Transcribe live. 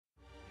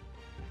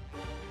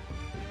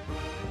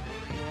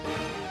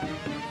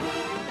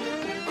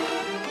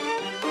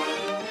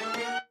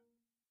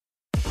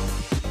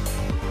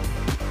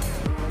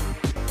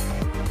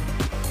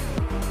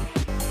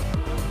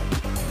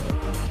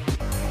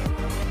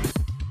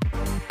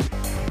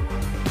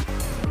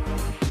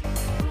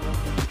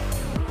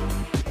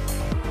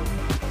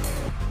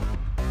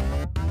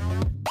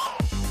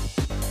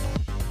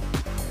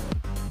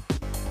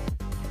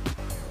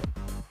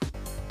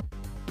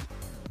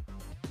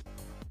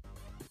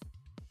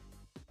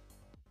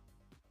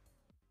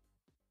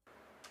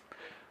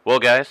Well,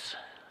 guys,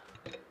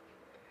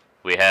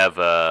 we have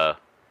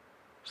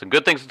some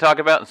good things to talk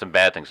about and some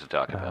bad things to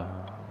talk about.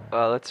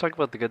 Let's talk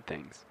about the good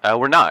things.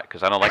 We're not,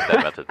 because I don't like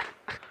that method.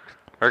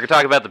 We're going to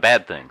talk about the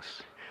bad things.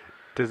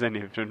 Does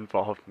any of it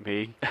involve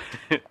me?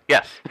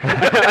 Yes.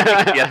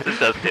 Yes, it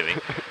does, Timmy.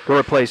 We're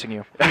replacing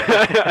you.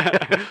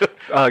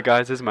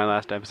 Guys, this is my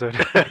last episode.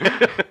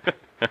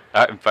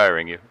 I'm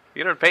firing you.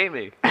 You don't pay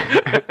me.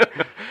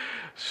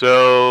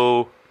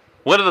 So,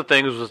 one of the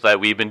things was that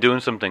we've been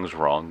doing some things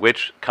wrong,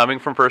 which, coming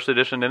from first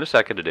edition into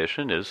second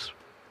edition, is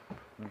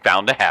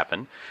bound to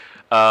happen.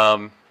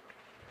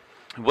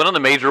 One of the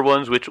major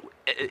ones, which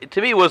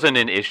to me wasn't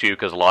an issue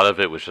because a lot of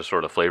it was just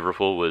sort of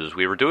flavorful, was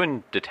we were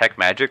doing detect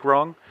magic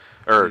wrong,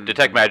 or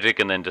detect magic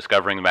and then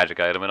discovering the magic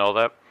item and all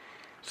that.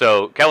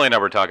 So Kelly and I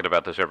were talking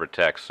about this over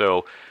text.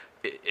 So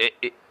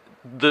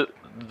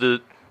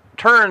the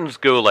turns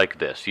go like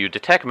this: you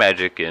detect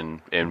magic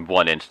in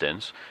one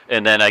instance,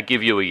 and then I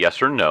give you a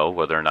yes or no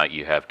whether or not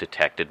you have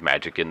detected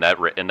magic in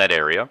that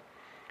area.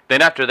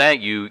 Then after that,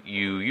 you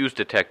use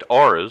detect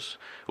auras,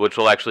 which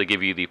will actually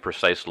give you the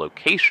precise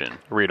location.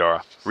 Read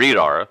aura. Read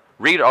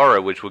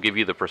aura, which will give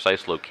you the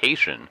precise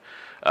location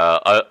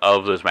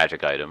of those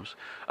magic items.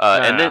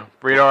 And then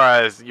read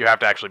aura is you have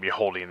to actually be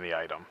holding the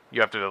item.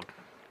 You have to.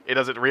 It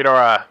doesn't read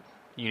aura.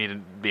 You need to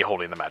be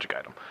holding the magic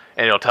item,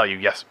 and it'll tell you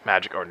yes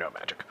magic or no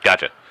magic.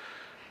 Gotcha.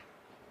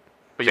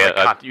 But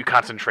Yeah, you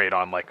concentrate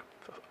on like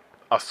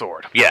a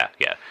sword. Yeah.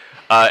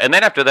 And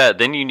then after that,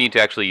 then you need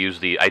to actually use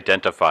the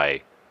identify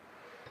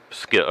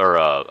skill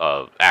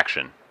or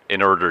action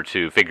in order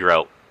to figure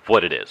out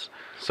what it is.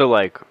 So,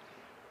 like,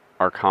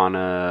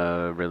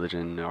 Arcana,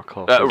 Religion,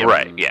 Occult?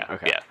 Right, yeah,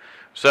 Okay. yeah.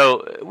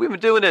 So, we've been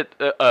doing it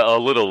a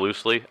little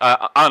loosely.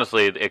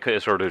 Honestly,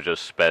 it sort of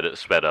just sped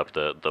up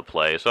the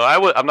play. So,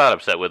 I'm not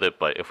upset with it,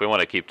 but if we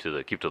want to keep to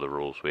the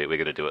rules, we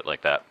got to do it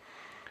like that.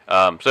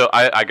 So,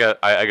 I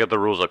got the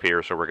rules up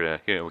here, so we're going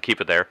to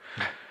keep it there.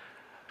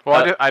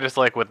 Well, I just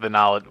like with the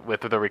knowledge, with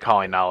the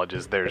recalling knowledge,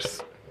 is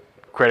there's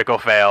critical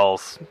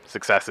fails,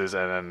 successes,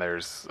 and then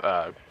there's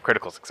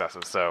critical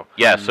successes. So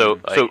Yeah, so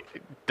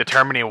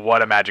determining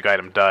what a magic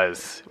item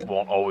does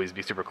won't always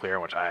be super clear,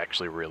 which I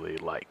actually really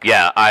like.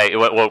 yeah, we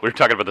were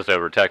talking about this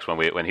over text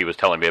when he was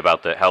telling me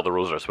about how the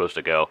rules are supposed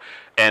to go.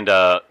 And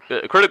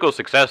critical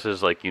success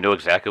is like you know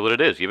exactly what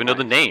it is. You even know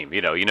the name.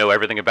 You know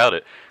everything about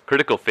it.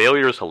 Critical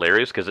failure is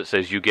hilarious because it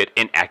says you get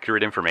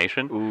inaccurate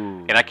information.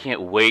 Ooh. And I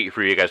can't wait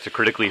for you guys to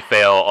critically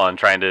fail on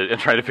trying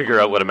to figure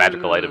out what a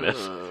magical item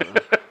is.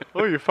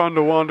 Oh, you found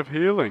a wand of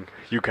healing.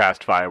 You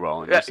cast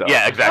Fireball on yourself.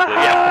 Yeah, exactly.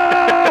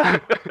 Yeah.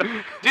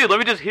 Dude, let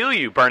me just heal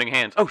you, burning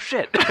hands. Oh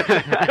shit.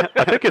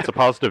 I think it's a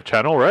positive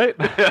channel, right?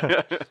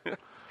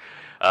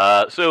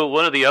 So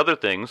one of the other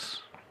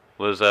things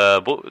was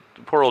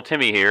poor old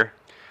Timmy here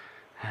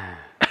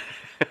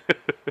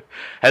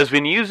has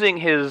been using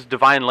his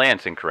divine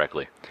lance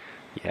incorrectly.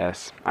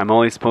 Yes. I'm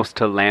only supposed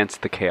to lance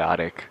the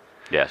chaotic.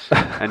 Yes.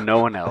 And no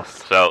one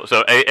else. So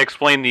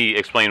explain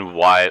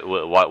why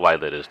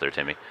that is there,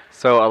 Timmy.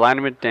 So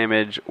alignment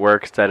damage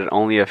works that it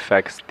only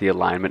affects the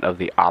alignment of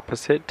the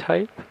opposite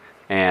type,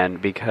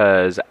 and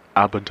because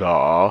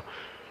Abadar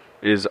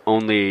is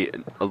only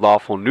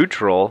lawful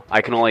neutral, I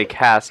can only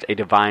cast a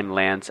divine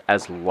lance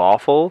as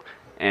lawful,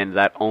 and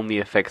that only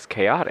affects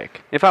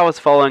chaotic. If I was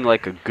following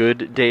like a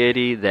good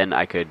deity, then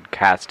I could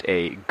cast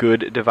a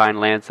good divine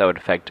lance that would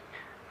affect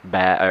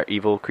bad or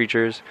evil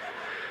creatures.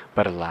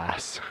 But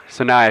alas.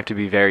 So now I have to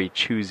be very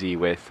choosy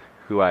with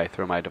who I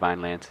throw my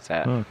divine lances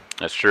at.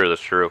 That's true.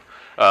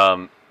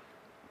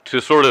 To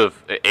sort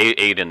of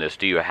aid in this,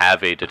 do you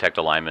have a detect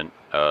alignment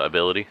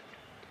ability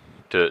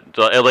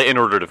in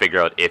order to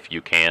figure out if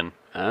you can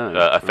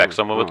affect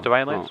someone with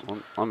divine lance?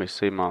 Let me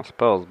see my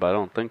spells, but I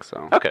don't think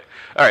so. Okay.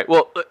 All right.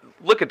 Well,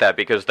 look at that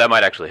because that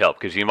might actually help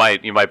because you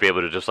might be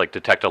able to just like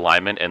detect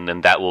alignment and then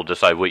that will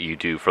decide what you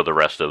do for the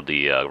rest of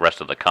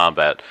the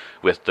combat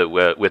with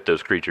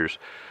those creatures.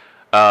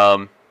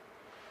 Oh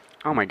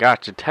my gosh,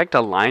 detect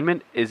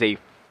alignment is a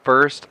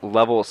first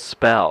level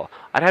spell.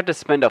 I'd have to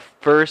spend a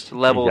first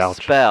level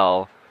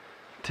spell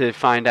to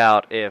find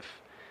out to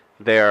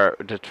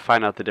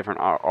find out the different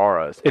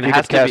auras. If you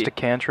could cast a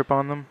cantrip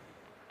on them?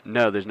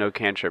 No, there's no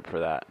cantrip for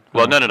that.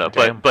 Well, no.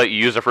 But you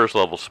use a first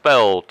level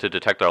spell to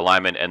detect their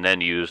alignment, and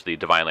then use the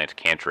Divine Lance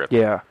cantrip.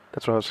 Yeah,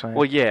 that's what I was saying.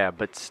 Well, yeah,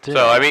 but still.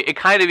 So I mean, it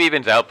kind of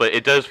evens out, but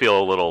it does feel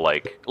a little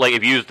like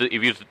if you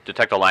use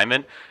detect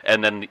alignment,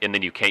 and then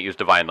you can't use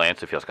Divine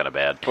Lance, it feels kind of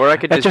bad. Or I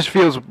could just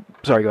feels.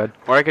 Sorry, go ahead.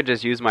 Or I could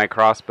just use my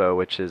crossbow,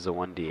 which is a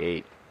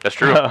 1d8. That's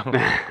true.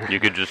 You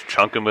could just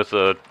chunk him with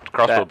a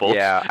crossbow bolt.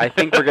 Yeah, I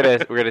think we're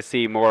gonna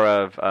see more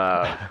of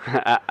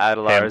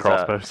Adelar's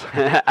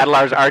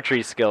Adelar's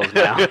archery skills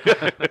now.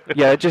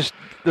 Yeah,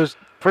 those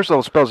first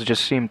level spells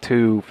just seem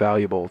too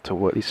valuable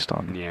to at least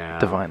on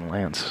Divine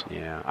Lance.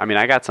 Yeah, I mean,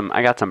 I got some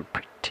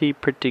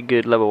pretty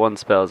good level 1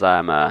 spells.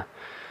 I'm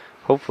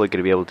hopefully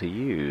gonna be able to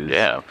use.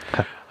 Yeah,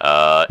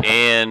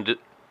 and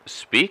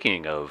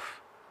speaking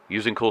of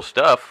using cool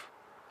stuff,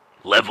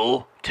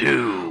 level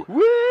 2.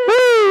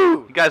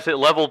 Woo! You guys hit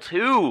level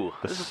 2.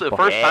 This is the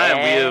first time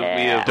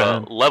we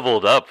have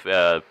leveled up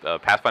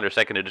Pathfinder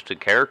 2nd Edition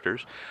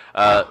characters.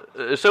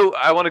 So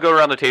I want to go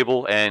around the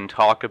table and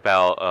talk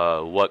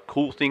about what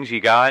cool things you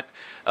got.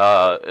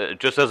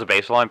 Just as a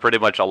baseline, pretty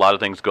much a lot of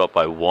things go up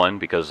by 1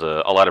 because a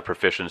lot of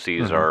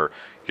proficiencies are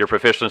your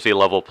proficiency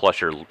level plus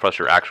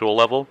your actual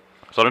level.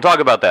 So I don't talk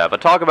about that,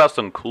 but talk about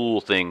some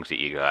cool things that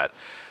you got.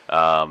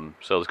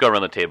 So let's go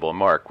around the table.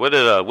 Mark, what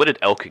did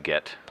Elk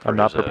get? I'm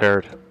not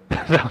prepared.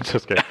 No, I'm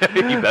just kidding.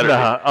 You better be.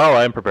 Oh,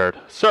 I am prepared.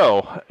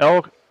 So,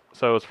 Elk,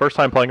 it's first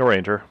time playing a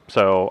ranger,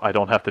 so I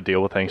don't have to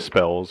deal with any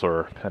spells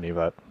or any of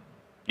that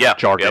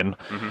jargon.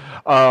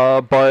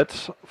 Yep.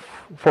 But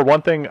for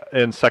one thing,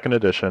 in 2nd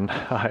edition,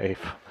 I'm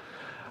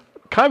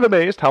kind of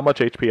amazed how much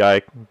HP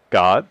I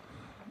got.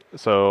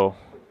 So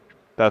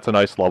that's a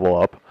nice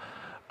level up.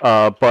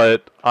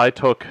 But I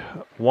took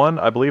one,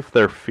 I believe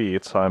they're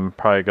feats. I'm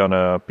probably going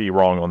to be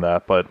wrong on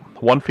that. But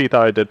one feat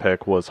that I did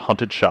pick was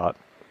Hunted Shot.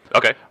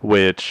 Okay.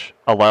 Which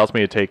allows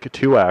me to take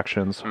 2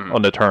 actions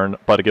on the turn,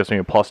 but it gives me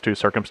a +2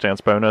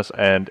 circumstance bonus,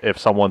 and if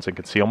someone's in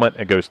concealment,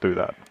 it goes through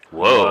that.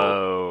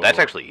 Whoa. That's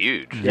actually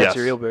huge. Yeah, it's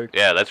real big.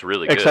 Yeah, that's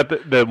really good.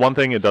 Except the one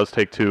thing, it does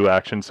take 2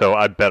 actions, so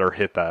I better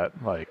hit that.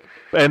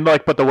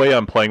 But the way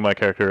I'm playing my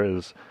character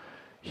is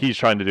he's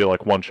trying to do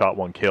like 1 shot,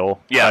 1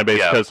 kill. Yeah,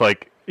 because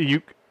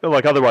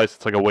otherwise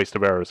it's like a waste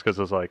of arrows, because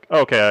it's like,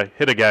 okay, I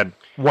hit again,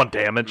 1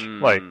 damage,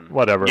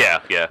 whatever.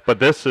 Yeah. But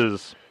this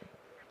is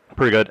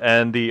pretty good.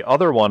 And the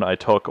other one I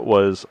took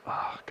was,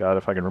 God,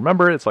 if I can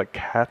remember, it's like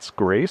Cat's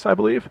Grace, I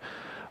believe,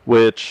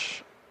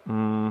 which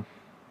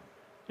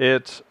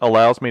it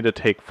allows me to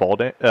take fall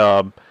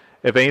damage.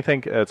 If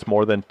anything, it's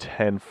more than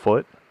 10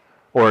 foot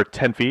or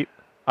 10 feet,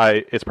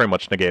 it's pretty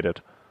much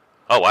negated.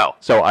 Oh, wow.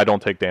 So I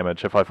don't take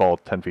damage if I fall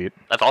 10 feet.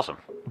 That's awesome.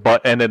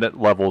 And then it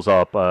levels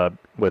up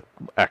with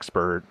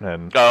expert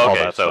and all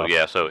that so stuff.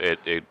 yeah, so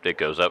it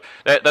goes up.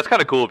 That's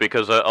kind of cool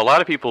because a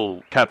lot of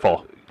people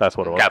Catfall. That's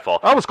what it was.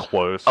 Catfall. I was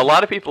close. A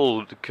lot of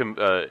people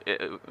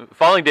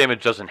falling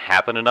damage doesn't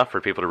happen enough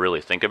for people to really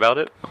think about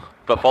it,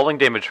 but falling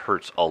damage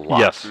hurts a lot.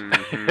 Yes.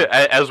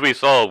 As we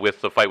saw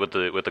with the fight with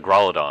the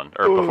Growlodon,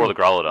 or before the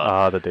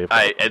Growlodon. The Dave.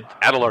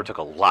 Adelar took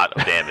a lot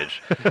of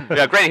damage.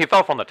 Yeah, granted he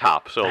fell from the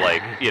top, so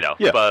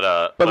Yeah.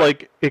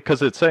 but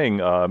because it's saying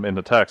in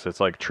the text,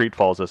 it's like treat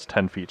falls is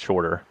 10 feet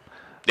shorter.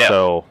 Yeah.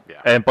 So,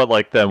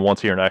 then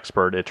once you're an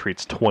expert, it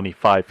treats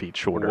 25 feet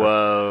shorter.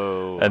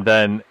 Whoa. And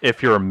then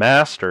if you're a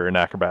master in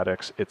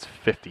acrobatics, it's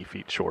 50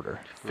 feet shorter.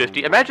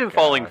 50. Imagine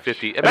falling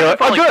 50. You're like,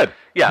 falling, I'm good.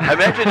 Yeah.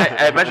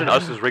 Imagine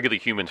us as regular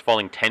humans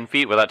falling 10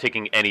 feet without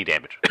taking any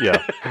damage.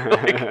 Yeah.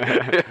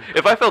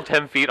 If I fell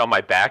 10 feet on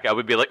my back, I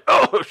would be like,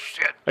 oh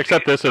shit.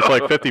 Except this is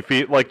like 50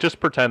 feet. Like, just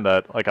pretend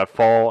that I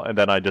fall and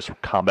then I just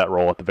combat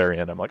roll at the very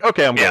end. I'm like,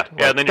 okay, I'm good.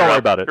 Yeah. And then don't worry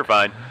about it. You're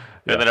fine.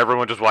 And then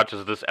everyone just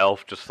watches this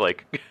elf just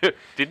like,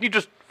 didn't you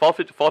just fall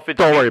 50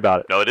 Don't worry about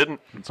it. No, I didn't.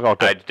 It's all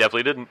good. I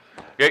definitely didn't.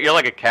 You're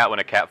like a cat when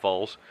a cat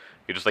falls.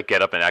 You just like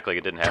get up and act like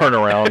it didn't happen. Turn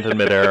around in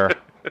midair,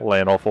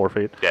 land all 4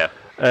 feet. Yeah.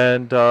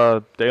 And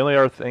the only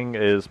other thing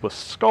is with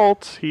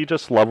Scult, he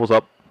just levels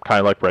up kind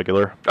of like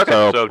regular. Okay,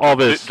 so all of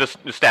his just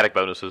static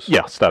bonuses.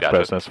 Yeah, static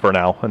bonuses for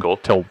now. Cool.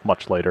 Until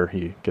much later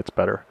he gets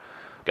better.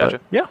 Gotcha.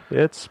 But, yeah,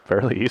 it's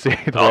fairly easy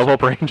to level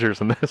up Rangers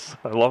in this.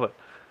 I love it.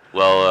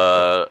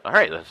 Well, all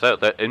right.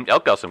 And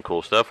Elk got some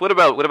cool stuff. What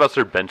about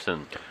Sir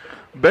Benson?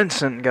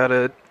 Benson got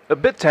a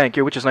bit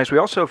tankier, which is nice. We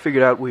also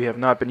figured out we have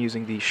not been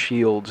using the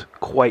shield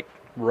quite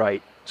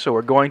right, so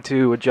we're going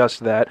to adjust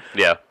that.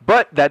 Yeah.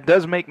 But that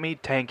does make me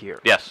tankier.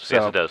 Yes,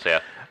 it does, yeah.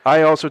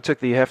 I also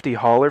took the hefty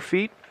hauler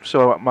feat,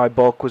 so my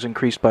bulk was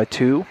increased by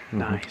 2.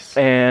 Nice.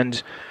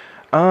 And,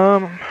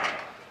 I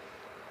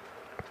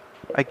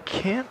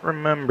can't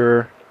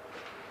remember...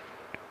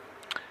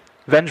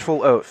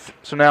 Vengeful Oath.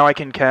 So now I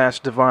can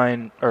cast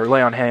Divine, or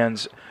Lay on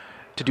Hands,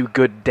 to do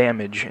good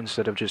damage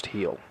instead of just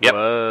heal. Yep.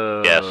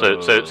 Whoa. Yeah,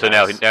 so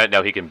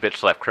now he can bitch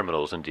slap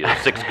criminals and deal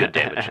 6 good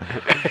damage.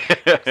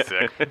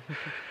 Sick.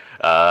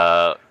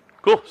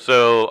 Cool.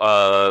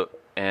 So,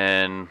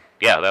 and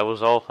yeah, that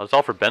was all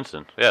for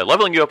Benson. Yeah,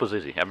 leveling you up was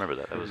easy. I remember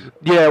that.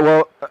 Yeah,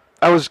 well,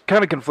 I was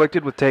kind of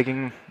conflicted with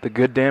taking the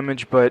good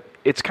damage, but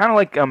it's kind of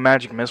like a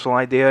magic missile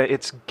idea.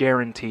 It's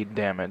guaranteed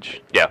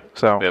damage. Yeah.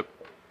 So.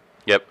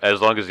 Yep. As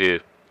long as you.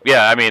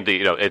 Yeah, I mean,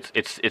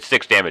 it's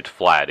 6 damage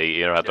flat.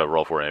 You don't have to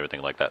roll for it and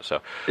everything like that.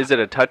 So. Is it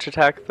a touch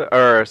attack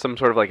or some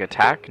sort of like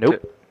attack?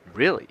 Nope.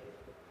 Really?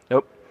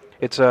 Nope.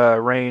 It's a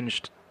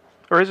ranged,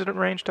 or is it a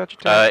ranged touch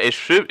attack? It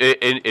should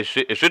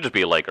just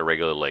be like a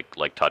regular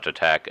like touch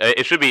attack.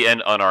 It should be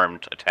an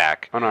unarmed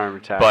attack.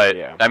 Unarmed attack. But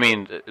yeah. I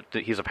mean,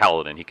 he's a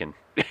paladin. He can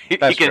he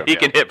That's can true, he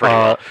can hit pretty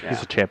well.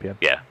 He's a champion.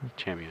 Yeah.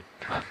 Champion.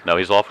 No,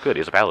 he's awful good.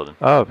 He's a paladin.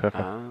 Oh, okay.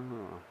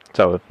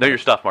 So Know your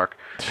stuff, Mark.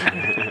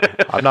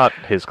 I'm not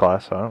his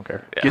class, so I don't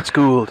care. Yeah. Get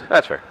schooled.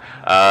 That's fair.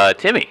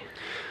 Timmy.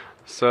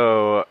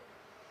 So,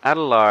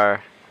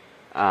 Adelar,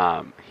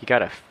 he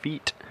got a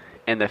feat,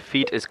 and the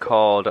feat is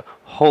called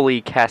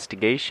Holy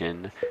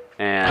Castigation.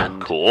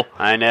 And Cool.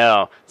 I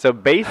know. So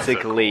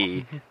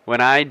basically, when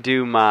I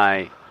do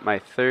my my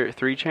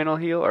 3-channel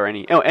heal or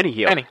any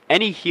heal.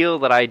 Any heal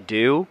that I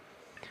do,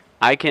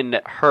 I can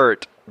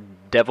hurt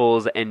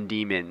devils and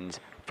demons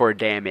for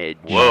damage.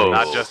 Whoa.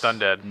 Not just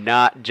undead.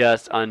 Not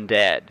just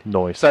undead.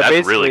 Nice. So That's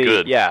basically, really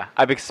good. Yeah,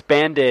 I've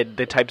expanded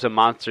the types of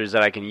monsters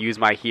that I can use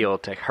my heal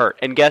to hurt.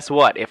 And guess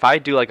what? If I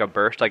do like a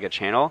burst, like a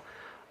channel,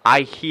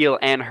 I heal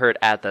and hurt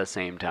at the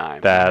same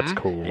time. That's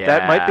cool. Yeah.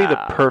 That might be the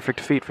perfect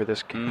feat for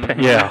this campaign.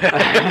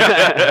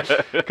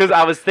 Yeah. Because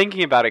I was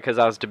thinking about it because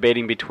I was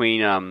debating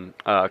between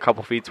a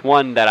couple feats.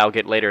 One that I'll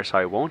get later, so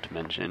I won't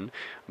mention.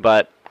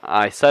 But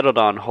I settled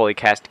on Holy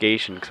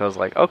Castigation because I was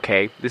like,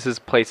 okay, this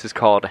place is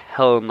called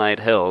Hellknight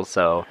Hill,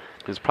 so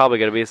there's probably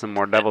going to be some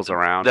more devils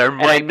around. There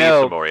might be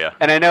some more, yeah.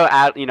 And I know,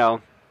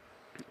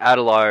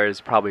 Adelar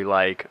is probably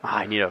like,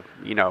 I need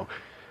to,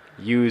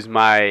 use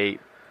my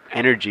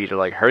energy to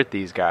like hurt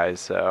these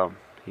guys, so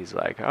he's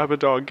like,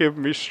 Abadar, give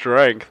me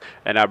strength,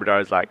 and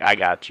Abadar's like, I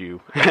got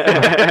you.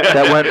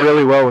 That went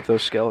really well with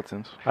those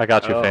skeletons. I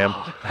got you, fam.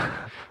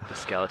 The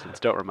skeletons,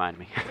 don't remind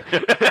me.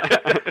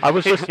 I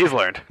was just He's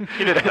learned.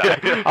 He didn't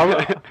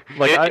die.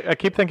 I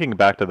keep thinking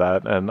back to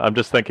that, and I'm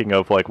just thinking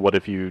of like, what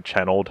if you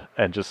channeled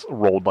and just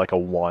rolled like a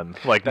 1,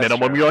 like That's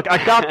minimum? true. You're like,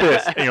 I got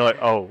this, and you're like,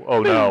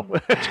 oh no.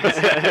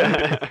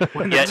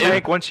 When the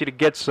tank wants you to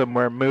get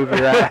somewhere, move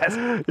your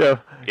ass. Yeah.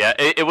 Yeah,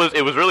 it was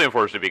really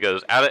unfortunate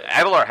because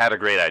Adelar had a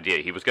great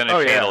idea. He was going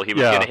to channel. He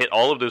was going to hit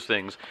all of those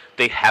things.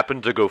 They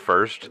happened to go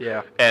first.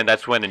 Yeah. And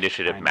that's when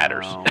initiative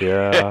matters.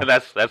 Yeah.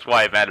 that's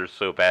why it matters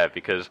so bad,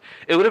 because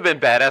it would have been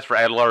badass for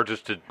Adelar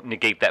just to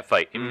negate that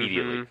fight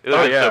immediately. It would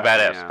have been so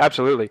badass. Yeah.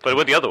 Absolutely. But it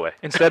went the other way.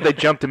 Instead, they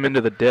jumped him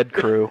into the dead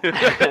crew.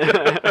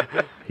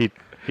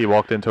 He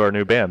walked into our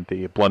new band,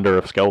 the Blunder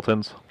of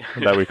Skeletons,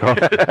 that we call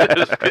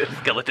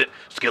it.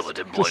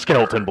 Skeleton The blood.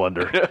 Skeleton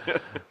Blunder.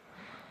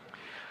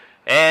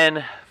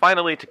 And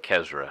finally to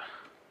Khezrah.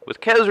 With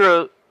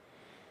Khezrah,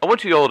 I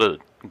want you all to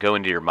go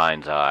into your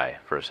mind's eye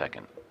for a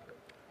second.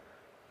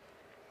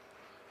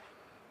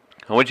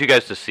 I want you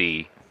guys to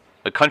see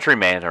a country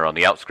manor on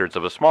the outskirts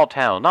of a small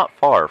town not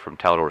far from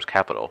Taldor's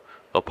capital,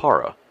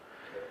 Opara.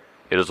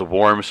 It is a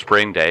warm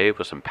spring day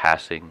with some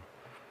passing,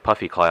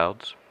 puffy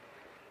clouds.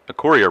 A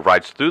courier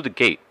rides through the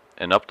gate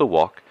and up the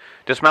walk,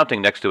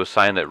 dismounting next to a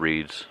sign that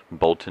reads,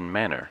 Bolton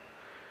Manor.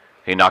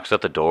 He knocks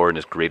at the door and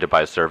is greeted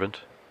by a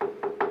servant.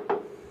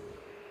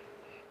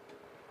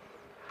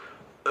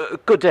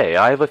 Good day.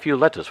 I have a few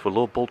letters for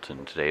Lord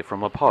Bolton today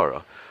from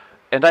Opara,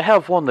 and I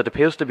have one that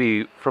appears to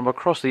be from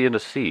across the inner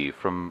sea,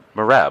 from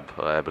Marab,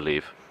 I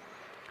believe.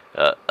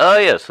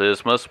 Yes,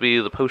 this must be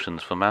the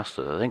potions for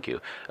Master. Thank you.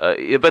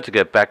 You'd better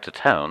get back to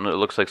town. It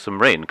looks like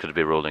some rain could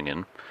be rolling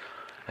in.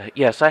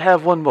 Yes, I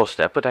have one more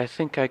step, but I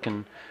think I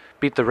can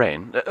beat the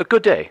rain.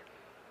 Good day.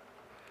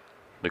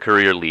 The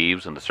courier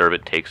leaves, and the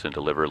servant takes and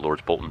delivers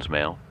Lord Bolton's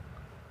mail.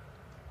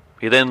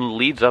 He then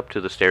leads up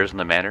to the stairs in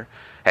the manor,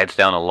 heads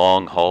down a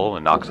long hall,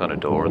 and knocks on a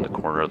door in the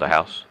corner of the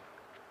house.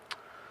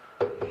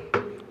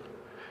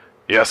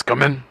 Yes,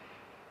 come in.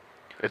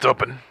 It's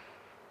open.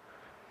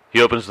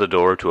 He opens the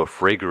door to a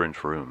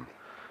fragrant room,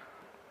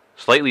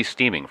 slightly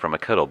steaming from a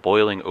kettle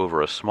boiling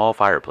over a small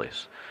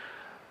fireplace.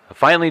 A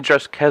finely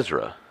dressed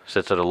Khezrah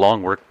sits at a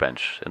long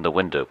workbench in the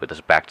window with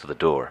his back to the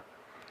door.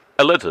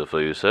 A letter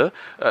for you, sir.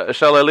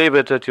 Shall I leave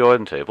it at your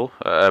end table?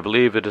 I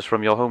believe it is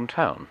from your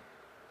hometown.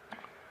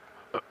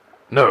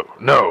 No,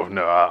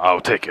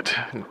 I'll take it.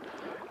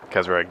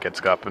 Khezrah gets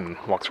up and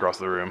walks across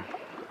the room.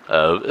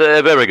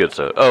 Very good,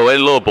 sir. Oh,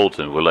 and Lord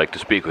Bolton would like to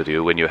speak with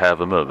you when you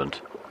have a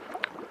moment.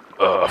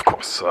 Of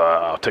course.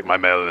 I'll take my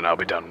mail and I'll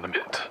be down in a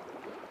minute.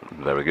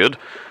 Very good.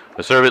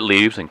 The servant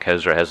leaves, and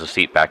Khezrah has a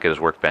seat back at his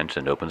workbench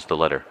and opens the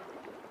letter.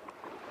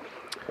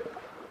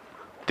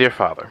 Dear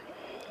Father,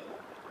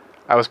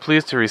 I was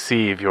pleased to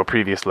receive your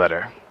previous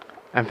letter,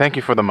 and thank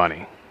you for the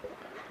money.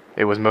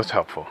 It was most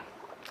helpful.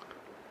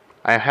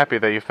 I am happy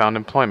that you found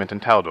employment in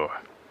Taldor.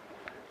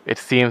 It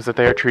seems that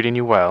they are treating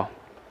you well.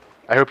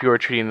 I hope you are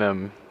treating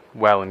them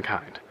well and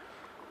kind.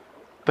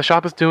 The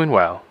shop is doing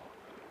well.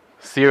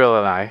 Cyril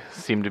and I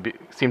seem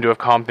to have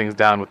calmed things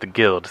down with the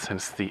guild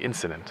since the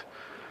incident.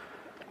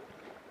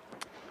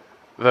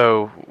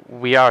 Though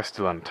we are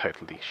still on a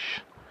tight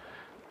leash.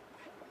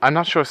 I'm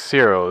not sure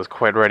Cyril is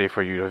quite ready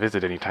for you to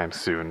visit anytime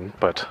soon,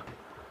 but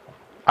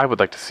I would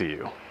like to see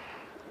you.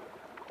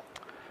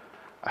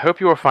 I hope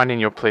you are finding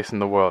your place in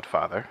the world,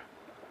 Father.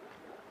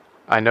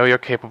 I know you're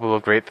capable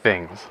of great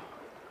things,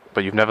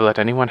 but you've never let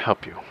anyone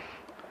help you.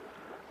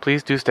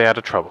 Please do stay out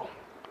of trouble.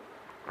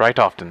 Write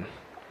often.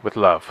 With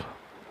love,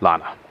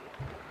 Lana.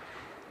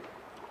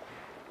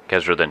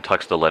 Khezrah then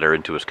tucks the letter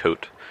into his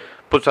coat,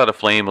 puts out a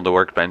flame on the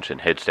workbench, and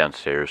heads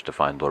downstairs to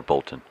find Lord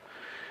Bolton.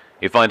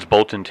 He finds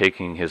Bolton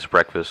taking his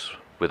breakfast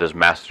with his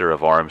master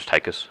of arms,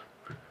 Tychus.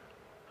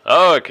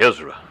 Ah,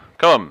 Khezrah,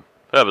 come,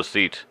 have a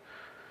seat.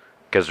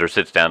 Khezrah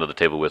sits down at the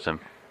table with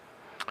him.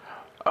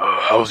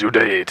 How's your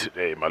day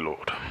today, my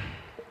lord?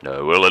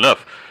 Well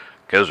enough.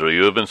 Khezrah,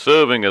 you have been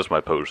serving as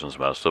my potions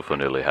master for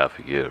nearly half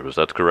a year, is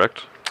that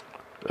correct?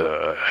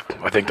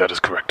 I think that is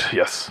correct,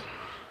 yes.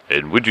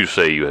 And would you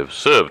say you have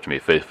served me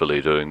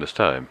faithfully during this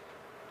time?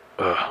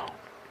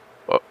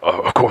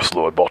 Of course,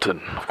 Lord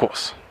Bolton, of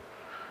course.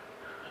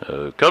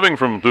 Coming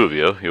from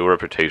Thuvia, your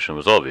reputation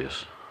was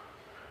obvious.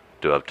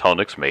 To have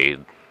tonics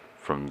made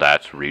from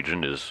that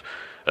region is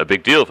a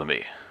big deal for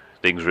me.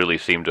 Things really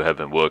seem to have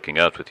been working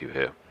out with you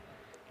here.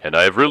 And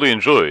I have really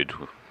enjoyed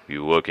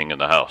you working in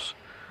the house.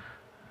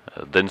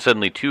 Then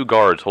suddenly 2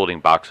 guards holding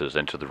boxes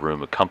enter the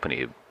room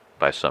accompanied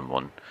by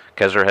someone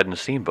Khezrah hadn't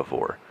seen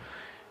before.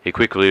 He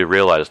quickly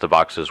realized the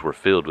boxes were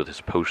filled with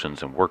his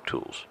potions and work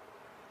tools.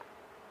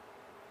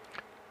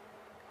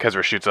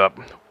 Khezrah shoots up.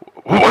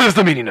 What is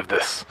the meaning of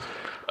this?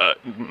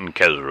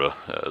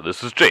 Khezrah,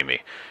 this is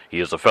Jamie. He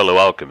is a fellow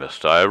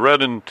alchemist I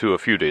ran into a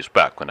few days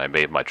back when I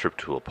made my trip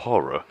to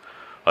Apara.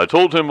 I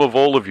told him of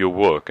all of your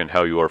work and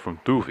how you are from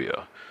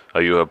Thuvia, how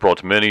you have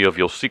brought many of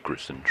your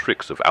secrets and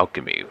tricks of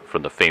alchemy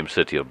from the famed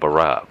city of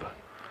Barab.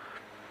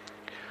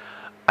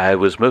 I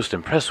was most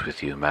impressed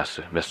with you,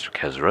 Mr.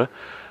 Khezrah.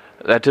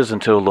 That is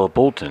until Lord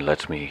Bolton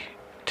let me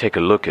take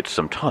a look at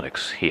some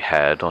tonics he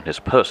had on his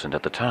person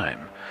at the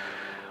time.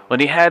 When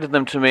he handed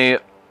them to me,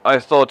 I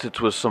thought it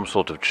was some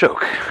sort of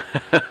joke.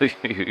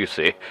 You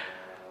see.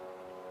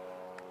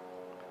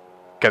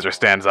 Khezrah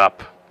stands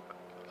up,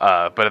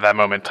 but at that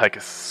moment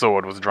Tychus'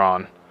 sword was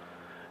drawn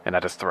and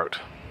at his throat.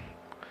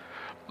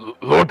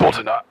 Lord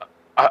Bolton,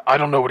 I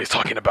don't know what he's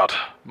talking about.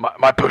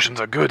 My potions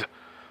are good.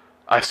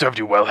 I've served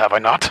you well, have I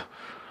not?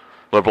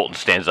 Lord Bolton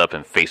stands up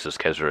and faces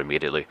Khezrah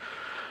immediately.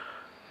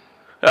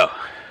 Oh,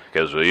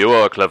 Khezrah, you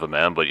are a clever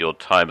man, but your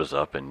time is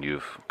up, and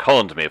you've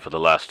conned me for the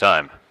last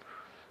time.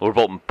 Lord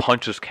Bolton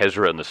punches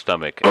Khezrah in the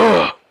stomach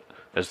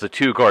as the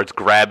 2 guards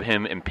grab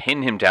him and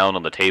pin him down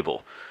on the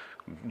table.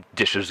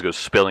 Dishes go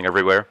spilling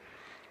everywhere.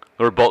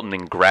 Lord Bolton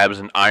then grabs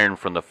an iron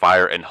from the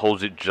fire and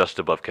holds it just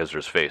above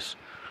Khezrah's face.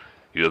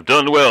 You have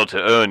done well to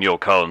earn your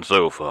con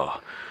so far,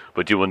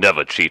 but you will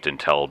never cheat in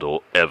Taldor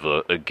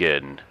ever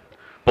again.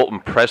 Bolton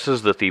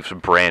presses the thief's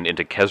brand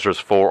into Khezrah's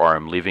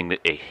forearm, leaving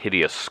a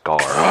hideous scar.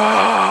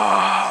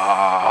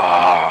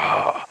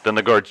 Then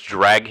the guards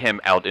drag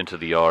him out into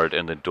the yard,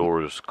 and the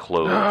doors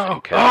close,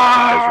 and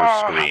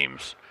Khezrah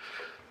screams.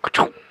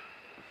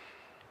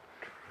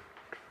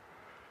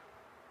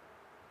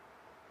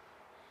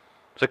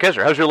 So,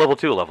 Khezrah, how's your level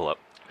 2 level up?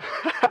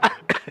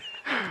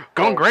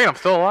 Going great, I'm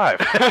still alive.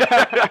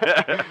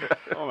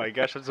 Oh my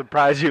gosh, I'm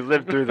surprised you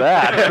lived through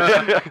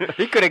that.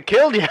 He could have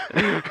killed you.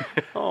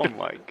 Oh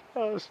my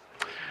gosh.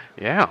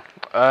 Yeah.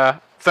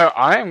 So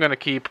I am going to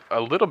keep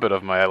a little bit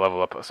of my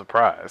level up a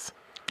surprise.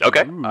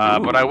 Okay.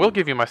 But I will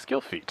give you my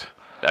skill feat.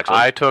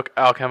 Excellent. I took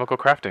alchemical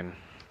crafting.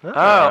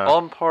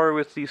 On par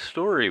with the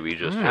story we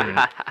just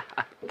heard.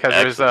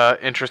 Because there's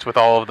interest with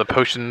all of the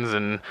potions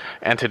and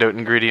antidote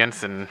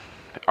ingredients and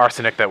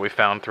arsenic that we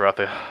found throughout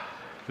the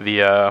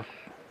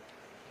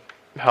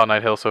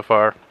Hellknight Hill so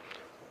far.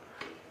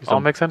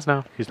 All makes sense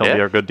now. He's going to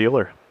be our good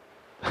dealer.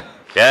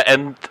 Yeah,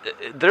 and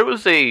there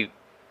was a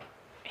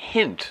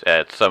hint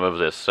at some of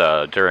this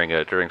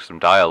during some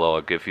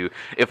dialogue.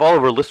 If all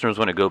of our listeners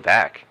want to go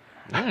back,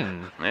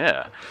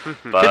 yeah,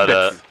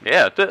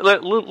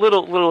 but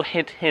little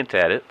hint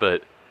at it.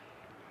 But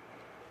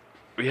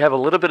we have a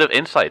little bit of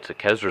insight to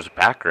Khezrah's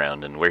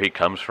background and where he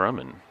comes from,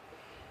 and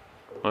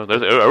well,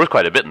 there was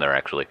quite a bit in there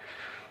actually.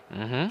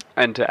 Mm-hmm.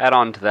 And to add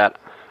on to that,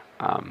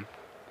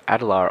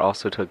 Adelar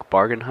also took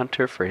Bargain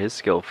Hunter for his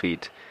skill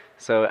feat.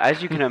 So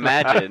as you can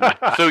imagine,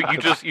 so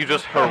you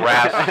just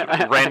harass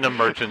random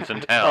merchants in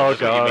town. Oh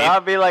god!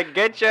 I'll be like,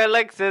 get your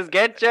elixirs,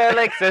 get your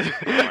elixirs.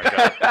 Oh my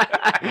god!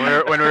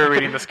 When we were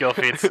reading the skill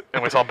feats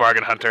and we saw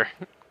Bargain Hunter,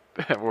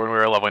 when we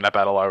were leveling up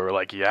Adelar, we were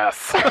like,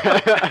 yes,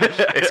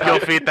 a skill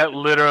feat that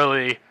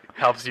literally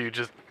helps you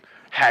just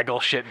haggle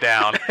shit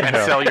down and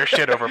sell your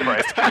shit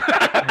overpriced.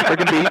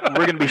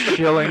 We're gonna be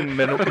shilling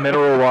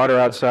mineral water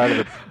outside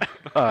of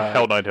the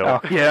Hellknight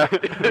Hill. Yeah.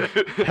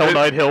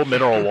 Hellknight Hill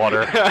mineral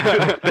water.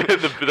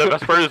 the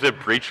best part is that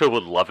Breacher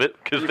would love it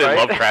because they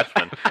love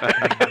craftsmen.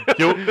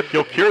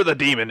 You'll cure the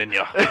demon in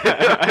you.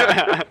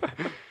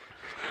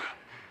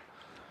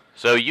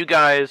 So you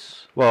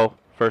guys. Well,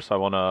 first I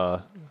want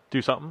to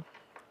do something.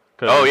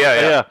 Oh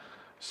yeah.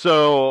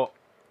 So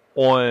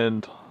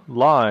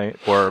online,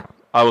 or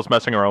I was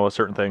messing around with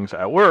certain things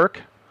at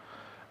work,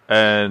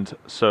 and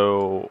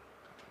so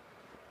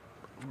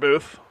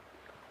booth,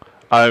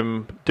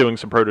 I'm doing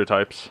some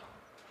prototypes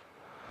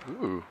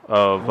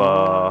of.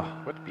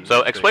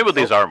 So explain what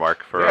these are,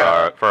 Mark, for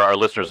our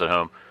listeners at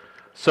home.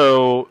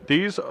 So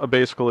these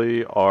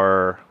basically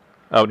are.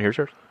 Oh, and here's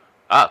yours.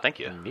 Ah, thank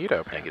you.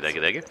 Neato. Thank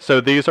you. So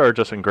these are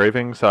just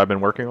engravings that I've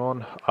been working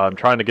on. I'm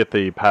trying to get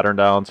the pattern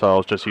down, so I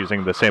was just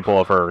using the sample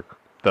of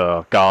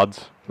the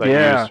gods that you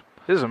use.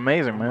 This is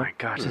amazing, man. Oh my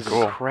gosh, this is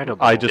cool.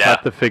 incredible. I just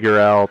have to figure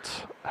out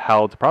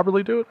how to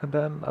properly do it, and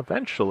then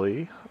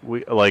eventually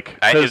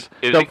because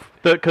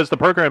the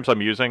programs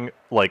I'm using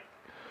are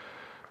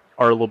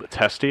a little bit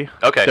testy.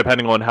 Okay.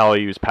 Depending on how I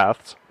use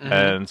paths,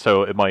 and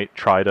so it might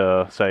try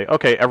to say,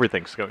 okay,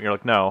 everything's going. You're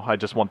like, no, I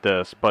just want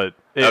this, but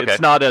it's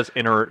not as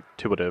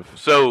intuitive.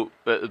 So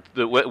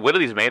what are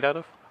these made out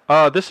of?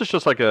 This is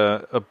just like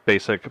a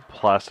basic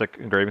plastic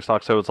engraving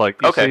stock. So it's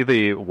like you see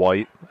the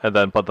white, and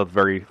then but the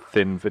very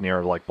thin veneer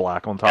of like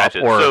black on top.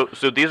 Gotcha. Or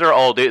so these are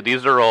all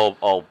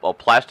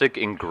plastic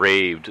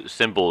engraved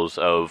symbols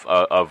of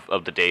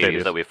the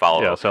deities that we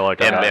follow. Yeah, so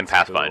like in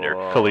Pathfinder.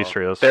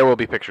 Calistrios. There will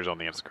be pictures on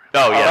the Instagram.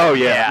 Oh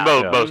yeah.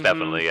 Most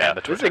definitely. Yeah.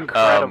 This is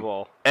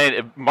incredible.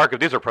 And Mark, if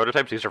these are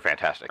prototypes, these are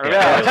fantastic.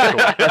 Yeah, that's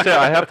cool. That's it.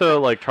 I have to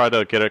like try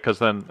to get it because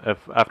then if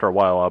after a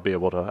while I'll be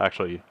able to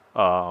actually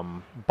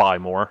buy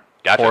more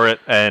for it,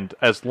 and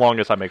as long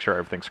as I make sure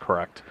everything's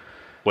correct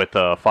with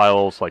the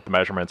files, like the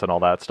measurements and all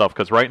that stuff.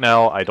 Because right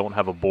now I don't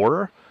have a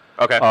border.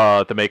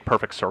 To make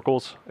perfect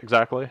circles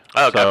exactly.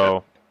 Oh, so,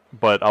 gotcha.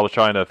 But I was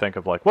trying to think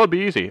of like what would be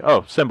easy.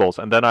 Oh, symbols,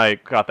 and then I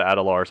got the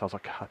Adelars. I was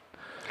like, God.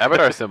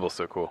 Avatar symbol's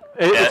so cool.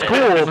 It's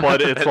cool,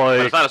 but it's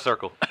like it's not a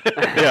circle.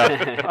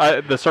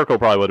 the circle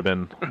probably would have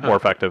been more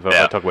effective if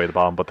I took away the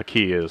bomb. But the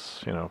key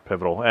is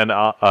pivotal, and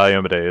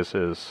Iomedes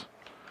is.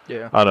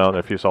 Yeah. I don't know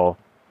if you saw.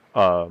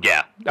 That's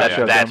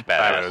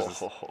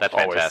badass. That's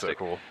fantastic. So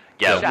cool.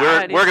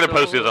 Yeah, we're gonna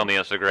post these on the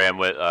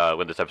Instagram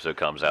when this episode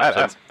comes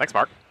out. Thanks,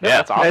 Mark. Yeah,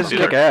 that's awesome. That's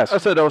kick ass. I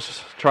said I was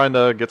just trying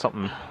to get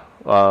something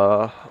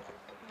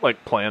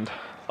like planned.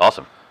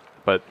 Awesome.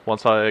 But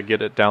once I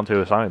get it down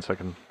to a science, I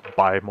can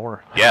buy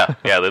more. Yeah,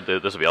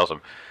 this will be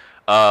awesome.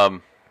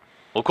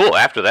 Well, cool.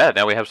 After that,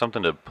 now we have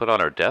something to put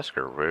on our desk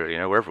or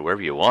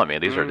wherever you want,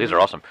 man. These are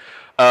awesome.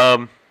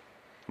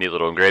 Neat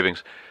little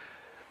engravings.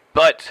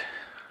 But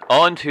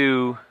on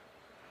to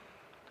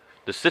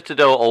the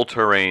Citadel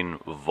All-Terrain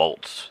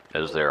Vaults,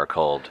 as they are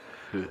called.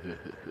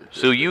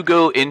 So you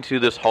go into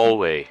this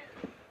hallway.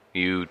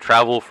 You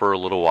travel for a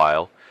little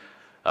while.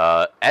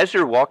 As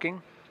you're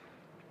walking,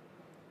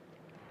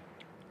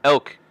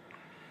 Elk,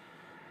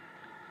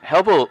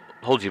 Helbo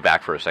holds you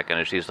back for a second,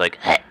 and she's like,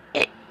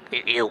 Hey,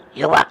 you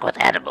walk with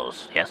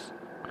animals, yes?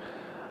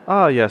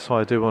 Ah, yes,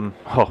 I do.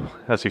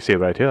 As you see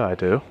right here, I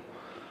do.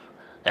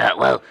 I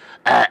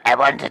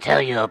wanted to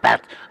tell you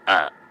about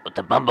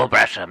the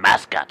Bumblebrusher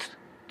mascot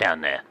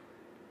down there.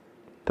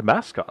 The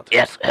mascot?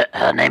 Yes,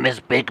 her name is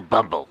Big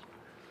Bumble.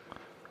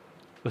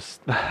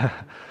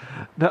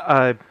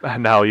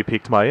 Now you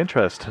piqued my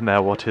interest.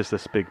 Now what is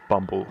this Big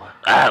Bumble?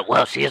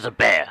 Well, she is a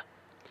bear.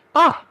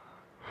 Ah,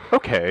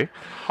 okay.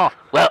 Huh.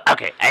 Well,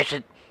 okay, I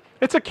should...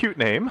 It's a cute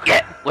name.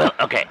 Yeah, well,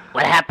 okay.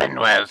 What happened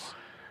was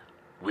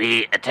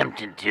we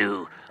attempted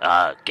to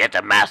get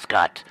a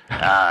mascot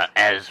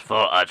as for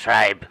our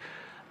tribe,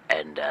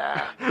 and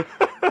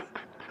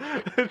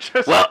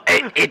well,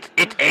 it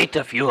ate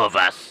a few of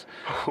us.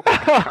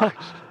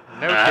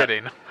 No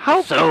kidding.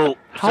 How So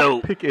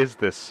big is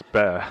this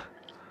bear?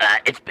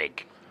 it's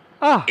big.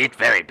 Ah, It's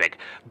very big.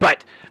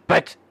 But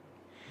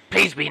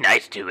please be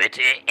nice to it.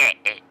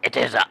 It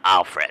is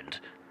our friend.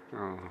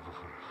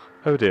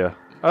 oh dear.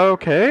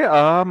 Okay,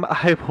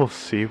 I will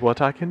see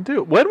what I can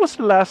do. When was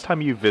the last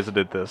time you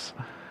visited this?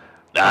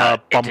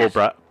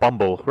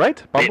 Bumble,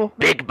 right? Bumble?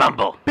 Big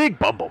Bumble. Big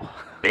Bumble.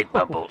 Big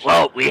Bumble.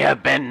 Well, we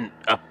have been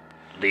up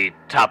the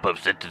top of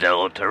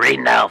Citadel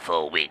Terrain now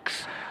for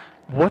weeks.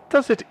 What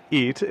does it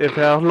eat?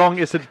 How long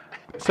is it?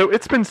 So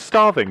it's been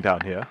starving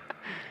down here.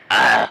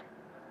 I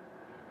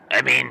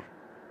mean,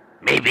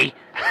 maybe.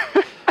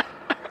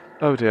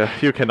 Oh dear,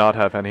 you cannot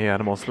have any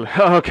animals.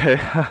 Okay.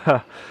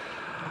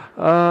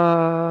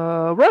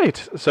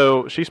 Right.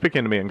 So she's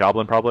speaking to me in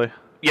Goblin, probably.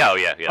 yeah.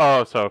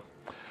 Oh, so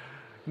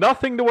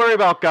nothing to worry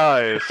about,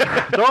 guys.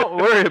 Don't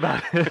worry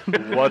about it.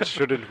 What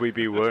shouldn't we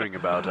be worrying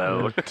about,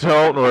 Elk?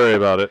 Don't worry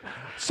about it.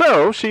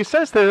 So she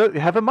says they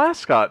have a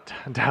mascot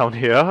down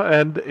here,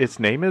 and its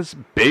name is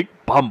Big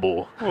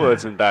Bumble. Well,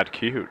 isn't that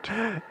cute?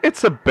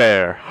 It's a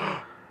bear.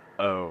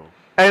 Oh.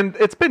 And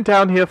it's been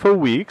down here for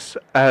weeks,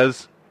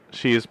 as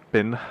she's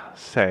been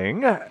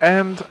saying,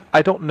 and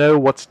I don't know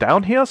what's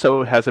down here,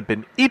 so has it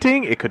been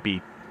eating? It could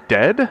be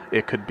dead.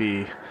 It could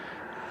be...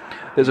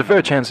 There's a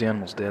fair chance the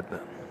animal's dead,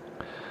 then.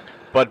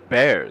 But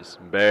bears,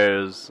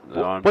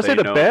 aren't Was they it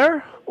a known-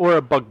 bear or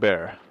a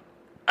bugbear?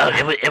 Oh,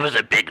 it was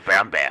a big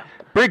brown bear.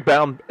 Big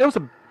brown. It was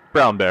a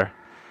brown bear.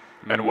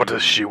 And what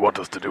does she want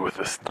us to do with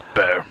this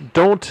bear?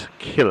 Don't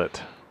kill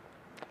it.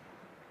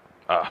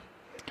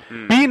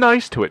 Be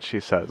nice to it, she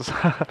says.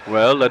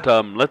 Well,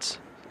 let's.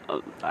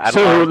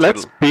 So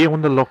let's be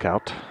on the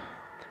lookout.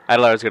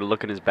 Adelar's gonna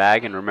look in his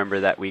bag and remember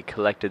that we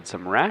collected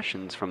some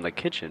rations from the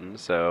kitchen.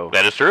 So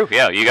That is true.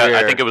 Yeah, you got. I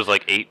We're- think it was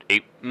like eight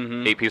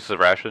Mhm. pieces of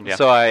ration. Yeah.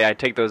 So I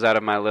take those out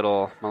of my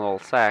little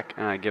sack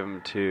and I give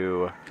them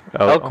to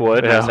Oh,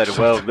 Elkwood. yeah. And I said,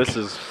 "Well, this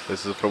is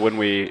for when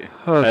we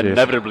Oh, jeez.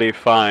 inevitably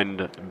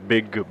find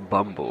Big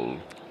Bumble."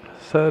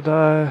 Said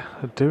I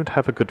don't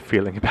have a good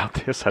feeling about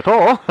this at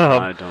all.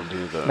 I don't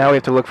do that. Now we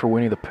have to look for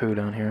Winnie the Pooh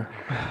down here.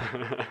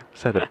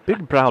 Said a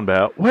big brown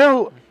bear.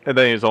 Well, and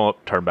then he's all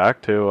turned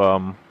back to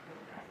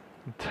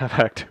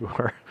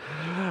her.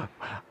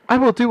 I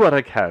will do what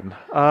I can.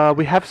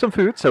 We have some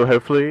food, so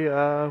hopefully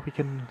we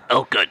can.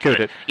 Oh, good.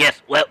 Good.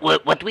 Yes, well,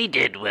 what we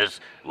did was,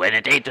 when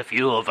it ate a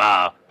few of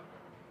our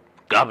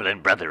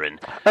goblin brethren...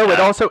 Oh, it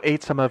also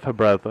ate some of her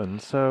brethren,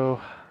 so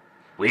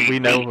we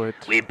know it.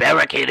 We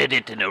barricaded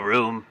it in a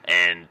room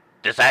and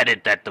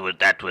decided that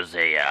that was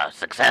a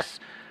success,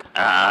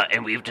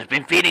 and we've just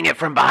been feeding it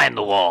from behind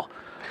the wall.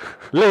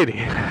 Lady,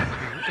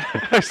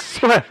 I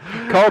swear,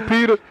 call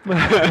Peter.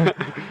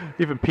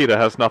 Even Peter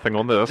has nothing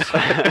on this.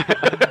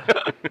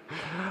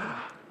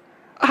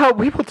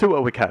 We will do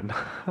what we can.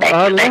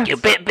 Thank you.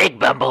 Big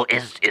Bumble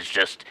is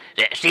just,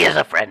 she is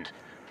a friend.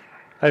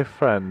 A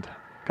friend.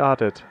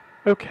 Got it.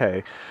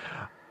 Okay.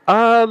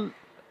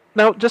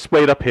 Now just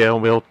wait up here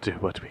and we'll do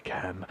what we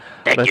can.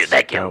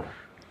 Thank you.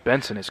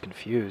 Benson is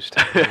confused.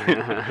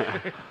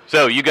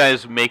 So you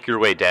guys make your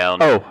way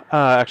down. Oh,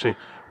 actually,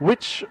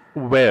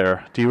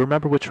 where? Do you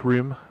remember which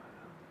room?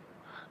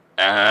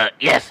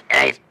 Yes,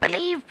 I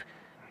believe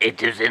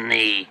it is in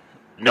the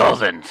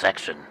northern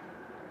section.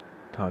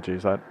 Oh,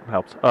 geez, that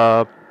helps.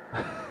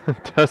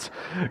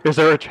 Is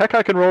there a check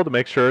I can roll to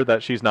make sure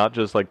that she's not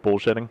just, like,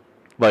 bullshitting?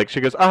 Like, she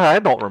goes, I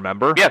don't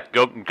remember. Yeah,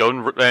 go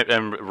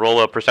and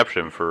roll a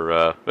perception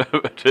for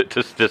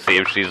to see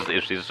if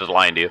she's just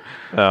lying to you.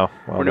 Oh,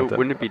 well,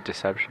 Wouldn't it be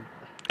deception?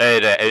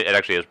 It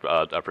actually is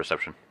a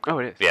perception. Oh,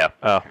 it is. Yeah.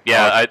 Oh.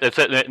 Yeah, it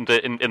said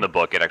in the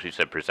book. It actually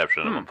said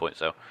perception at one point.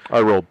 So. I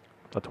rolled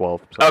a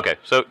 12. So. Okay,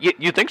 so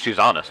you think she's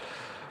honest.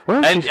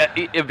 Well, and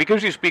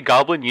because you speak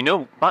Goblin, you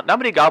know not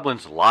many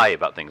goblins lie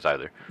about things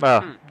either.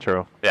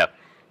 True. Yeah.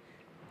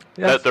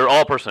 Yes. They're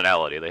all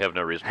personality. They have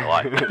no reason to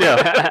lie.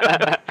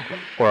 Yeah.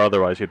 Or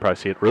otherwise you'd probably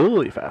see it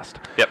really fast.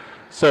 Yep.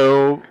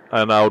 So,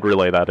 and I would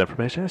relay that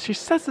information. She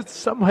says it's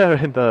somewhere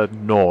in the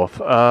north.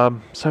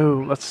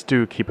 So let's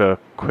keep a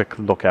quick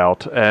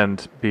lookout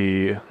and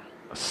be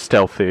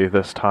stealthy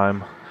this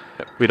time.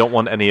 Yep. We don't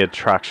want any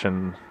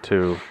attraction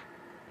to...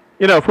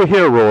 if we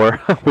hear a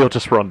roar, we'll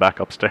just run back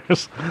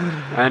upstairs.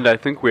 And I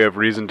think we have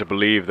reason to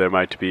believe there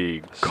might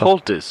be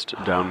cultists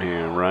down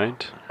here,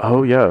 right?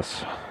 Oh,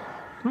 yes.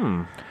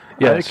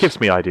 Yeah, Yes. it gives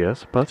me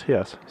ideas, but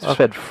yes.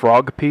 Fed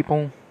frog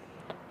people?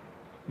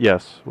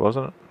 Yes,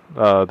 wasn't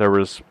it? There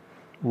was...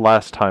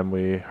 Last time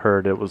we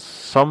heard it was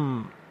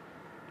some...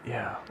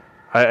 Yeah.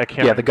 I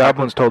can't... Yeah, the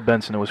goblins told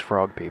Benson it was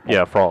frog people.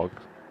 Yeah, frog.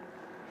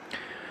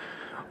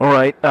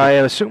 Alright, I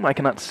assume I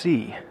cannot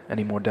see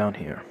any more down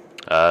here.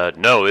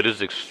 No, it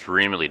is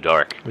extremely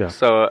dark. Yeah.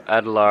 So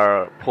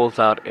Adelar pulls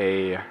out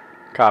a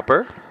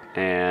copper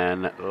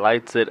and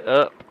lights it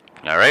up.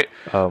 All right.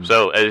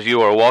 So as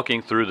you are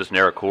walking through this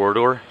narrow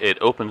corridor, it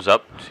opens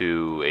up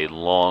to a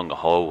long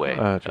hallway.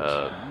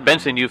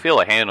 Benson, you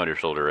feel a hand on your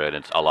shoulder, and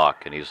it's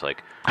Alok, and he's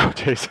like, Oh,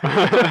 jeez.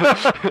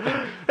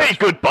 Hey,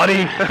 good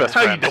buddy.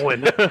 How you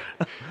doing?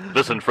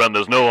 Listen, friend,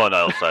 there's no one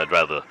else I'd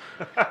rather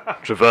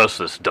traverse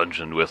this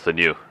dungeon with than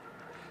you.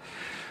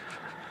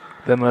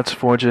 Then let's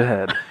forge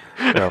ahead.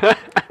 Yeah.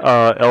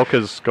 Elk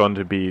is going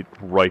to be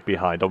right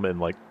behind him and,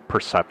 like,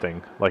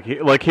 percepting.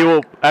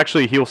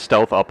 He'll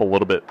stealth up a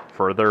little bit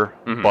further,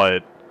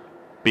 but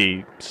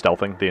be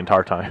stealthing the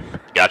entire time.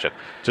 Gotcha.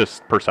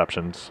 Just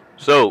perceptions.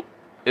 So,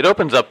 it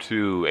opens up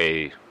to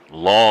a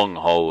long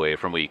hallway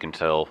from what you can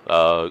tell.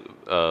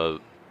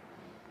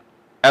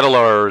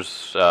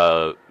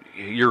 Adelar's,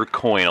 your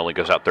coin only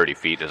goes out 30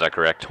 feet, is that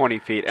correct? 20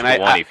 feet. And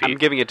 20 feet. I'm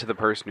giving it to the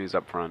person who's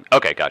up front.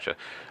 Okay, gotcha.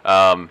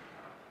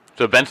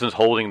 So Benson's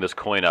holding this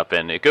coin up,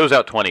 and it goes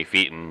out 20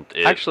 feet, and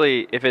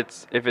Actually, if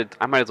it's,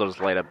 I might as well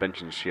just light up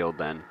Benson's shield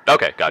then.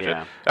 Okay, gotcha.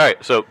 Yeah. All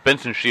right, so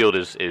Benson's shield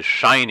is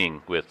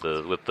shining with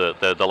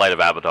the light of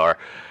Avatar,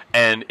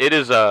 and it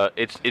is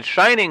it's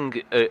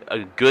shining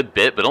a good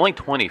bit, but only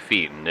 20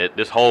 feet, and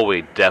this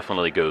hallway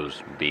definitely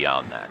goes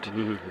beyond that.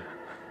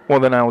 Well,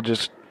 then I'll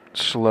just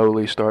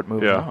slowly start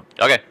moving up.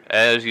 Okay,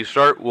 as you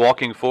start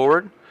walking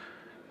forward,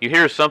 you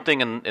hear something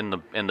in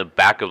the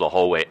back of the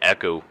hallway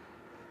echo.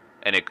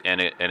 And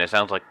it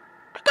sounds like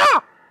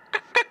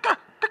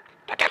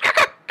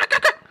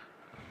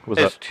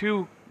as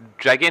two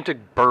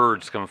gigantic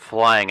birds come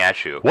flying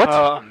at you. What?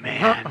 Oh,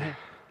 man.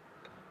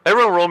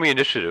 Everyone roll me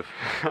initiative.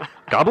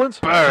 Goblins?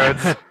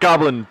 Birds.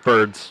 Goblin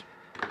birds.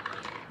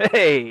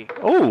 Hey!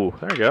 Oh,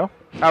 there you go.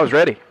 I was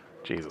ready.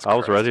 Jesus I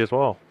was ready as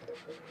well.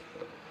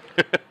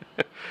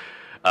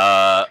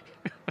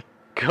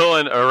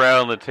 Going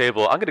around the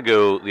table, I'm going to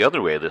go the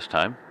other way this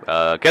time.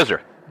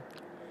 Khezrah.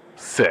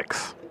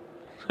 6.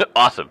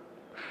 Awesome.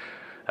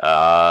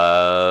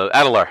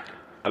 Adelar.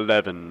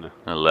 11.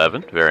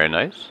 11. Very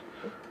nice.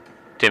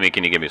 Timmy,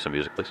 can you give me some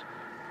music, please?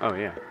 Oh,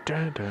 yeah.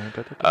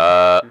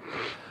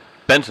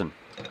 Benson.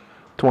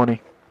 20.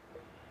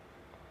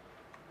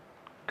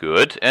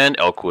 Good. And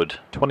Elkwood.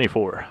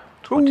 24.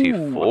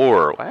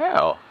 24.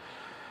 Wow.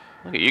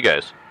 Look at you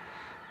guys.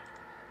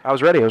 I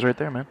was ready. I was right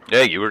there, man.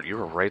 Yeah, you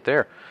were right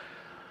there.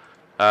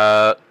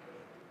 So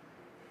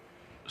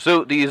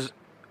these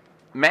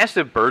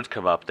massive birds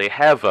come up. They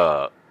have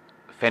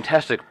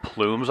fantastic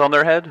plumes on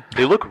their head.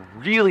 They look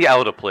really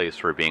out of place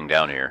for being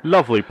down here.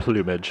 Lovely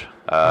plumage.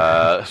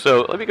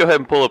 So let me go ahead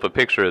and pull up a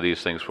picture of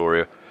these things for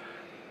you.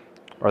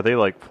 Are they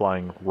like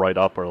flying right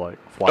up or like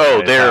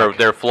flying? Oh,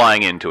 they're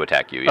flying in to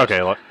attack you. Yes. Okay.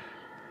 I'm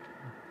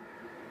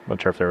not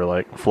sure if they were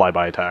like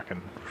flyby attack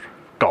and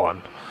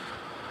gone.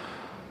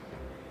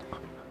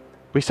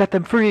 We set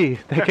them free.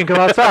 They can go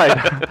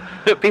outside.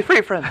 Be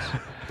free, friends.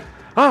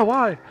 Oh,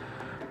 why?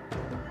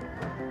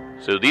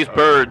 So these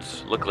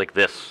birds look like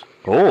this.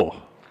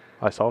 Oh,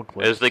 I saw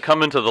glimpse. As they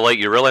come into the light,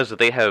 you realize that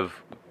they have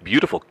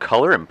beautiful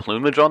color and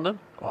plumage on them.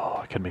 Oh,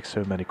 I can make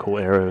so many cool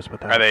arrows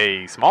with that. Are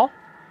they small?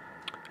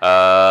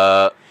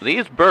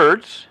 These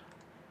birds...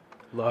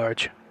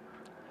 Large.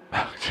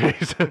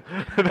 Jeez.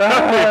 That would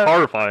be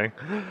horrifying.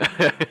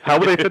 How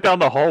would they fit down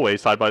the hallway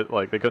side by...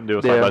 Like, they couldn't do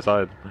it side by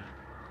side.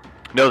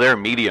 No, they're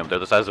medium. They're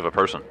the size of a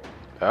person.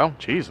 Oh,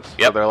 Jesus.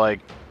 yeah. So they're like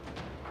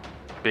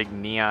big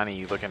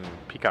neon-y looking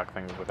peacock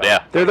things with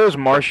Yeah. They're those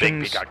big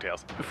Martians peacock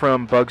tails.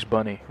 from Bugs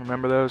Bunny.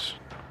 Remember those?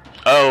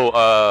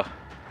 Oh,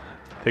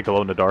 They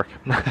glow in the dark.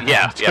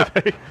 yeah, yeah.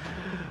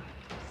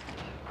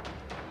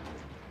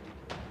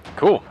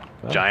 Cool.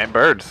 Oh. Giant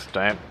birds.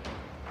 Giant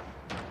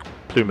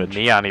Plumage.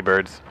 neon-y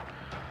birds.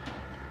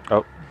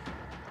 Oh.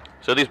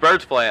 So these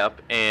birds fly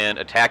up and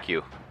attack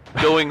you.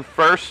 Going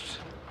first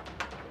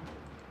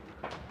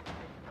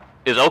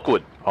is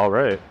Elkwood. All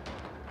right.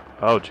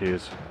 Oh,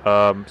 jeez.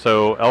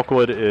 So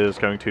Elkwood is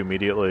going to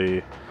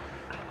immediately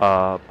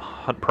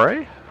hunt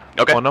prey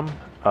on them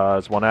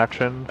as one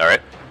action. All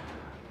right.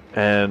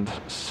 And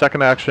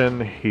second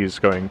action, he's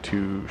going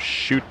to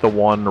shoot the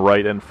one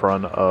right in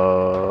front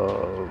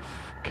of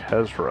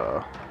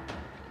Khezrah.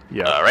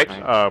 Yeah. All right.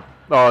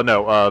 Oh,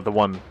 no, the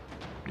one...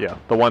 Yeah,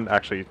 the one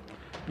actually...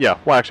 Yeah,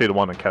 well, actually the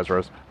one in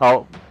Khezrah's.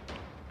 Oh,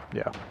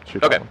 yeah,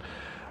 shoot that one.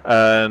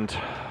 And...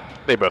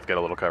 They both get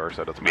a little cover,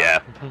 so it doesn't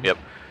matter. Yeah, yep.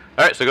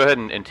 All right, so go ahead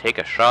and take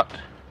a shot.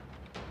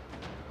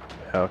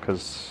 Yeah,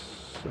 because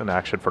an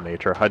action for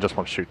nature. I just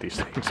want to shoot these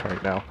things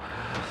right now.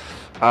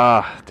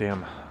 Ah,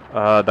 damn.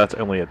 That's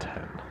only a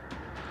 10.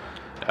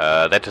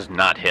 That does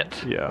not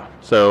hit. Yeah.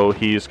 So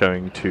he's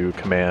going to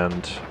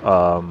command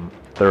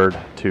third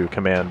to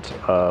command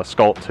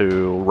Skult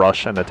to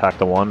rush and attack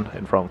the one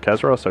in front of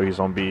Khezrah. So he's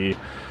going to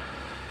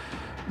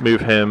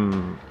move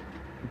him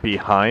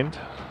behind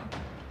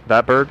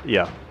that bird.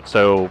 Yeah.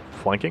 So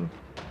flanking.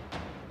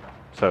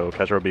 So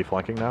Khezrah will be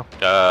flanking now.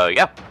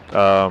 Yeah.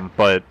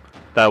 But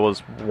that was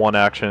one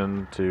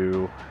action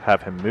to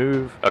have him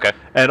move. Okay.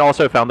 And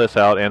also found this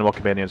out, animal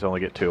companions only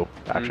get 2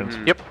 actions.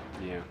 Mhm. Yep.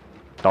 Yeah.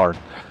 Darn.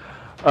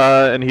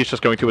 And he's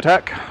just going to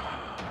attack.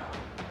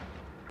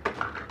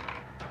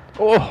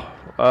 Oh,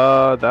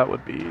 that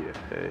would be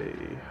a...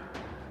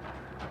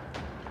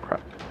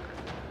 Crap.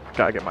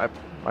 Gotta get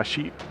my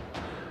sheet.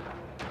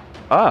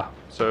 Ah,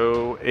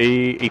 so a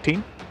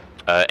 18?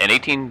 An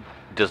 18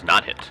 does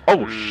not hit.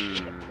 Oh,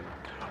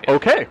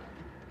 okay.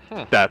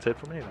 That's it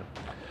for me then.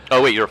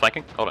 Oh, wait, you were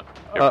flanking? Hold on.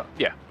 Here.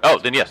 Yeah. Oh,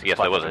 then yes,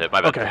 that was a hit.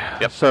 My bad. Okay.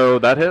 Yep. So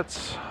that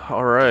hits.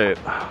 All right.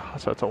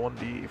 So that's a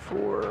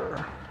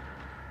 1d4.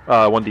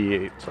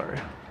 1d8. Sorry.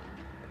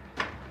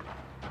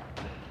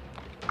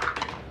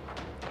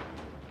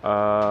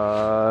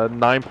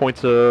 9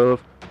 points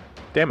of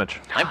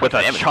damage 9 with points a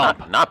of damage.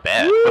 chomp. Not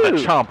bad. With a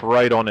chomp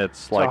right on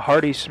its It's a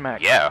hearty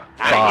smack. Yeah.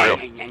 Thigh.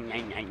 Thank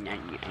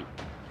you.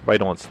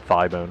 Right on its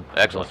thigh bone.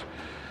 Excellent.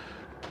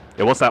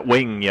 It wants that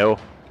wing, yo.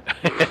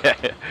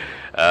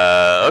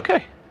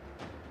 Okay.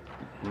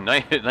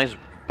 Nice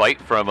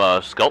bite from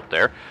Skult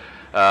there.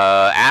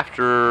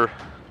 After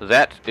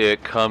that,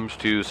 it comes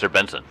to Sir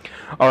Benson.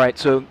 All right,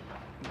 so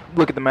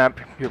look at the map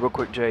here real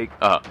quick, Jake.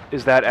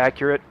 Is that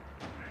accurate?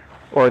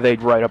 Or are they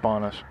right up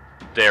on us?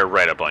 They're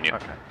right up on you.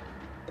 Okay.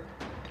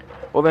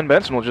 Well, then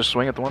Benson will just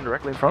swing at the one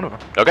directly in front of him.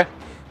 Okay.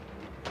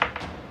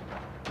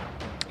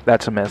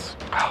 That's a miss.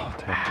 Oh,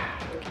 damn.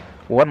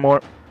 One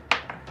more.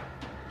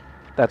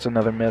 That's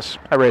another miss.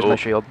 I raised my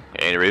shield.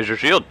 And you raise your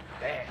shield.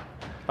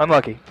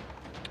 Unlucky.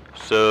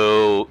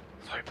 So...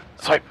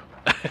 Swipe.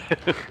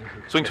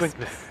 Swing.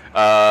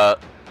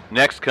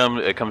 Next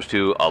it comes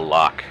to a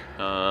lock.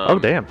 Oh,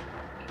 damn.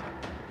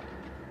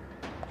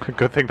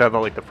 Good thing that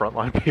like the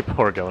frontline people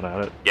are going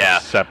at it. Yeah.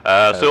 So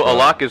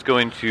Alok is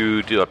going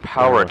to do a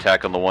power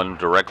attack on the one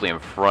directly in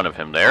front of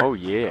him there. Oh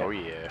yeah. Oh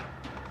yeah.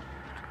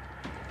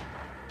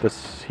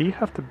 Does he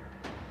have to?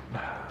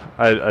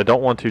 I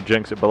don't want to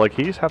jinx it, but like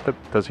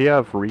does he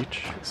have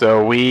reach?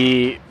 So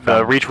the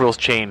reach rules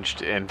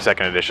changed in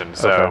second edition,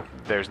 so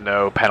there's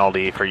no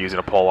penalty for using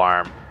a pole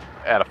arm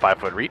at a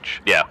 5-foot reach.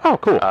 Yeah. Oh,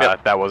 cool.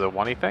 That was a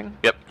 1-y thing.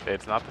 Yep.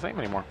 It's not the same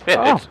anymore.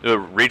 Yeah,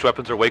 reach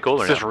weapons are way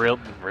cooler It's now.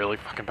 just really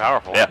fucking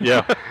powerful. Yeah.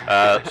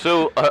 Yeah.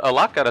 So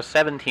Alok got a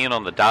 17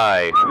 on the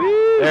die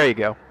There you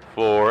go.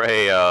 for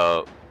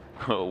a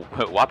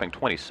whopping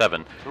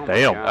 27. Oh my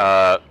Damn.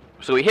 God.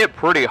 So he hit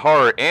pretty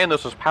hard, and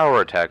this is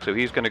power attack, so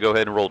he's going to go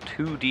ahead and roll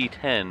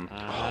 2d10.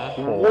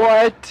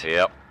 What?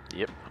 Yep.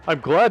 I'm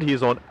glad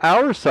he's on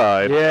our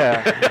side.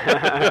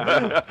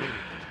 Yeah.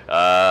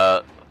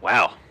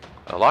 Wow.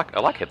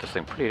 Alok hit this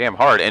thing pretty damn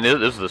hard, and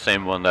this is the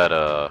same one that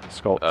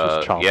Skult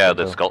just chomped that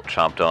into. Skult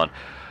chomped on.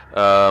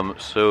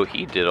 So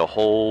he did a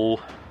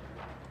whole.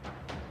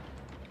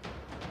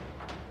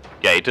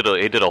 Yeah, he did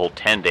a whole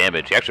 10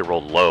 damage. He actually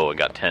rolled low and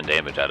got 10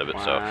 damage out of it.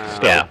 Wow.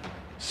 So yeah,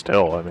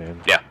 Still, I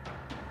mean, yeah,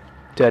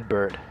 Dead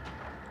bird.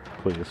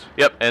 please.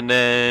 yep. And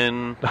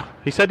then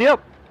He said,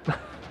 "Yep."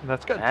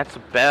 That's good. that's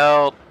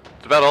about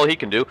all he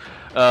can do.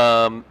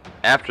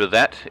 After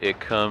that, it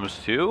comes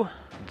to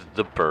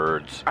the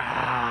birds.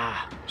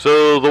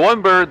 So the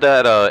one bird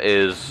that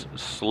is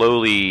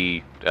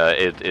slowly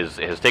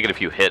has taken a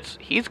few hits.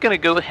 He's going to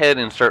go ahead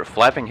and start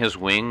flapping his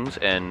wings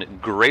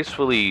and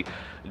gracefully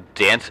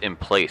dance in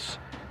place.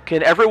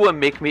 Can everyone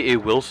make me a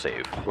will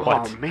save?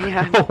 Oh,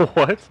 man.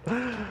 What?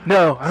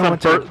 No, I don't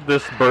want to.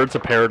 This Birds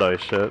of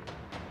Paradise shit.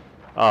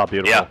 Ah,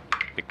 beautiful. Yeah.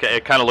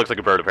 It kind of looks like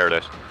a bird of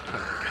paradise.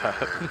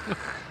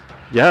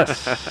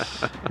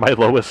 Yes. My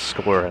lowest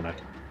score in it.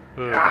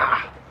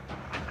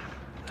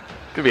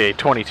 Could be a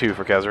 22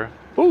 for Khezrah.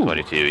 Ooh.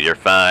 22. You're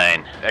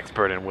fine.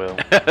 Expert in will.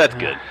 That's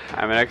good.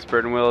 I'm an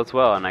expert in will as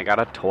well, and I got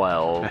a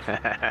 12.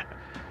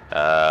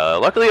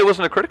 Luckily, it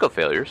wasn't a critical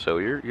failure, so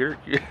you're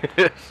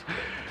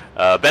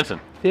Benson.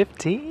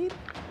 15?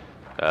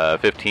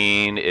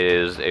 15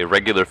 is a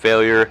regular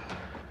failure.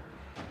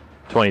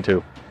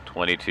 22.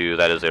 22,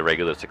 that is a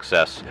regular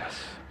success. Yes.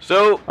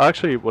 So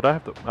Actually, I would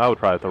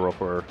probably have to roll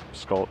for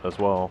Skull as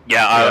well.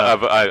 yeah,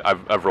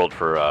 I've rolled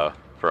for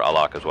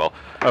Alak as well.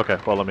 Okay,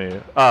 well let me.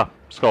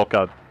 Skull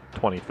got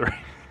 23.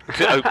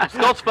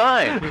 Skull's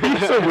fine.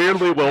 He's a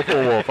weirdly willful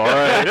wolf. All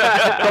right,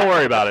 don't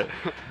worry about it.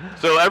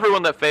 So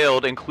everyone that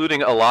failed,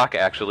 including Alak,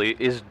 actually,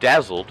 is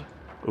dazzled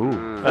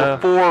Ooh. for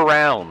 4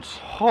 rounds.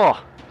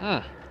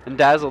 And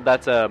Dazzled,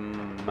 that's a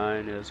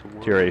 -1. It's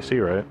your AC,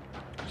 right?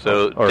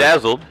 So Or-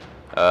 dazzled,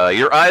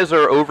 your eyes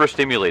are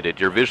overstimulated.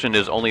 Your vision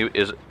is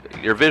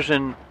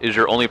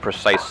your only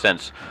precise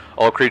sense.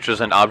 All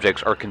creatures and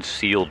objects are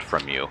concealed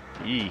from you.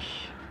 Yeesh.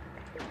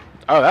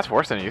 Oh, that's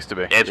worse than it used to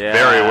be. It's Yeah,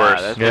 very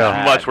worse. that's It's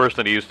bad. much worse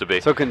than it used to be.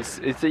 So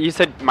you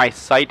said my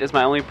sight is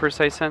my only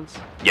precise sense?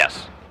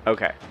 Yes.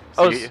 Okay.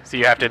 So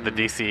you have to hit the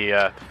DC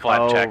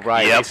flat check.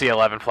 right. Yep. DC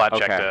 11 flat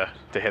check Okay.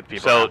 to hit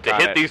people. So Damn, to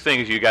Got hit it. these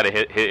things, you got to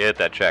hit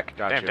that check.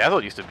 Gotcha.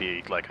 Dazzle used to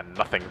be like a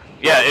nothing.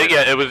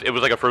 It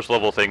was like a first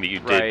level thing that you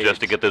did Right.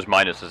 just to get those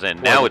minuses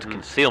in. Now it's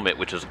concealment,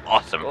 which is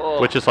awesome.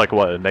 Which is like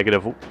what a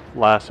negative.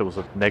 Last it was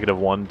a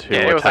 -1 to Yeah,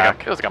 it was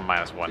attack. like a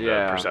 -1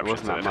 Yeah, it perception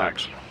wasn't to that attack.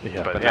 much.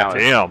 Yeah, But but yeah,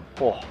 damn.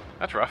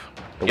 That's rough.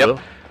 The Yep. will?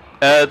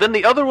 Then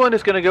the other one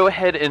is going to go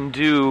ahead and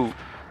do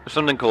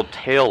something called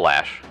Tail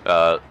Lash.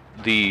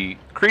 The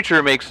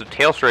creature makes a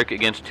tail strike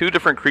against 2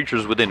 different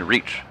creatures within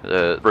reach.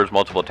 The bird's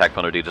multiple attack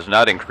penalty does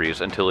not increase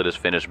until it has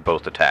finished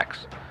both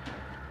attacks.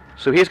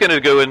 So he's going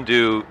to go and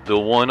do the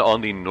one on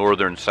the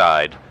northern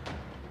side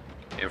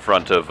in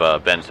front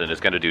of Benson. Is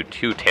going to do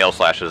 2 tail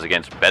slashes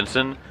against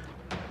Benson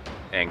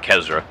and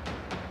Khezrah.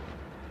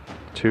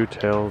 2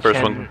 tails. First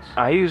Can one.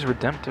 I use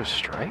Redemptive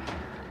Strike?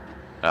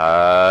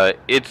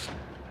 It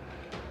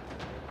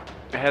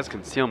has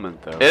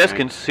concealment, though. It has right?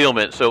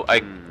 concealment, so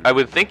I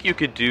would think you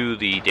could do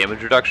the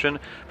damage reduction,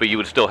 but you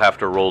would still have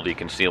to roll the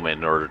concealment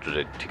in order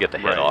to get the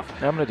hit Right. off.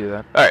 Yeah, I'm going to do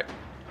that. All right.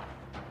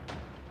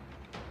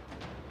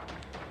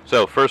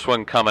 So first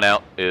one coming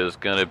out is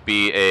going to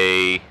be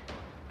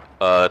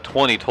a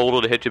 20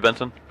 total to hit you,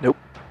 Benson. Nope.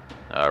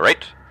 All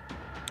right.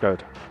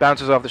 Good.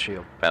 Bounces off the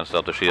shield. Bounced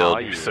out the shield. Oh,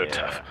 You're so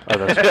tough. Oh,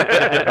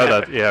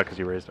 that's yeah, because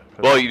you raised it.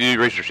 Well, you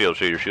raise your shield,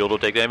 so your shield will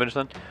take damage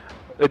then?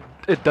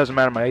 It doesn't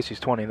matter. My AC's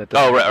 20. That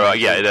doesn't Oh, right, matter. right,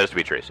 yeah, it has to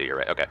be Tracy. You're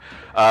right. Okay.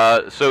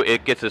 So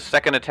it gets a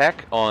second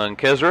attack on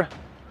Khezrah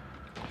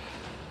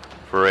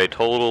for a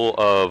total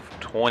of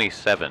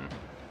 27.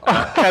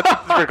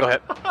 Critical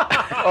hit.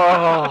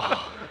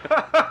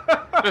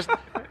 Just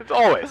it's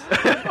always.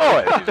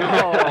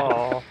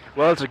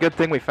 Well, it's a good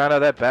thing we found out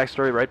that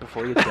backstory right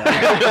before you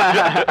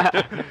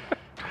died.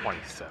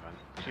 27.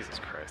 Jesus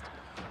Christ.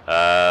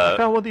 I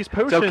found one of these It's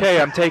potions.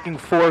 okay. I'm taking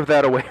 4 of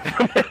that away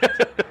from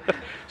it.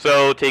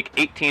 So take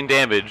 18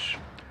 damage.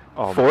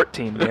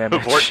 14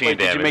 damage. 14 Wait,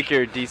 did damage. you make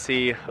your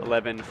DC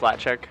 11 flat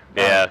check?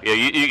 Yeah,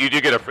 you do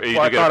get a you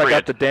Well, I do get thought a I free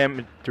got the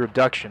damage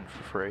reduction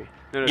for free.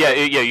 No, yeah,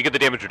 you get the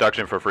damage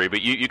reduction for free,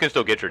 but you can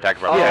still get your attack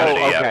of Oh,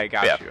 opportunity. okay, yeah.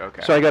 got yeah. you.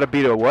 Okay. So I got to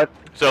beat a what?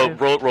 So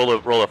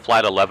roll a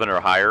flat 11 or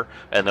higher,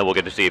 and then we'll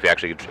get to see if you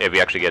actually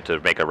get to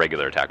make a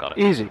regular attack on it.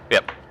 Easy.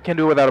 Yep. Can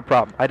do it without a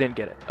problem. I didn't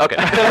get it. Okay.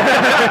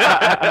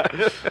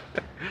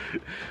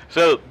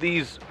 So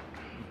these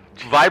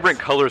vibrant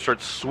colors start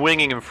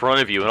swinging in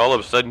front of you, and all of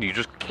a sudden you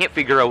just can't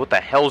figure out what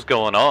the hell's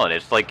going on.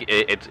 It's like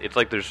it's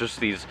like there's just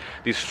these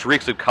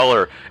streaks of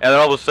color, and then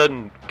all of a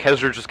sudden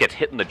Khezrah just gets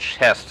hit in the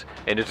chest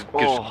and is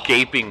just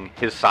gaping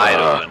his side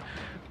open.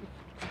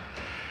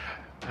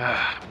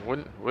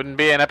 Wouldn't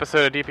be an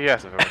episode of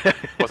DPS if it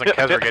wasn't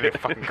Khezrah getting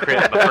fucking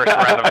crit in the first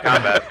round of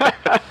combat.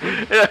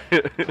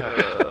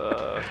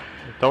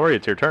 Don't worry,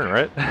 it's your turn,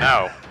 right?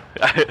 No.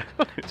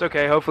 It's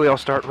okay. Hopefully I'll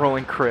start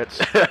rolling crits.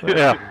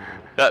 Yeah.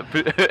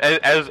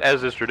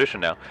 As is tradition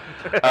now.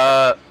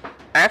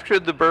 After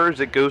the birds,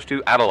 it goes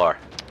to Adalar.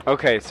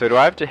 Okay, so do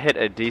I have to hit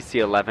a DC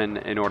 11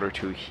 in order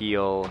to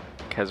heal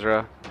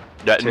Khezrah?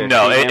 No, To him?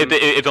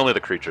 it's only the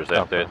creatures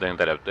that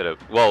have.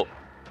 Well,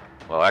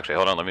 actually,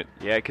 hold on. Let me.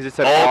 Yeah, because it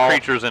said All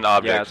creatures and Yeah,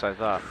 objects. that's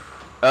what I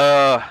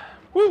thought.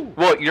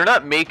 Well, you're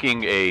not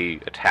making a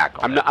attack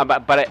on I'm it.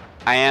 not, but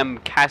I am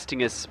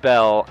casting a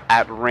spell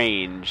at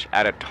range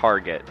at a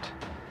target.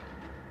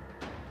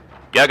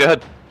 Yeah, go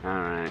ahead. All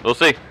right. We'll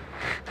see.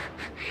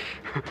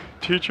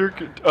 Teacher,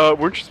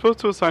 weren't you supposed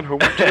to assign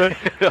homework today?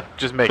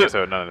 Just make it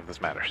so none of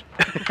this matters.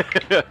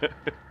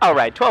 All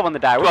right, 12 on the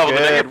die. We're 12 on the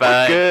die, good. you're fine.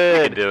 We're good.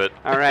 You can do it.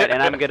 All right,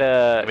 and I'm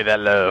gonna Give me that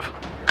love.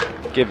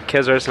 give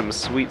Khezrah some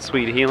sweet,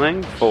 sweet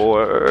healing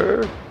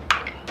for.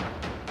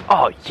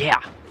 Oh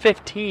yeah,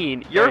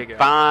 15. You're you go.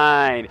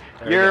 fine.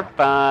 There you You're go.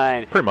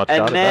 fine. Pretty much And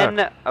got it then,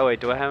 back. oh wait,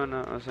 do I have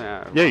enough?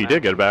 Yeah, you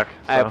did get it back.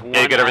 I have so. one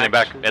Yeah, you get everything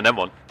back, action. and then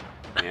one.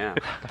 Yeah.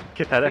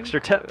 Get that extra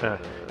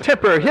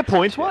temporary hit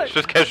points. What? It's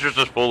just Khezrah's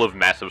just full of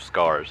massive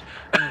scars.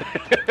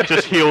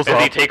 Just heals As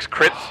he up. takes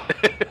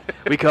crits.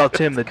 We call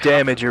Tim the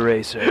damage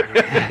eraser.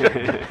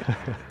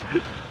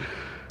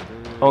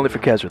 Only for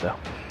Khezrah, though.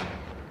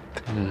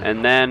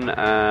 And then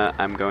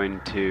I'm going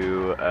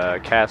to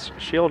cast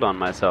shield on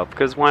myself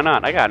because why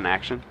not? I got an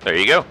action. There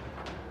you go.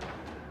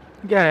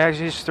 You gotta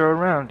actually just throw it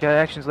around. Got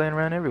actions laying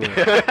around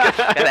everywhere.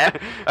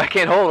 I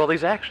can't hold all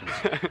these actions.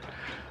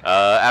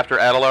 After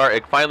Adelar,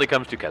 it finally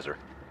comes to Khezrah.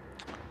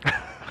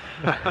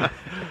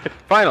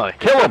 Finally,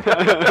 kill him.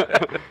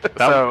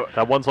 So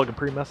That one's looking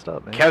pretty messed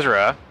up, man.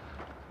 Khezrah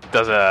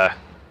does a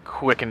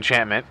quick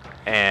enchantment,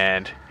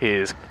 and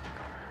his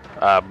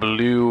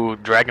blue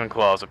dragon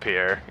claws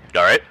appear,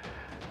 All right.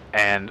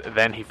 and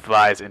then he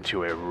flies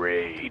into a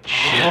rage.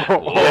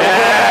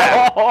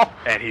 Yeah.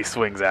 And he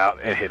swings out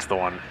and hits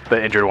the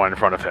injured one in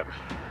front of him.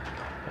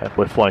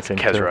 With flanking.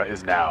 Khezrah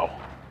is now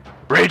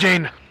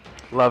raging.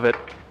 Love it.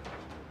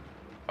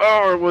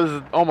 Oh, it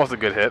was almost a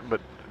good hit, but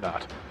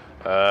not.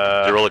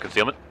 Did you roll a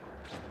concealment?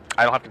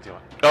 I don't have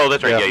concealment. Oh,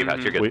 that's right. Yeah. Yeah, you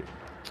passed. You're good.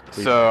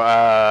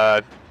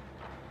 So,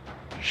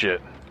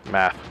 shit.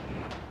 Math.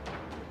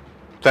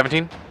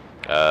 17?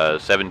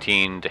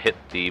 17 to hit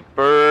the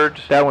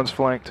bird. That one's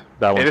flanked.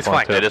 That one's is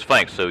flanked. It is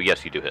flanked, so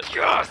yes, you do hit.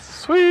 Yes!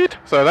 Sweet!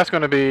 So that's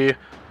going to be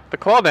the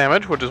claw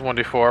damage, which is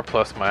 1d4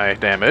 plus my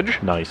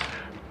damage. Nice.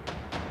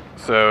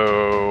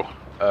 So,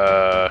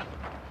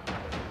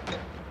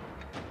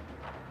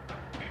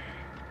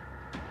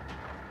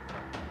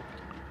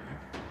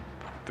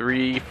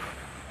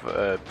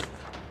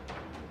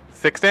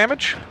 6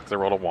 damage, because I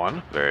rolled a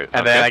 1. Very.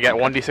 And then I get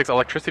 1d6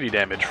 electricity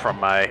damage from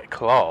my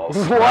claws.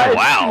 Oh,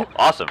 wow.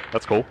 Awesome.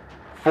 That's cool.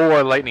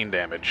 4 lightning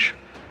damage.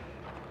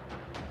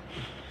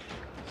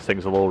 This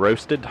thing's a little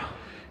roasted.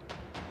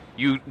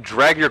 You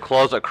drag your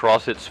claws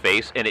across its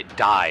face, and it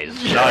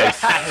dies.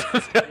 Nice.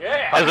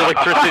 As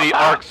electricity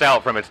arcs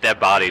out from its dead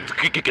body.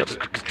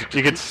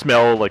 You can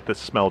smell like the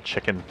smell of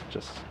chicken.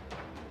 Just.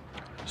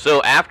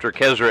 So after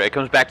Khezrah, it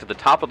comes back to the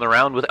top of the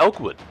round with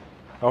Elkwood.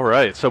 All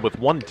right. So with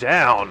one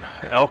down,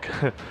 Elk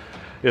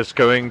is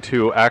going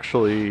to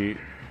actually,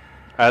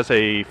 as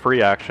a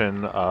free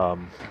action,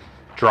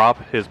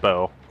 drop his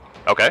bow.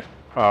 Okay.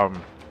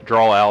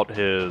 Draw out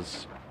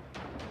his.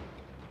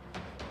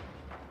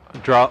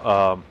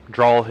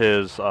 Draw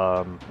his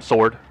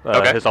sword,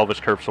 Okay. his Elvish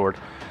curved sword,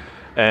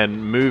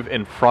 and move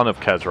in front of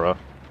Khezrah.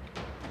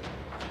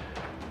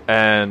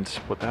 And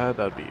with that,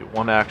 that'd be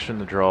one action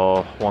to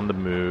draw, one to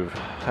move,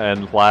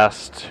 and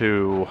last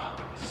to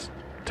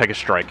take a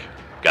strike.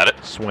 Got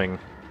it. Swing.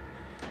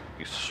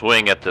 You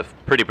swing at the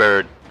pretty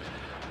bird.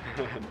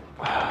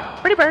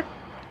 Pretty bird.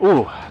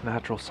 Ooh,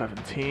 natural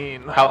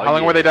 17. How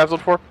long were they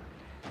dazzled for?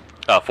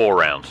 4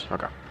 rounds.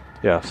 Okay.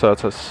 Yeah, so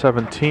that's a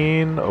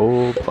 17.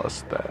 Oh,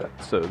 plus that.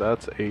 So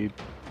that's a.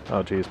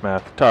 Oh, geez,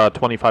 math.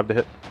 25 to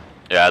hit.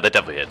 Yeah, that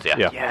definitely hits. Yeah.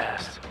 Yeah.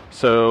 Yes.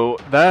 So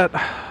that.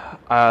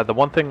 The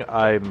one thing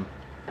I'm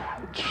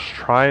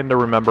trying to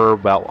remember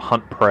about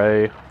Hunt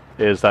Prey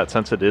is that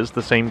since it is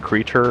the same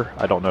creature,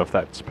 I don't know if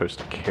that's supposed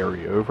to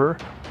carry over.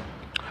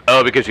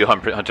 Oh, because you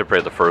hunted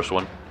prey the first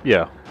one.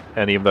 Yeah,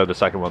 and even though the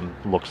second one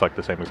looks like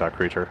the same exact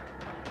creature.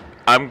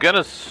 I'm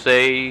gonna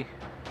say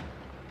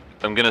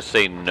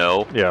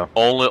no. Yeah.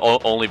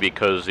 Only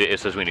because it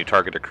says when you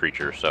target a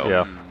creature. So.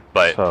 Yeah.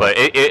 But So-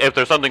 if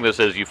there's something that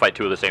says you fight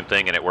 2 of the same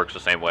thing and it works the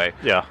same way,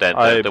 Yeah, then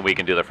then we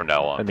can do that from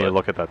now on. I need to but-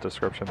 look at that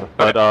description.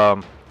 But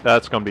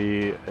that's going to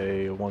be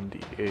a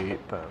 1d8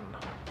 then.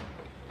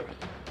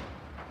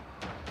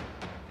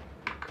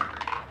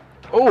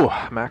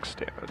 Oh, max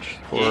damage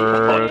for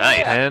Oh,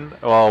 nice. 10.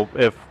 Well,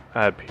 if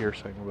I had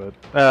piercing, but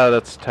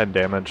that's 10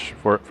 damage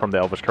from the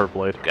Elvish Curve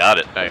Blade. Got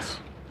it. Nice.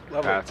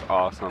 That's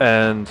awesome.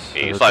 And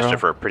Yeah, you so slashed draw- it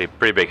for a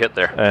pretty big hit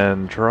there.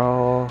 and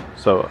draw.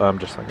 So I'm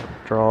just thinking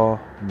draw,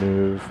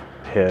 move,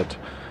 hit,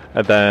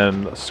 and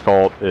then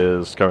Scald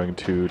is going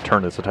to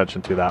turn his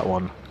attention to that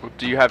one.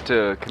 Do you have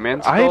to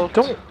command I Scald?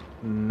 don't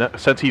know,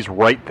 since he's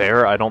right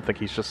there. I don't think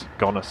he's just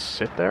gonna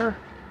sit there.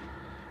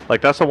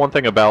 Like that's the one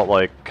thing about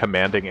like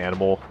commanding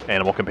animal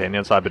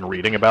companions I've been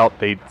reading about.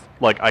 They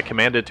I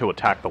commanded to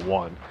attack the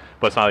one,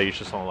 but it's not that he's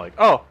just only like,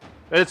 oh,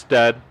 it's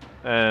dead.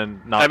 And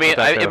not. I mean, put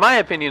that there. in my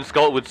opinion,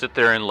 Skull would sit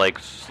there and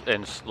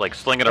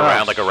sling it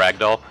around like a rag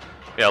doll.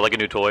 Yeah, like a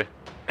new toy.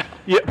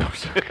 Yeah.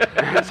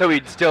 So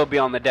he'd still be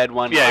on the dead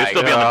one. Yeah, he'd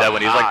still be on the dead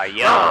one. He's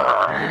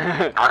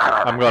like,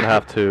 I'm gonna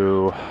have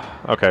to.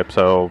 Okay,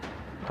 so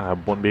I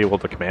wouldn't be able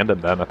to command him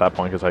then at that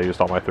point because I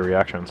used all my 3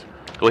 actions.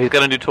 well, he's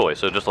got a new toy,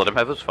 so just let him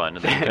have his fun.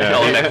 And then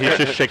Yeah, he's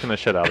just shaking the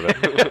shit out of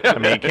it. I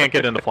mean, he can't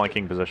get into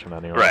flanking position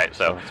anyway. Right,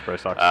 so, it's very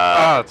sucks.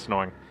 uh, it's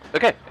annoying.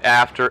 Okay,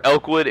 after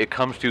Elkwood, it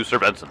comes to Sir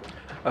Benson.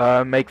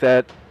 Make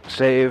that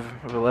save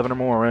of 11 or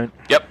more, right?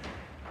 Yep.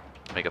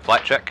 Make a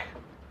flat check.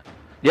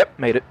 Yep,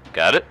 made it.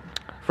 Got it.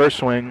 First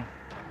swing.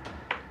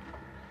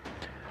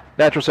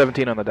 Natural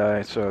 17 on the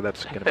die, so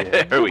that's going to be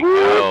it. There we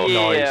go.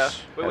 Yeah.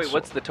 Nice. Wait,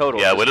 what's the total?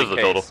 Yeah, just what in is the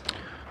case?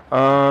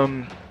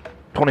 total?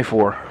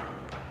 24.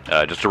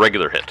 Just a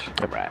regular hit.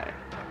 Right.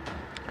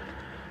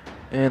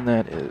 And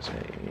that is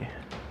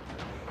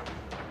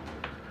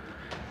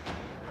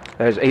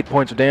 8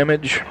 points of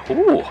damage.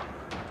 Ooh.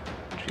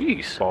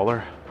 Jeez.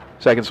 Baller.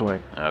 Second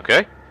swing.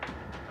 Okay.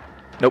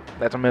 Nope,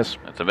 that's a miss.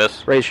 That's a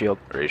miss. Raise shield.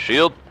 Raise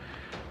shield.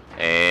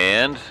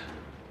 And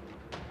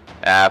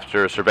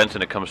after Sir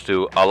Benson, it comes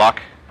to Alak.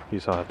 You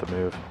still have to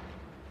move.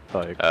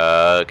 Like.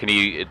 Can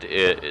he?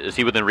 Is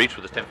he within reach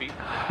with his 10 feet?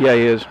 Yeah,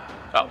 he is.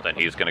 Oh, then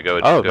he's going to go,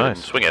 Oh, go ahead and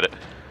nice. swing at it.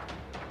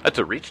 That's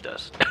what reach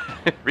does.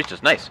 Reach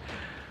is nice.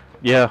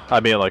 Yeah, I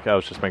mean, like I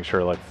was just making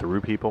sure, like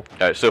through people.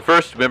 All right. So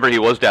first, remember he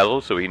was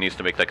dazzled, so he needs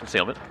to make that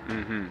concealment,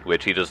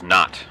 which he does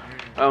not.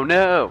 Oh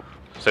no.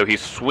 So he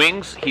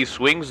swings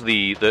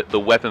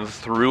the weapon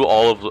through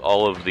all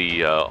of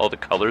the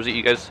colors that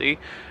you guys see,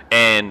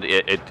 and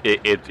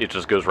it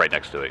just goes right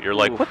next to it. You're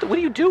like, what are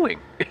you doing?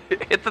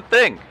 Hit the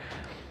thing.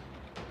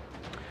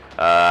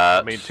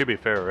 I mean, to be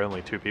fair,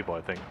 only 2 people,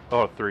 I think.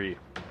 Oh, 3.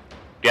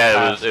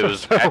 Yeah, it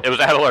was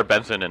Adelar,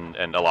 Benson,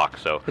 and Alak.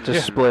 So It's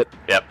a split.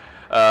 yep.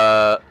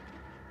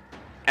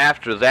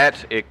 After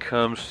that, it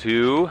comes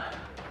to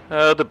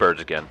the birds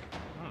again.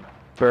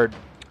 Bird.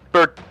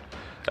 Bird.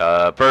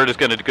 Bird is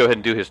going to go ahead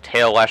and do his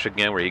tail lash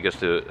again, where he gets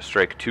to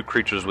strike 2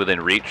 creatures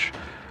within reach.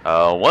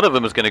 One of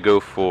them is going to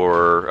go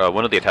for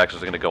one of the attacks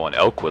is going to go on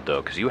Elkwood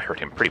though, because you hurt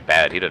him pretty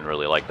bad. He didn't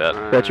really like that.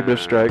 Retributive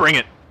strike. Bring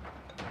it.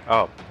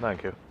 Oh,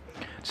 thank you.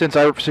 Since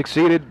I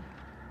succeeded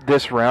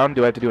this round,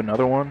 do I have to do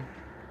another one?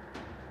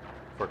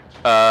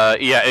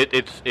 Yeah,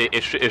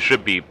 it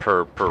should be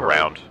per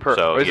round.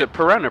 So Or is it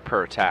per round or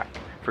per attack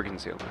for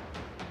concealment?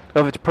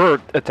 Oh, if it's per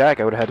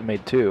attack, I would have had to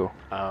made 2.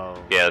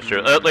 Oh. Yeah, that's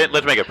true.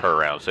 Let's make it per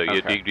round, so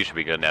Okay. you should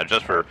be good now,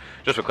 just for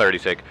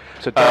clarity's sake.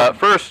 So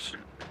First,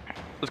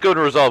 let's go and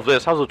resolve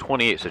this. How's the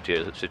 28 sit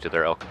you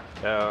there, Elk?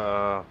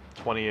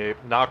 28.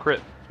 Not a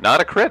crit. Not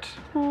a crit.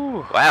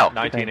 Wow.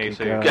 19 Thank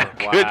AC. you, God.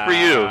 Good for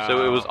you.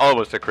 So it was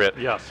almost a crit.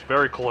 Yes,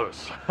 very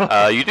close.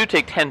 You do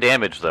take 10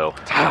 damage though.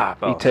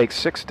 He takes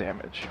 6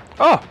 damage.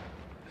 Oh.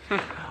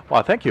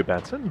 Well, thank you,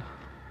 Benson.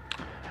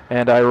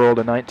 And I rolled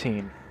a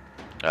 19.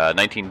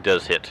 19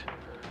 does hit.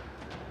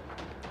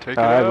 Take it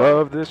I out.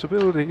 love this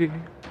ability.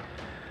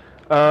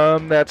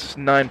 That's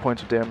 9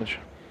 points of damage.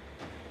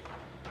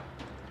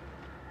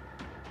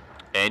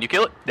 And you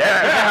kill it.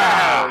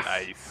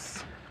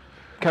 Nice.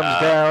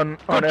 Comes down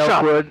on good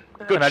job. Elkwood,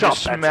 Good and I job,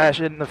 just smash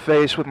it in the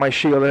face with my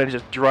shield, and I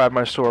just drive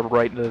my sword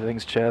right into the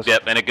thing's chest.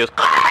 Yep, and it goes.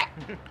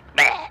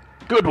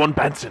 Good one,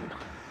 Benson.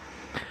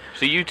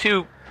 So you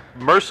two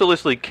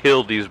mercilessly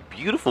killed these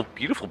beautiful,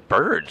 beautiful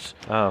birds.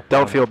 Oh,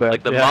 Don't feel bad.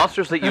 Like the Yeah.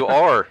 monsters that you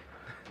are.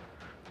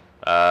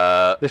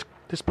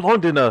 This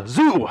belonged in a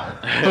zoo.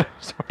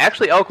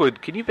 Actually,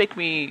 Elkwood, can you make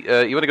me?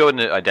 You want to go and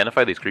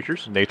identify these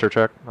creatures? Nature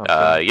check.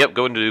 Okay. Yep.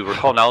 Go into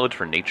recall knowledge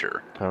for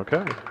nature.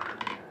 Okay.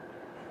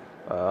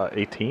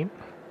 18.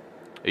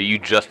 You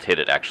just hit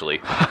it, actually.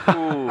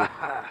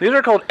 These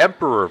are called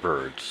emperor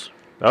birds.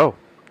 Oh.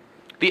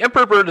 The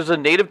emperor bird is a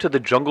native to the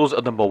jungles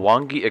of the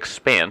Mwangi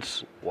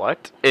Expanse.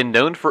 What? And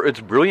known for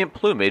its brilliant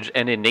plumage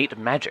and innate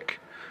magic.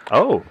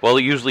 Oh. While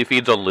it usually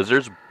feeds on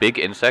lizards, big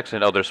insects,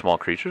 and other small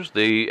creatures,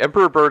 the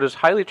emperor bird is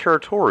highly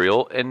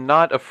territorial and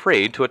not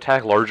afraid to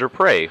attack larger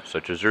prey,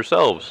 such as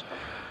yourselves.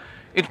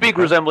 Its beak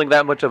resembling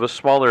that much of a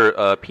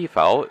smaller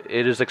peafowl,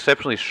 it is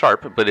exceptionally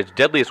sharp, but its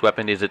deadliest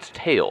weapon is its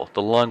tail.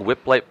 The long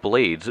whip-like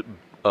blades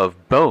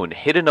of bone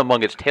hidden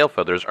among its tail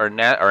feathers are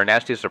a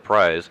nasty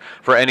surprise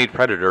for any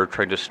predator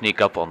trying to sneak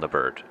up on the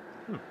bird.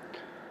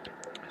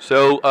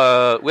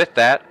 So, with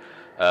that,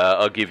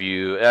 I'll give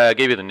you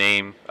the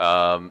name.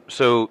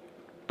 So,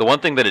 the one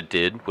thing that it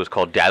did was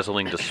called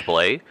Dazzling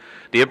Display.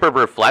 The emperor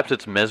bird flaps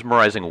its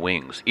mesmerizing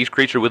wings. Each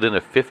creature within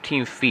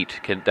 15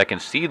 feet that can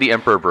see the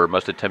emperor bird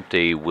must attempt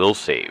a will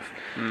save.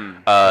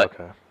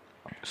 Okay.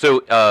 So,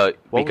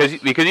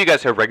 because you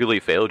guys have regularly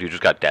failed, you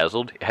just got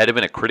dazzled. Had it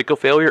been a critical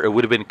failure, it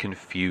would have been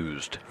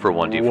confused for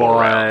 1d4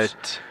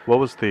 rounds. What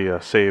was the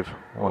save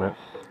on it?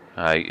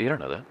 You don't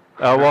know that.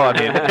 Oh, well, I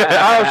mean,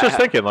 I was just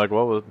thinking, like,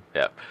 what was...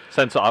 Yeah.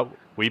 Since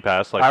we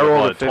passed, like, I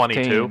rolled a what,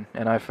 15, 22?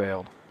 and I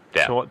failed.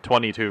 Yeah.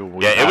 22.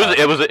 we Yeah, passed.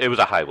 it was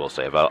a high will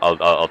save.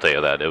 I'll tell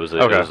you that. It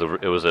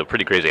was a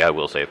pretty crazy high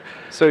will save.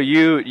 So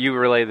you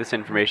relay this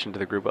information to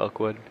the group,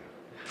 Elkwood?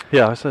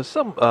 Yeah, it says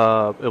it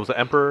was an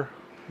emperor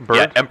bird.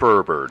 Yeah,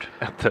 emperor bird.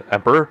 The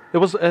emperor? It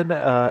was an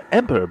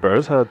emperor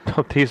bird.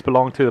 These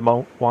belong to the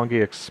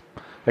Mwangi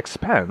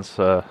Expanse.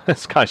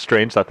 It's kind of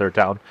strange that they're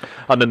down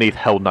underneath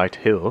Hellknight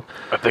Hill.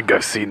 I think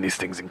I've seen these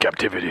things in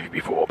captivity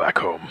before back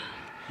home.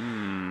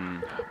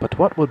 But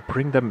what would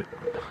bring them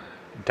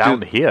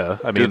down here?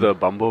 I Do mean, the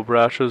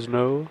Bumblebrashers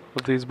know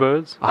of these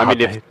birds? Ah, I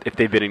mean, if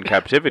they've been in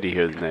captivity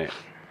here, then they...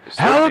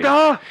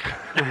 Helga!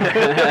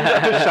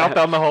 Shout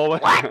down the hallway.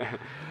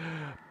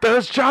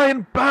 There's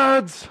giant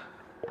birds.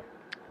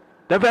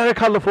 They're very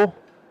colorful.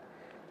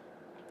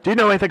 Do you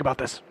know anything about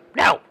this?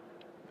 No.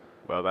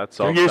 Well, that's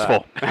all.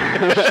 Useful.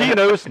 She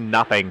knows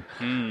nothing,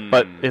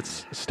 but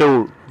it's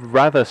still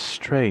rather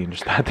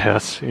strange that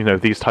there's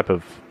these type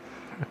of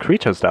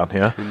creatures down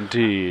here.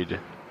 Indeed.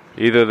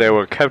 Either they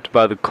were kept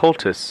by the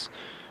cultists,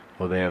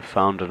 or they have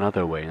found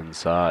another way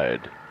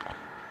inside.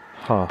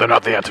 Huh. They're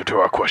not the answer to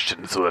our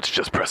question, so let's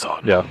just press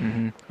on. Yeah.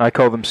 Mm-hmm. I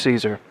call them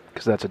Caesar,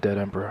 because that's a dead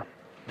emperor.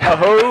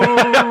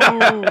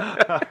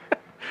 Oh!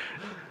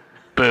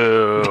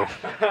 Boo.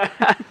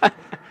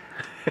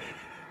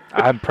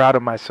 I'm proud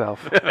of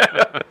myself.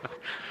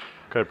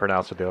 Could have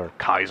pronounced it the other.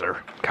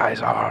 Kaiser.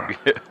 Kaiser.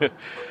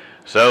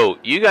 So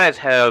you guys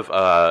have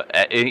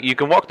you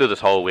can walk through this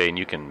hallway and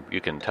you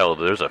can tell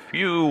there's a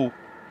few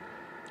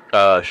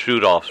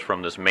shoot-offs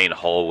from this main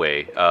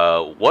hallway.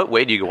 What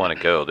way do you want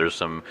to go?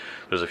 There's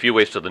a few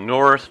ways to the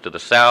north, to the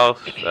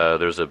south.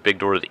 There's a big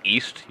door to the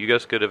east. You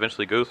guys could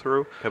eventually go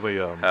through. Can we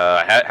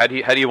how do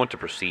you want to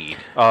proceed?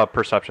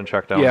 perception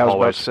check down Yeah, I the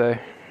was hallways? about to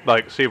say.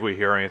 Like, see if we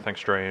hear anything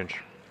strange.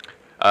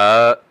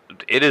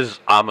 It is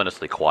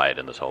ominously quiet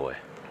in this hallway.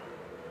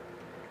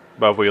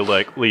 But if we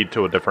lead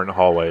to a different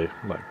hallway,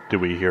 do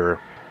we hear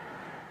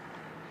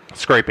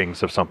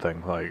scrapings of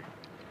something? Like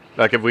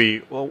if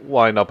we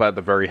line up at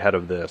the very head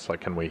of this,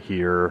 can we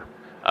hear?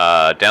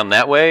 Down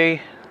that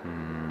way?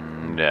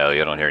 No,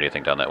 you don't hear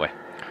anything down that way.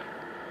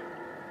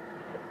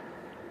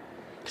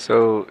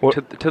 So,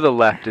 to the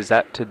left, is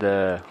that to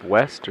the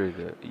west or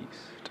the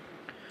east?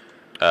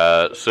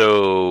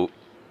 So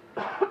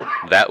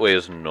that way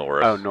is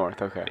north. Oh,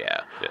 north, okay.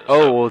 Yeah.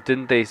 Oh, well,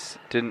 didn't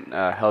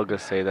Helga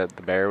say that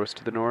the bear was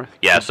to the north?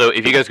 Yeah, so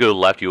if you guys go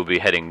left, you will be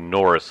heading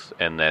north,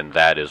 and then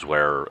that is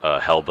where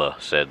Helba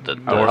said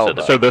that. Helba.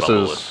 The So this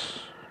bubble is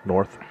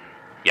north.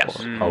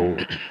 yes. Oh,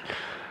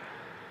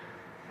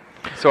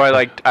 So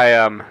I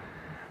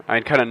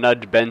kind of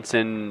nudge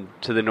Benson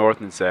to the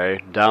north and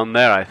say, down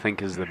there I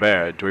think is the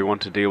bear. Do we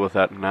want to deal with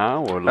that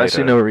now or later? I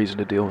see no reason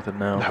to deal with it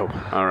now. no.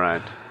 All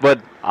right.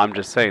 But I'm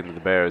just saying that the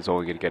bear is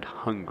only going to get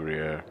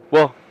hungrier.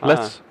 Well,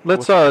 Let's we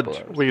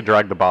we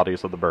drag the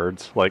bodies of the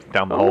birds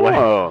down the hallway.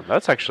 Oh,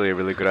 that's actually a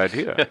really good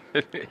idea.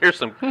 here's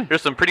some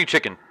pretty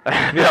chicken.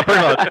 Yeah,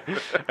 pretty much.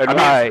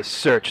 I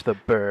search the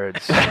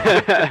birds.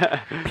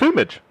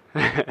 Plumage.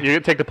 You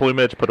can take the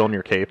plumage, put on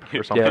your cape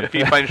or something. Yeah. If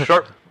you find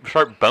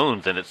sharp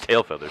bones in its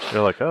tail feathers.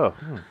 You're like, oh,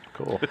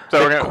 cool.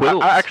 So we're gonna,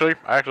 I actually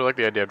like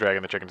the idea of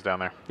dragging the chickens down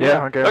there.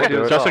 Yeah, okay. I'll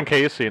do it. Just in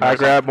case, I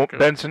grab one.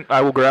 Benson. I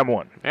will grab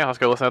one. Yeah, let's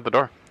go listen at the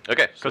door.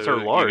 Okay, so 'Cause they're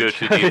large.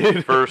 You go to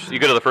the first. You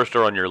go to the first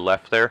door on your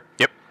left there.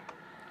 Yep.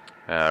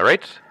 All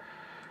right.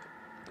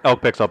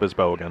 Elk picks up his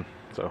bow again.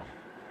 So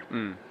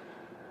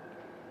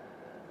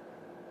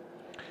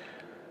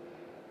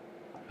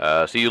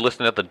So you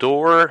listen at the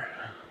door.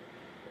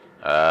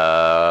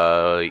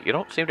 You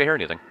don't seem to hear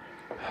anything.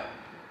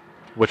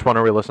 which one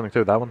are we listening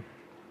to? That one,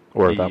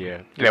 or that?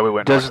 Yeah. Yeah, we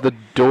went. Does the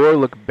door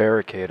look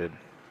barricaded?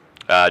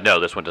 No,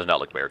 this one does not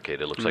look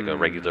barricaded. It looks like a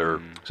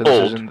regular, So this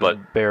old isn't the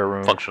but bear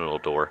room. functional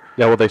door.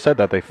 Yeah. Well, they said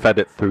that they fed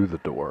it through the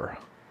door.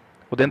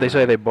 Well, didn't they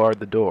say they barred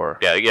the door?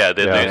 Yeah.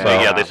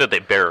 They said they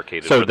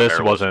barricaded. So where the this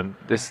bear was.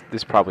 wasn't. This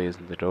probably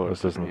isn't the door.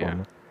 This isn't the yeah.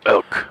 one.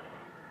 Elk.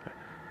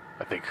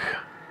 I think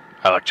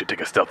I'd like to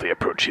take a stealthy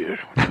approach here.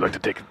 Would you like to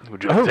take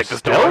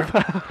this door?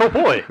 Oh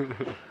boy.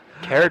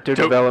 Character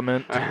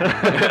development.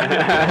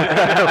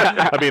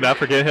 I mean,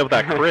 after getting hit with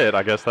that crit,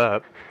 I guess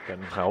that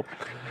can help.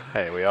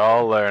 Hey, we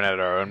all learn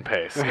at our own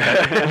pace.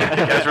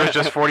 Khezrah's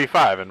just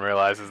 45 and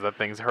realizes that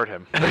things hurt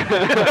him.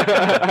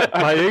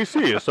 My AC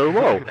is so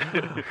low.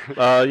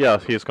 Yeah,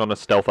 he's going to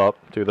stealth up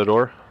to the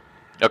door.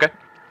 Okay.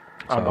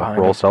 I'm So behind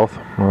roll him. stealth.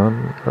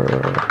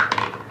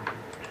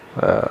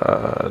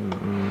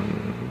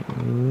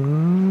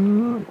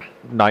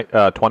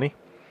 20.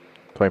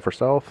 20 for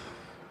stealth.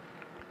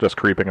 Just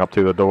creeping up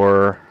to the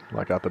door,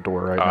 at the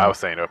door right Oh, now. I was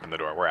saying open the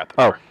door. We're at the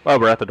door. Oh,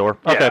 we're at the door.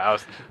 Yeah, Okay. I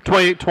was-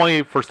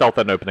 20 for stealth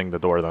and opening the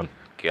door then.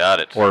 Got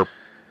it. Or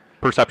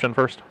perception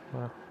first.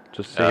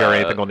 Just to hear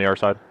anything on the other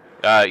side.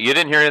 You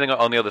didn't hear anything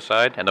on the other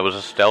side, and there was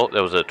a stealth.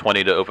 There was a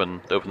 20 to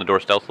open the door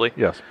stealthily.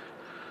 Yes.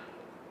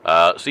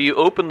 So you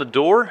open the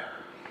door.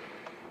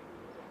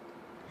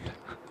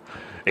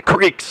 It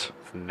creaks.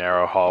 It's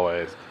narrow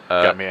hallways.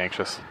 Got me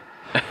anxious.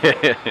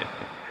 Shit.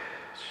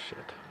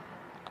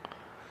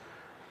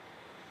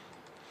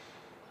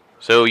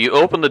 So you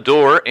open the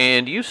door,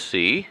 and you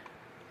see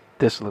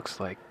This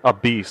looks like A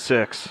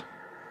B6.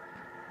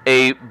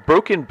 a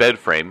broken bed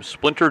frame,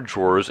 splintered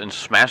drawers, and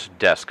smashed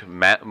desk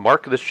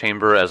mark this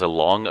chamber as a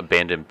long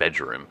abandoned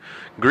bedroom.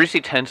 Greasy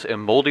tents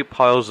and moldy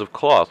piles of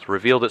cloth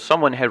reveal that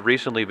someone had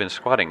recently been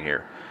squatting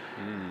here.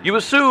 You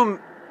assume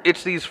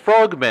it's these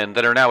frogmen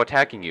that are now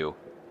attacking you.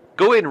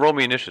 Go ahead and roll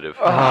me initiative.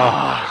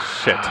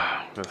 Shit.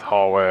 This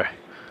hallway.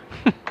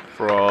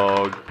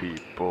 Frog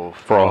people.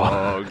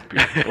 Frog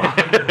people.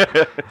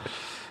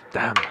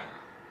 damn.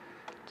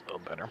 It's a little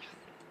better.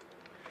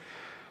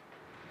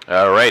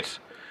 All right.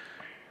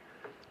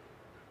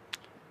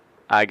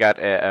 I got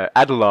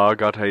Adela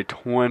got a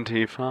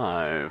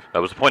 25. I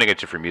was pointing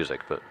at you for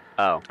music, but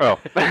Oh.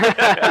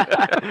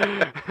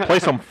 Play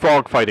some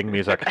frog fighting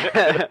music.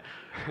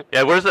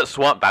 Yeah, where's that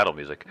swamp battle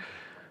music?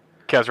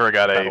 Khezrah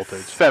got a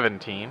Battletoads.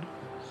 17.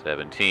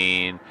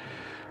 17. You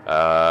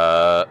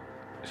said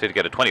you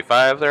got a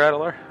 25 there,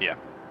 Adelar? Yeah.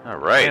 All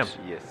right. Damn.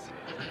 Yes.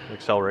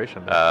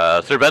 Acceleration.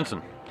 Sir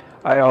Benson.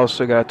 I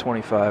also got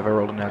 25. I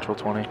rolled a natural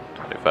 20.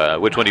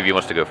 25. Which one of you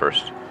wants to go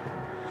first?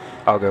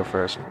 I'll go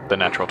first. The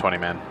natural 20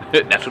 man.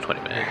 Natural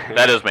 20, man.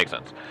 That does make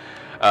sense.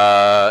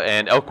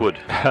 And Elkwood.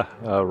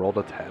 Rolled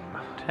a 10.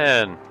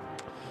 10.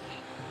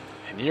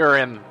 And you're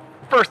in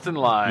first in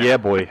line. Yeah,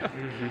 boy.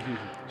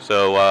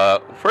 So,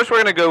 first we're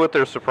going to go with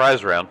their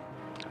surprise round.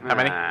 How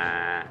many?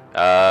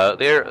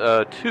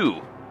 They're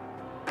 2.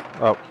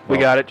 Oh, We well.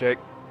 got it, Jake.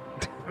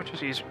 Which is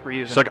he's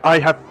reusing. It's like, I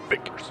have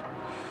fingers.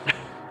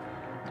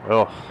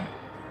 Oh.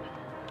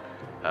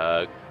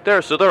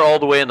 So they're all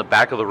the way in the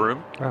back of the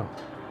room. Oh.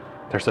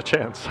 There's a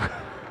chance.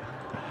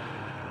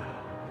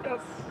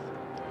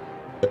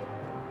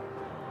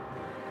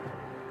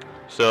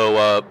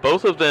 So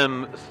both of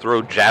them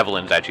throw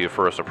javelins at you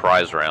for a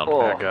surprise round.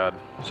 Oh, God.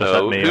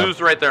 So me,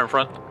 who's right there in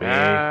front? Me.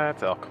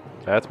 That's Elk.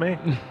 That's me.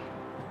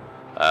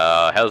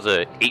 How's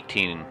a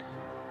 18?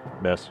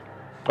 Miss.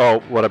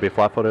 Oh, would I be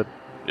flat-footed?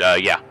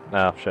 Yeah.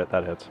 Oh, shit,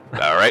 that hits.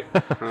 All right.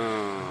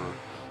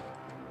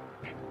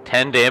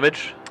 10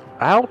 damage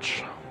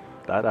Ouch.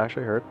 That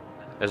actually hurt.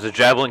 as the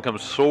javelin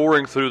comes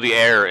soaring through the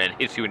air and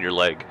hits you in your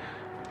leg,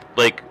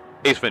 like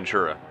Ace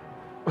Ventura.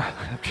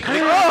 It's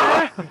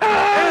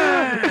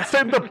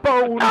in the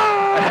bone.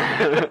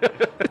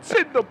 It's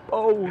in the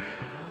bone.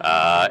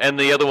 And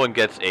the other one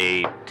gets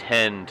a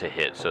 10 to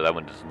hit, so that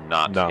one does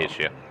not hit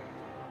you.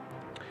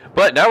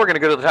 But now we're going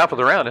to go to the top of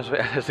the round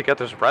as they got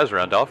their surprise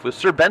round off with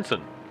Sir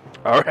Benson.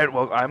 All right,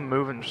 well, I'm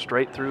moving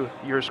straight through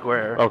your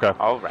square. Okay.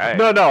 All right.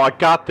 No, I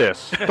got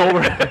this. Don't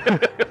worry.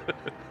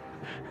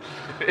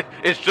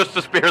 It's just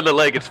a spear in the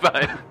leg, it's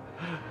fine.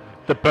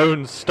 The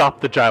bones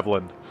stop the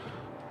javelin.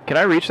 Can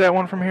I reach that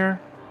one from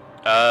here?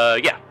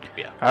 Yeah.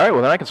 All right,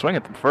 well, then I can swing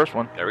at the first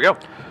one. There we go.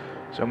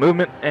 So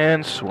movement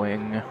and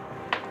swing.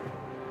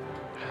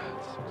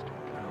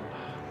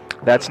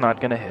 That's not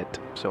going to hit,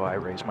 so I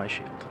raise my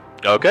shield.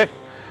 Okay.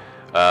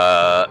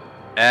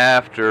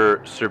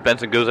 After Sir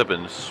Benson goes up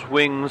and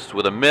swings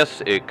with a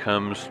miss, it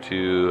comes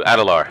to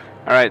Adelar.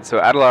 All right, so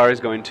Adelar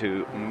is going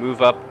to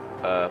move up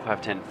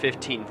 5, 10,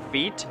 15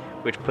 feet,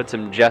 which puts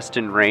him just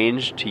in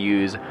range to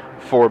use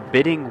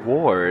Forbidding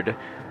Ward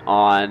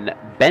on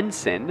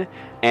Benson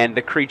and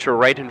the creature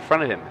right in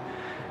front of him.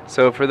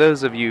 So for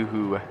those of you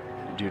who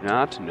do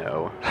not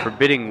know,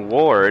 Forbidding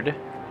Ward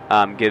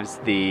gives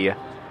the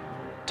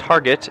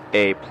target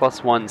a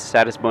 +1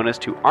 status bonus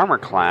to armor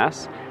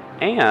class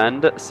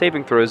and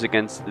saving throws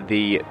against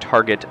the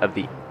target of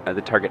the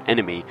target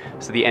enemy.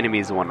 So the enemy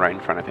is the one right in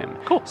front of him.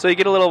 Cool. So you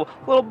get a little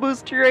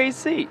boost to your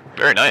AC.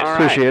 Very nice. All right.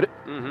 Appreciate it.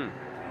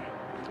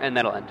 And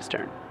that'll end his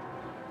turn.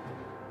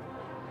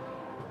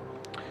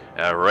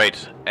 All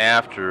right.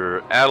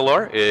 After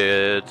Adelar,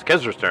 it's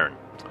Khezrah's turn.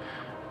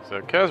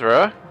 So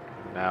Khezrah,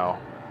 now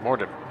more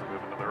difficult to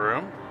move into the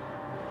room.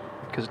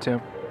 Because it's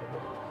him.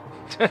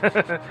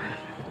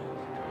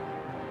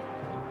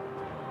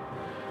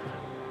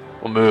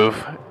 Will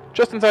move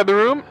just inside the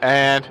room,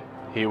 and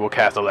he will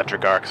cast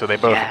Electric Arc, so they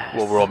both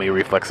will roll me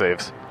reflex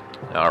saves.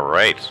 All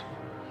right.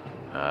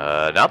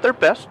 Not their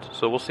best,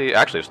 so we'll see.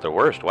 Actually, it's their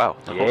worst. Wow.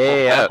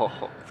 Yeah.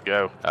 Let's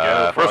go.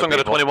 First one got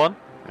a 21.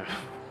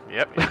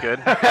 Yep, he's good.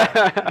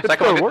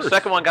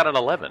 Second one got an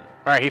 11. All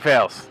right, he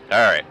fails. All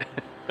right.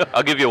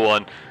 I'll give you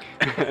one.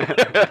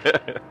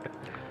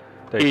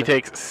 He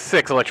takes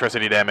 6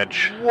 electricity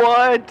damage.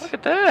 What? Look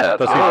at that.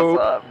 Does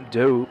he-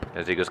 Dope.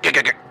 As he goes,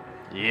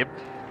 Yep.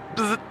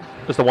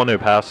 Is the one who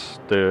passed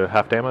the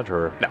half damage,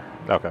 or No.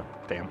 Okay,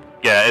 damn.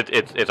 yeah,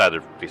 it's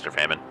either feast or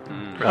famine.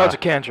 Oh, it's a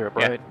cantrip,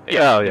 right?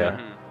 Yeah, oh, yeah.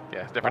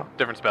 Yeah, it's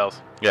different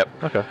spells. Yep.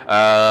 Okay.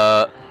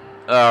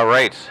 All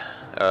right.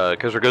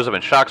 Khezrah goes up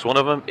and shocks one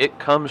of them. It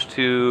comes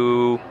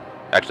to...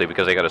 Actually,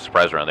 because they got a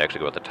surprise round, they actually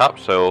go at the top,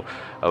 so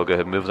I'll go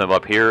ahead and move them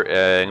up here,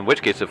 in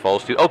which case it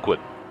falls to Oakwood.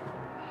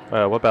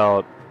 What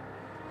about...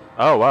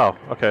 Oh, wow.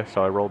 Okay,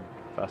 so I rolled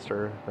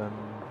faster than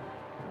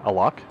a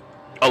lock?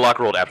 A lock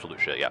rolled absolute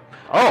shit, yeah.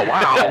 Oh,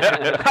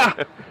 wow.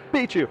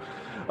 Beat you.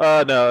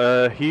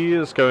 No, he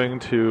is going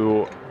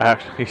to...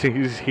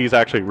 He's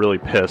actually really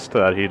pissed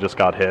that he just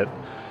got hit.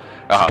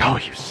 Oh,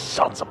 you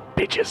sons of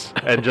bitches.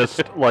 And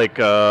just, like,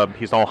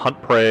 he's on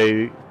hunt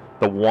prey,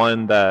 the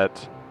one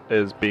that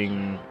is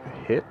being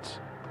hit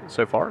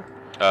so far.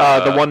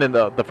 The one in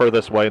the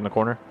furthest way in the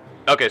corner.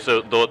 Okay,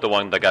 so the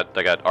one that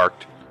got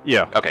arced.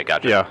 Yeah. Okay,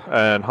 gotcha. Yeah,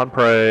 and hunt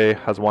prey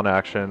has one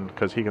action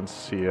because he can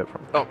see it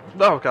from... Oh,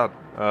 God.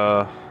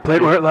 Play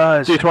it where it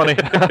lies. D20.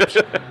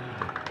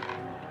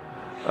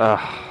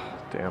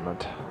 Damn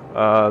it.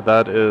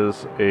 That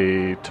is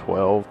a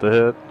 12 to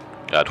hit.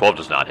 12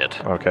 does not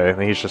hit. Okay,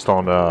 and he's just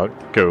on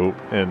go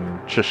and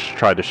just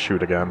try to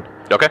shoot again.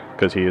 Okay.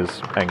 Because he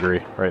is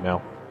angry right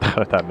now.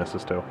 That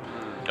misses too.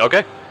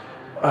 Okay.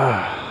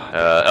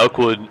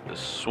 Elkwood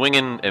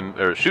swinging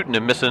or shooting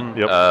and missing.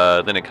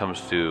 Yep. Then it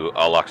comes to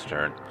Alok's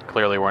turn.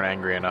 Clearly weren't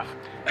angry enough.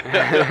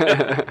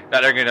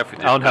 Not angry enough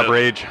with I don't have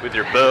rage. with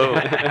your bow.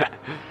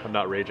 I'm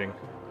not raging.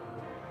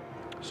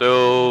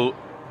 So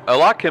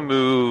Alok can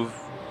move.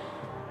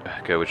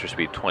 Okay, what's your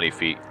speed? 20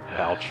 feet.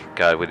 Ouch.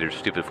 God, with your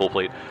stupid full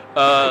plate.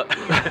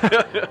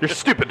 Your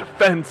stupid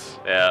defense.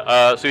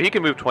 Yeah. So he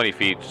can move 20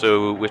 feet.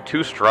 So with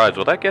 2 strides,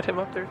 will that get him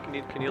up there? Can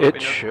you let me know?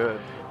 It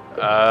should.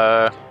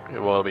 Well,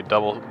 it'll be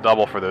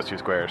double for those 2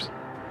 squares.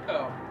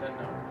 Oh, then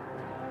no.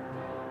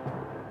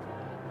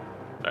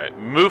 All right.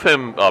 Move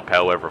him up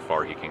however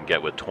far he can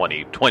get with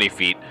 20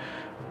 feet.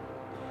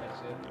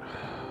 That's it.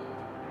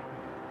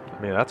 I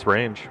mean, that's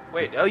range.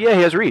 Wait, oh yeah,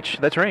 he has reach.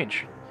 That's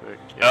range.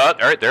 All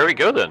right, there we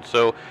go then.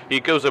 So he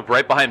goes up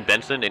right behind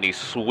Benson and he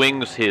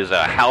swings his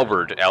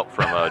halberd out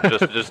from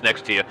just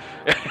next to you.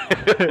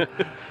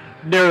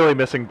 Narrowly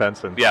missing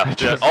Benson. Yeah,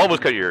 just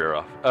almost cut your ear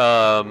off.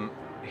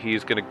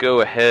 He's going to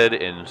go ahead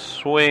and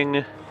swing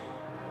with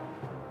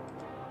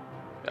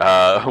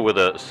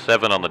a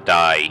 7 on the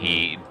die.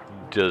 He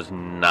does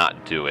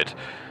not do it.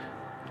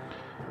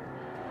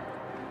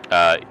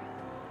 No,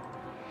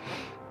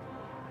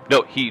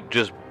 he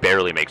just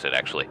barely makes it,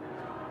 actually.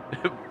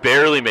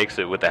 Barely makes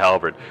it with the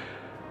halberd.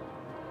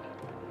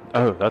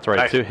 Oh, that's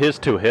right. His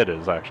 2 hit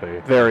is actually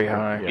Very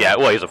high. Yeah,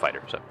 well, he's a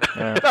fighter, so.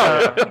 Yeah.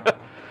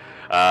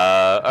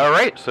 All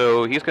right,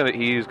 so he's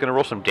gonna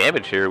roll some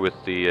damage here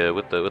with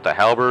the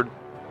halberd.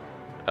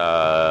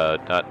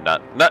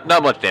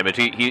 Not much damage.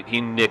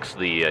 He nicks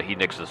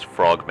this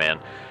frogman,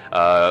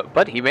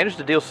 but he managed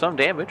to deal some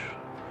damage.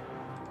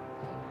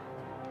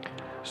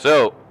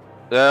 So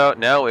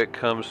now it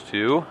comes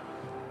to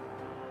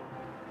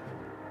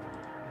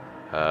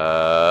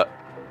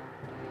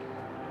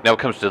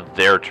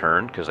their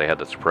turn because they had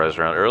the surprise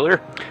round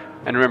earlier.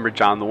 And remember,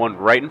 John, the one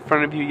right in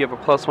front of you, you have a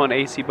 +1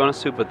 AC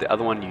bonus to, but the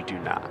other one you do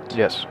not.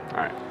 Yes. All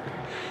right.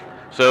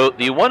 So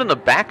the one in the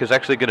back is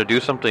actually going to do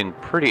something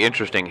pretty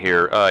interesting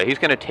here. He's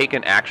going to take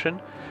an action,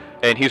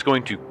 and he's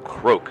going to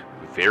croak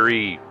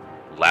very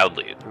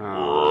loudly.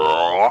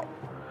 Oh.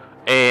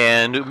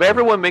 And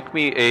everyone make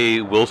me a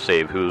will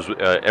save.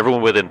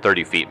 Everyone within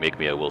 30 feet make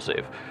me a will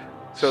save.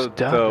 So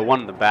the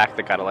one in the back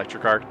that got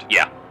electric arced?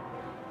 Yeah.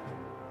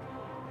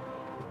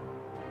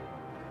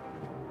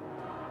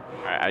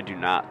 All right, I do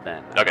not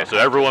then. Okay, so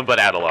everyone but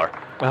Adelar.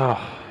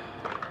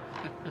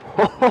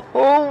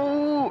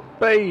 Oh,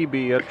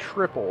 baby, a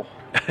triple.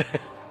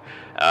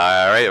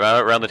 All right,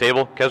 around the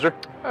table, Khezrah.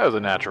 That was a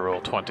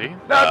natural 20.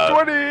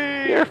 Not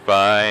 20! You're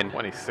fine.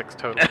 26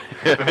 total.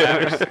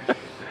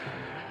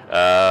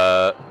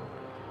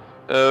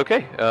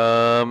 Okay.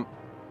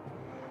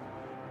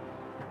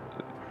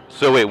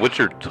 So wait, what's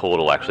your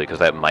total actually? Because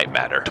that might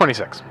matter.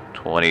 26.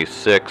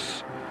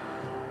 26.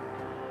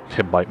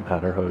 It might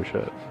matter. Oh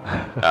shit.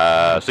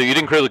 So you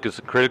didn't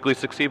critically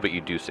succeed, but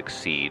you do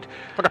succeed.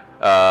 Okay.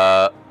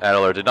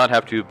 Adelar did not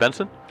have to.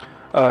 Benson?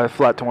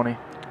 Flat 20.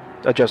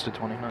 Adjusted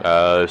 20.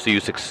 So you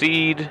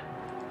succeed.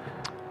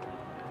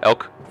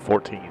 Elk?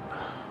 14.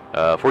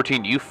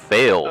 14, you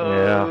fail.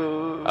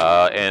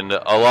 Yeah. And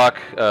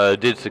Alok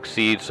did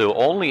succeed, so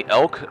only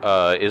Elk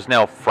is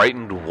now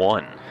frightened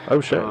 1. Oh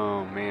shit.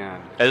 Oh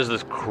man. As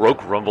this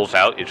croak rumbles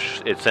out, it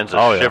sends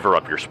a shiver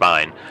up your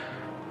spine.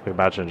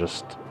 Imagine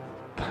just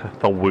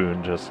the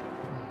wound just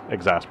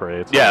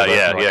exasperates.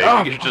 Yeah.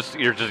 Like,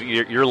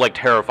 You're like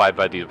terrified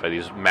by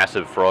these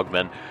massive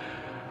frogmen.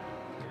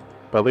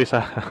 But at least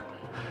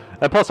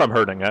and plus I'm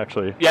hurting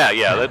actually.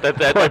 Yeah.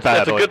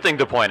 That's a good thing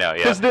to point out.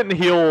 Yeah. This didn't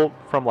heal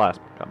from last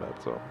combat,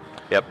 so.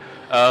 Yep.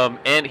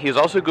 And he's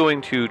also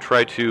going to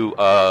try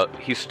to.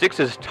 He sticks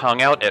his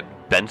tongue out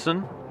at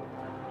Benson.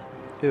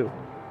 Ew.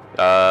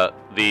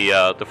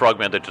 The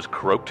frogman that just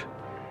croaked,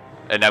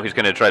 and now he's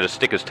going to try to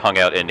stick his tongue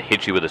out and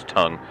hit you with his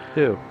tongue.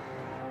 Ew.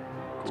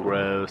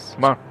 Gross.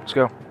 Come on, let's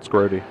go. It's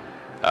grody.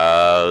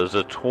 There's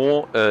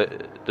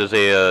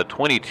a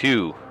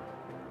 22.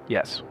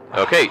 Yes.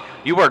 Okay,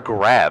 you are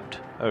grabbed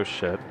Oh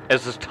shit.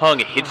 as his tongue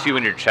hits you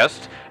in your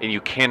chest, and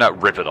you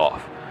cannot rip it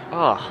off.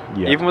 Oh,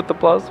 Yeah. even with the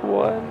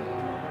 +1?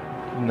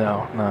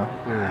 No.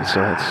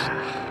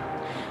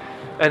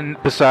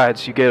 And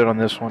besides, you get it on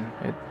this one.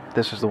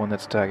 This is the one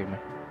that's attacking me.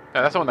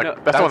 That's the one that, No,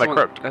 that's the one that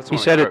croaked. That's the He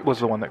one said that it was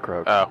the one that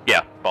croaked. Oh.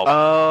 Yeah. Ball.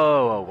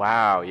 Oh,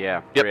 wow,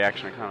 yeah. Yep.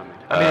 Reaction economy.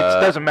 I mean, it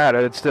doesn't matter.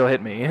 It still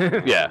hit me.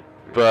 Yeah,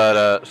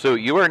 but so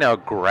you are now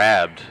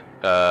grabbed.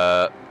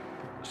 So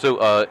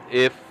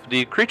if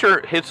the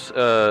creature hits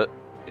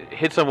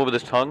someone with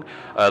his tongue,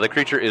 the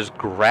creature is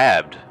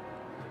grabbed.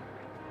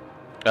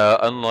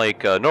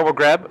 Unlike normal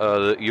grab,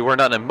 you are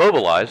not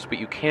immobilized, but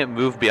you can't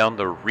move beyond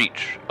the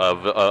reach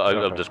of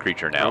this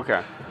creature now.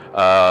 Okay.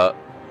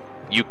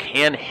 You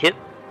can hit.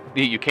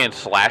 You can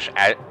slash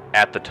at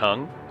the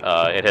tongue.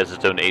 It has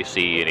its own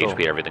AC and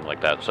HP, everything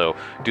like that. So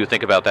do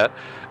think about that.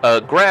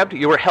 Grabbed,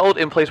 you are held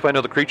in place by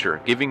another creature,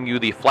 giving you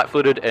the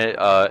flat-footed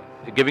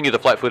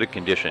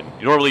condition.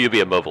 Normally you'd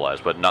be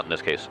immobilized, but not in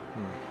this case.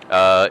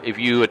 If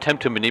you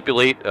attempt to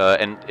manipulate,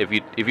 if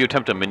you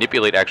attempt to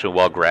manipulate action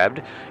while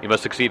grabbed, you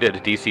must succeed at a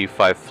DC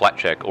 5 flat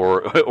check,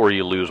 or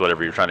you lose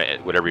whatever you're trying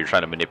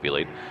to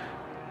manipulate.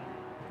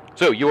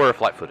 So you are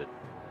flat-footed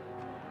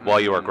while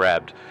you are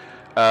grabbed.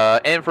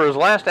 And for his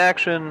last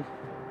action,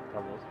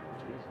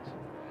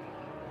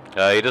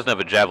 he doesn't have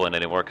a javelin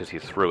anymore because he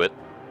threw it.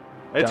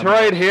 It's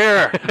right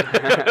here.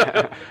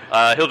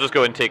 He'll just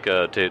go and take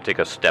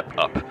a step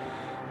up.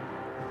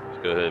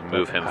 Let's go ahead and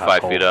move him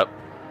 5 feet up.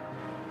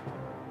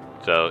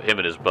 So him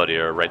and his buddy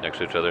are right next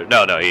to each other.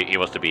 No, he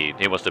wants to be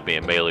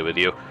in melee with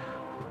you.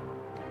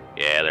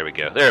 Yeah, there we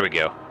go.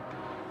 All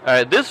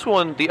right, this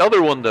one, the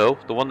other one though,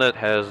 the one that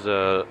has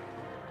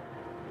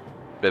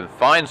been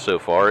fine so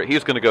far,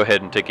 he's going to go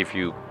ahead and take a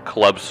few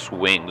club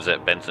swings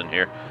at Benson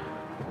here.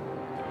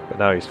 But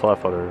now he's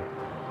flat-footed.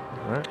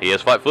 Right. He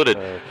is flat-footed.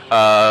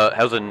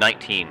 How's a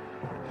 19?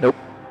 Nope.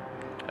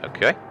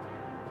 Okay.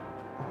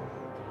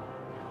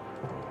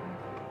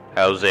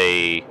 How's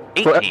a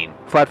 18?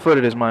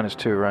 Flat-footed is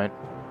 -2, right?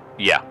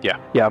 Yeah.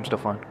 Yeah, I'm still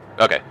fine.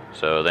 Okay,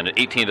 so then an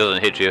 18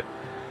 doesn't hit you,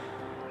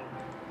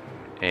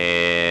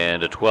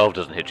 and a 12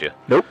 doesn't hit you.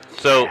 Nope.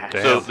 So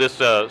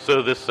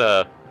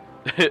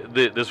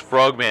this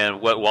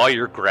frogman, while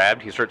you're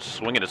grabbed, he starts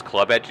swinging his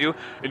club at you,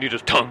 and you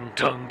just tongue.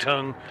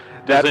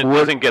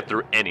 Doesn't get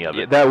through any of it.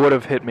 Yeah, that would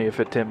have hit me if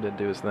Tim didn't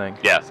do his thing.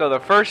 Yeah. So the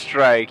first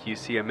strike, you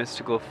see a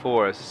mystical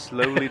force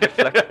slowly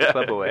deflect the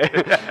club away.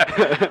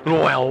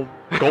 Well,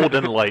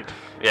 golden light.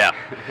 Yeah.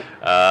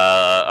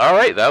 All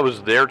right, that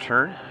was their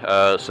turn.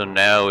 So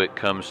now it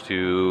comes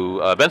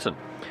to Benson.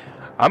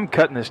 I'm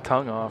cutting his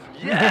tongue off.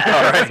 Yeah.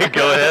 All right,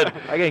 go ahead.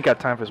 I ain't got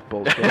time for this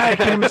bullshit.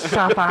 Make him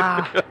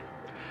suffer.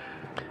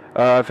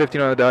 15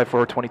 on the die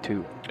for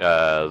 22.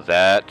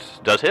 That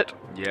does hit.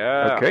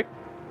 Yeah. Okay.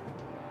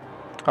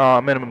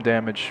 Minimum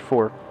damage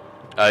 4.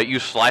 You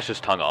slash his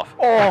tongue off.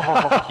 Oh,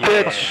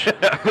 bitch!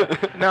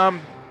 Now I'm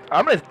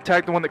gonna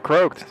attack the one that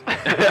croaked.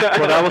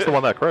 Well, that was the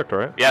one that croaked,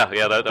 right? Yeah,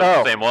 that's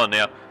the same one.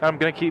 Yeah. I'm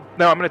gonna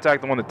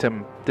attack the one that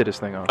Tim did his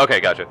thing on. Okay,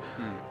 gotcha.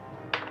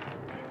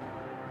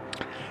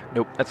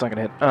 Nope, that's not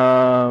gonna hit.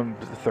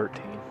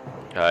 13.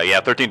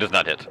 13 does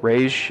not hit.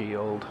 Raise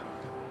shield.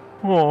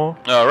 Oh.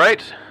 All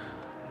right.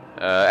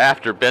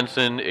 After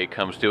Benson, it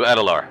comes to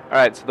Adelar.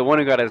 Alright, so the one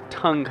who got his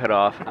tongue cut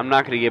off, I'm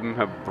not going to give him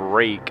a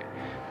break.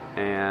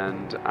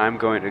 And I'm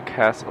going to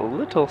cast a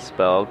little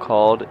spell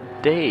called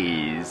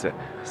Daze.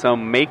 So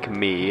make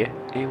me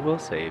a will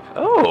save.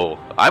 Oh,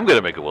 I'm going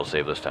to make a will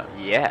save this time.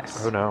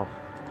 Yes. Oh, no.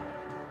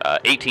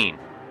 18.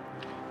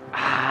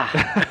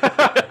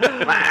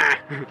 I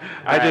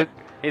did.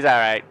 He's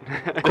alright.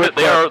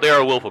 They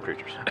are willful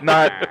creatures.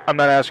 I'm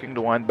not asking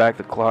to wind back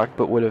the clock,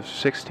 but would have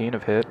 16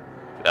 have hit?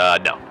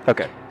 No.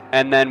 Okay.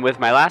 And then with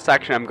my last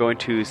action, I'm going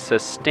to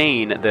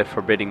sustain the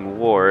forbidding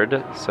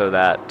ward so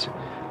that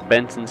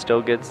Benson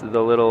still gets the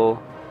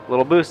little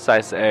boosts. I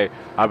say,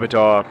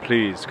 Abadar,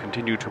 please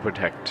continue to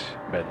protect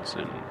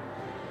Benson.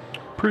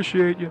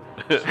 Appreciate you.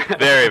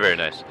 Very, very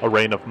nice. A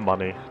rain of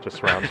money just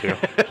surrounds you.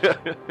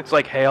 It's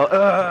like hail.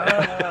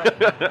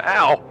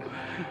 Ow.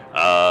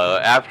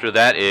 After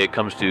that, it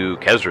comes to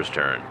Khezrah's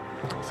turn.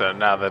 So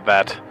now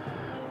that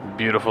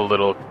beautiful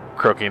little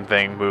croaking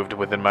thing moved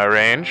within my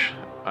range,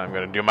 I'm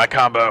going to do my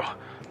combo.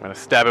 I'm going to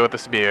stab it with the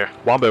spear.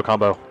 Wombo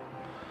combo.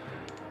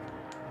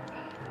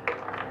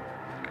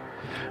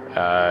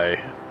 I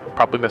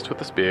probably missed with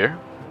the spear.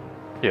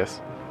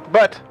 Yes.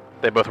 But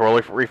they both roll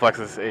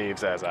reflexes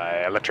saves as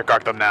I electric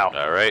arc them now.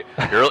 All right.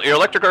 Your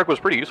electric arc was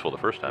pretty useful the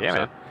first time.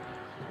 Yeah,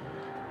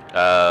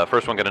 man.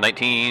 First one got a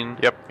 19.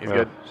 Yep, he's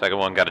good. Second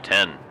one got a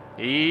 10.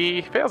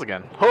 He fails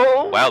again.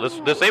 Oh! Wow,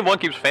 the same one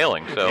keeps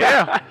failing. So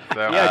Yeah.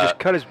 So, just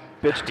cut his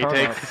bitch he tongue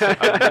takes off.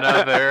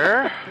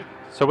 another...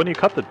 So when you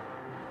cut the...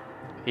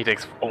 He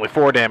takes only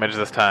 4 damage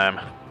this time.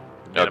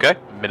 Okay.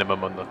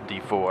 Minimum on the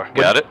D4.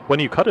 Got it. When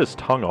you cut his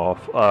tongue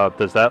off,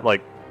 does that,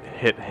 like,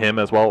 hit him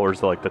as well, or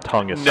is it, like, the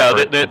tongue is No,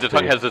 separate the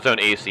tongue has its own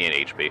AC and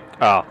HP.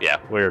 Oh, Yeah.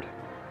 weird.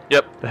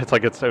 Yep. It's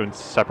like its own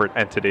separate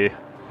entity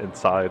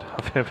inside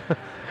of him.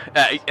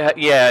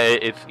 Yeah,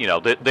 it's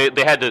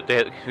they had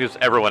to because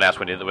everyone asked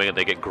when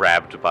they get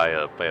grabbed by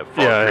a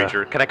frog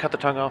creature. Can I cut the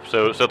tongue off?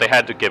 So they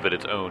had to give it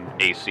its own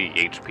AC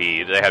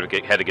HP. They had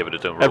to give it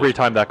its own rules. Every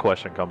time that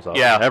question comes up.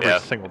 Yeah, Every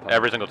single time.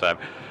 Every single time.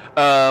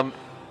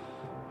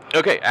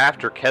 Okay,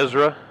 after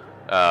Khezrah,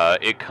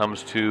 it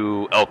comes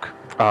to Elk.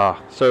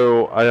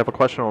 So I have a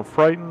question on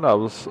Frighten.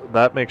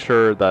 That makes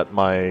sure that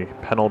my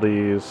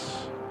penalties,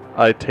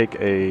 I take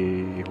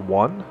a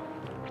 1.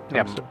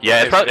 Yep.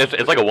 Yeah,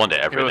 it's like a 1 to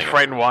If it was everything.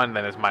 frightened 1,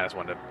 then it's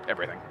 -1 to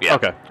everything. Yeah.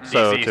 Okay.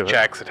 So DCs,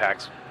 checks,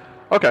 attacks.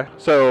 Okay,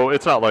 so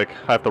it's not like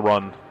I have to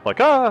run like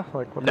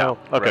what No. the hell?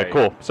 Okay, Right.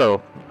 cool.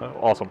 So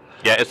awesome.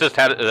 Yeah, it's a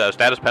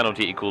status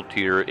penalty equal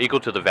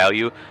to the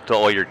value to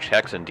all your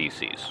checks and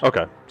DCs.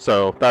 Okay,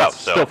 so that's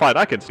so- still fine.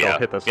 I can still Yeah,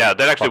 hit this. yeah,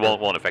 that actually fucker.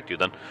 won't affect you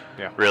then.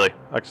 Yeah. Really.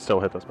 I can still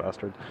hit this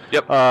bastard.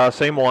 Yep.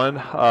 Same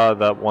one.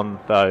 That one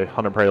that I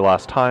hunted prey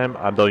last time.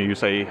 I'm going to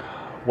use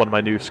one of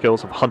my new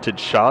skills of Hunted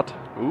Shot.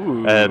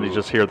 Ooh. And you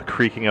just hear the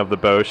creaking of the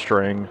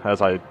bowstring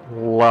as I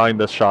line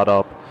this shot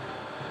up.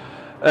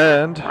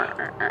 And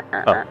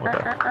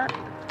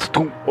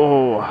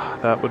oh,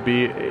 that would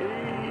be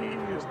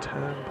a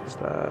 10 plus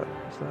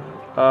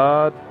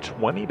that.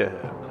 20 to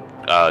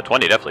hit.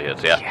 20 definitely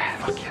hits. Yeah.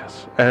 Fuck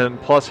yes.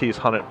 And plus he's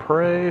hunted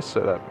prey, so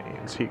that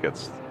means he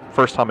gets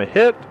first time a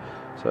hit.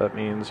 So that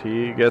means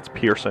he gets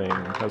piercing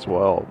as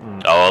well.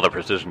 Oh, the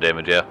precision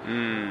damage. Yeah.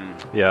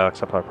 Yeah,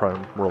 except I'm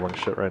probably rolling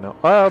shit right now.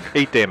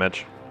 8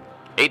 damage.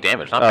 8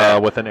 damage. Not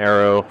bad. With an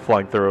arrow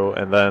flying through,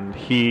 and then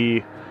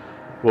he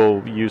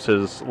will use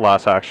his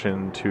last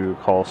action to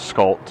call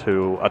Scald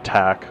to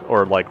attack,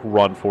 or like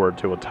run forward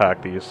to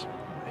attack these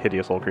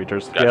hideous little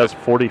creatures. Gotcha. He has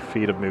 40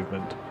 feet of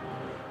movement.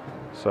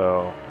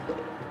 So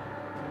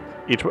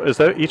each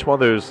one of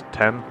those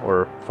 10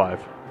 or 5,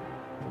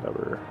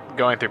 whatever.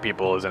 Going through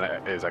people is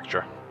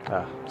extra.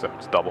 So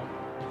it's double.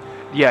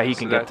 Yeah, he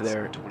can get to that's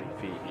there. 20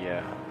 feet,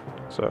 yeah.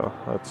 So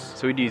that's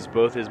So he'd use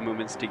both his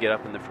movements to get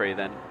up in the fray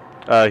then?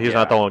 he's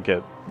not the one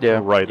to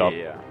get right up.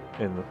 Yeah.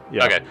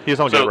 Okay. He's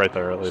the one to So, get right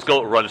there at least.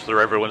 Skull runs through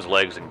everyone's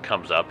legs and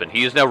comes up, and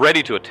he is now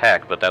ready to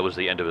attack, but that was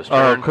the end of his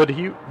turn. Could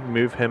he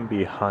move him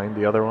behind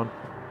the other one,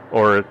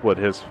 or would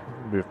his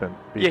movement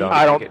be done?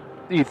 I don't.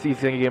 You think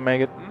he can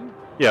make it?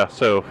 Yeah,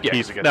 so Yeah,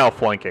 he's he's good. now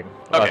flanking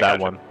Okay, that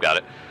gotcha. one. Got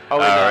it. Oh,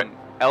 Alright. and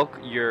Elk,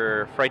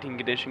 your frightened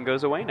condition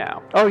goes away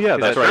now. Oh yeah,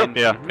 Is that's that right.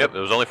 true? Yeah. Yep, it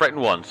was only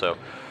frightened 1, so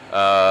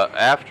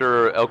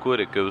after Elkwood,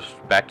 it goes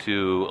back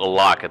to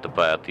Alok at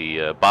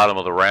the bottom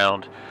of the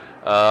round.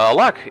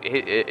 Alok,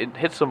 it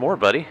hit some more,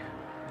 buddy.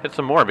 Hit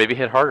some more. Maybe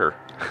hit harder.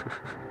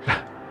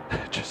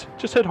 just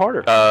hit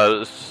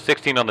harder.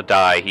 16 on the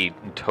die. He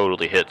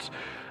totally hits.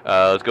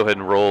 Let's go ahead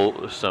and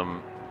roll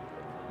some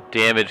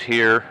damage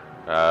here.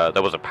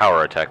 That was a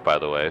power attack, by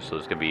the way, so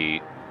it's gonna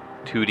be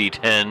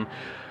 2d10.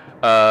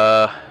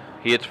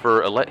 He hits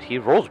for he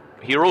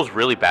rolls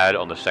really bad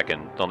on the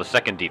second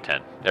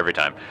d10 every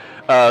time.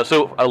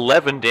 So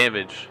 11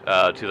 damage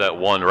to that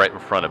one right in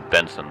front of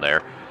Benson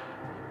there.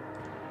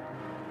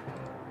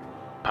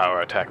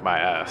 Power attack my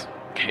ass.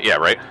 Yeah,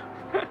 right.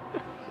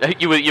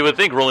 You would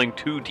think rolling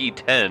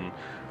 2d10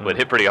 would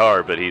hit pretty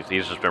hard, but he's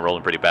just been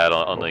rolling pretty bad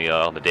on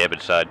the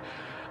damage side.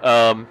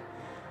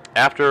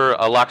 After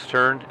Alok's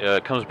turn,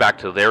 it comes back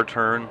to their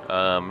turn.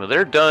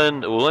 They're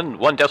done.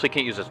 One definitely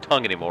can't use his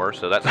tongue anymore,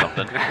 so that's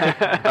something.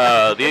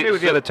 Maybe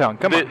with the other tongue.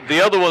 Come on.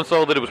 The other one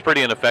saw that it was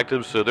pretty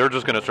ineffective, so they're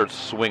just going to start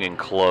swinging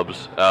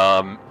clubs.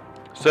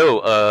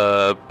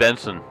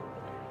 Benson,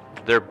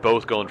 they're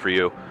both going for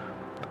you.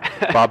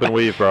 Bob and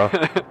weave, bro.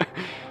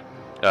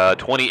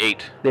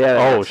 28. Yeah.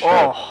 Oh shit.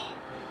 Oh,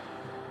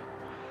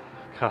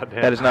 God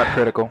damn. that is not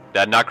critical.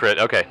 That not crit.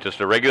 Okay,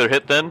 just a regular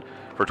hit then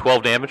for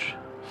 12 damage.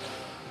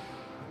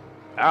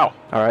 Ow.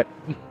 All right.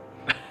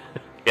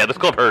 Yeah, this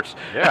club hurts.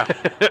 Yeah.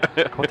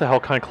 What the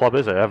hell kind of club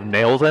is it? Have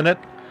nails in it?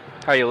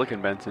 How you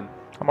looking, Benson?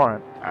 I'm all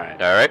right All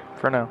right. All right.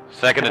 for now.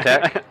 Second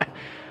attack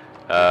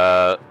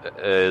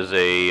is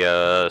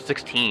a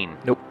 16.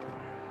 Nope.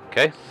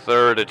 Okay.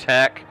 Third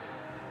attack,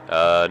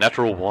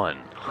 natural 1.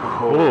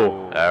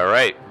 Ooh. All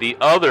right. The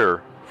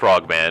other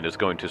frogman is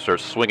going to start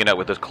swinging out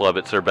with his club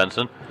at Sir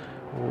Benson.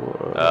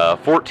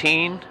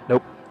 14.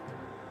 Nope.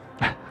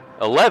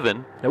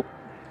 11. Nope.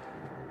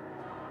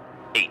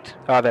 8.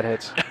 Oh, that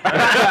hits.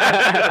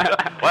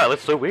 Wow,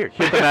 that's so weird.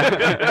 Hit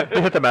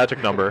the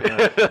magic number.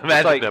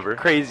 Magic Like number.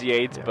 crazy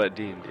 8s, but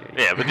D&D.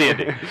 Yeah, but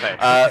D&D.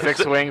 6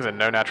 swings and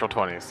no natural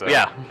 20s. So.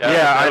 Yeah.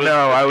 Yeah, I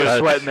know. I was that's-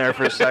 sweating there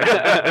for a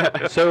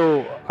second.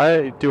 So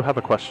I do have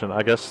a question.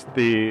 I guess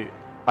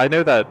I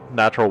know that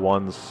natural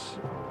ones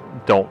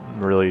don't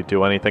really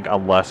do anything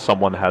unless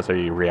someone has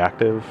a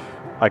reactive,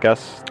 I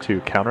guess,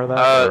 to counter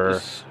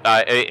that.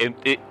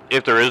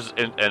 If there is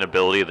an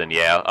ability, then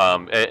yeah.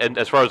 And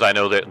as far as I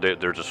know,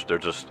 they're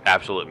just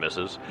absolute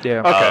misses. Yeah.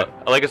 Okay.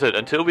 Like I said,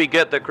 until we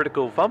get the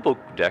critical fumble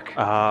deck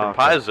from Okay.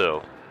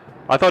 Paizo,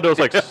 I thought it was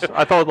like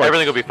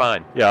everything will be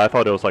fine. Yeah, I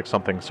thought it was like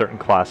something certain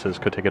classes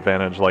could take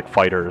advantage, like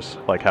fighters,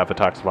 like have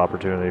attacks of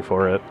opportunity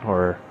for it,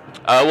 or.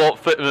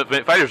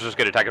 Fighters just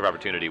get attack of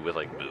opportunity with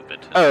like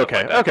movement. and Oh, stuff okay,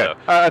 like that, okay. so,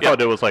 I yeah. thought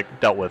it was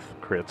like dealt with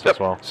crits as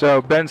well. So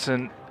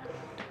Benson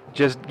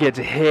just gets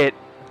hit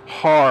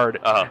hard,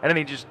 Uh-huh. and then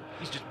he's just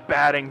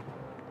batting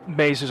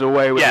maces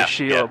away with his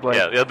shield. Like,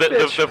 The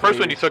 "Bitch, first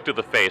one you please." took to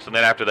the face, and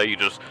then after that you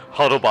just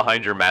huddle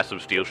behind your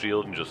massive steel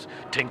shield and just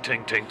ting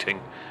ting ting ting.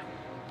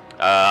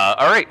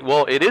 All right,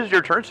 well it is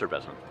your turn, Sir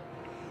Benson.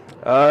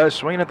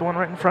 Swinging at the one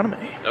right in front of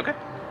me. Okay.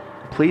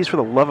 Please, for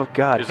the love of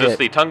God, Is this hit.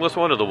 the tongueless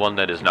one or the one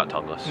that is not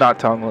tongueless? Not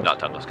tongueless. Not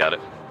tongueless. Got it.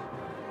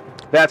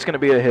 That's going to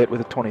be a hit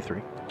with a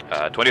 23.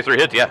 23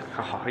 hits. Yeah.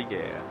 Oh,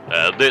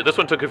 yeah. This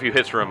one took a few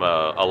hits from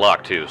a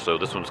lock too, so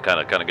this one's kind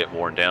of get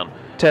worn down.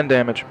 10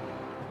 damage.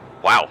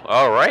 Wow.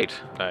 All right.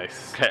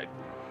 Nice. Okay.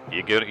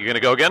 You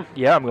gonna go again?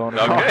 Yeah, I'm going.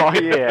 Okay. Oh,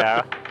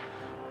 yeah.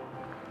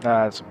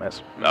 Nah, that's a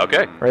miss.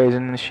 Okay.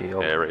 Raising the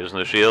shield. Yeah, raising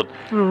the shield.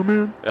 Oh,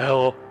 man.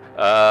 Hell.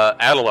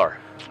 Adelar.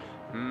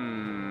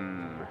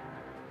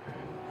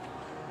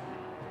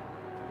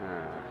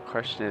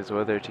 Question is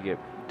whether to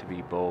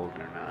be bold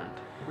or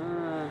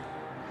not.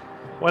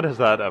 When has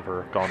that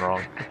ever gone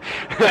wrong?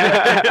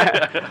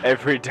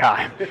 Every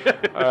time.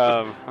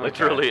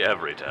 Literally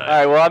every time. All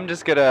right. Well,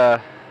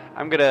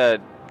 I'm gonna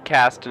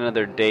cast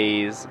another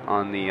daze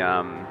on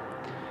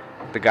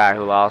the guy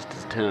who lost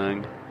his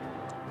tongue.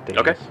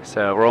 Okay.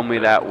 So roll me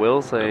that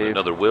will save.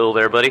 Another will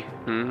there, buddy.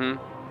 Mm-hmm.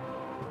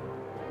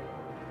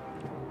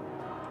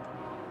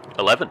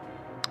 11.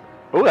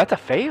 Oh, that's a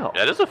fail.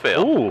 That is a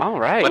fail. Ooh. All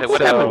right.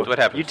 What happens? What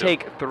happens? You to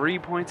take 3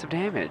 points of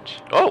damage.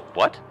 Oh,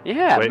 what?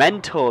 Yeah, Wait.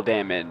 mental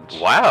damage.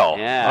 Wow.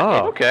 Yeah.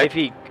 Oh.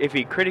 Okay. If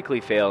he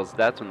critically fails,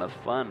 that's when the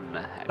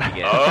fun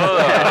begins.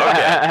 Oh,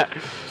 okay.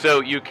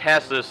 So you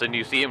cast this and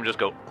you see him just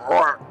go.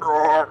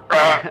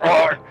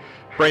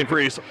 Brain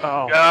freeze.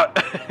 Oh.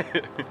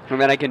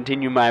 And then I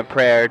continue my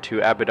prayer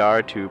to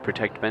Abadar to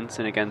protect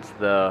Benson against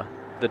the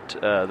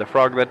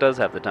frog that does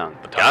have the tongue.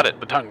 Got it.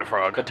 The tongue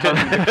frog. The tongue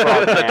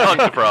frog. The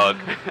tongue frog,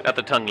 not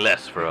the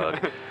tongue-less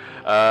frog.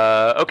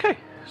 Okay.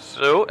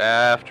 So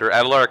after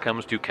Adelar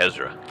comes to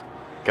Khezrah.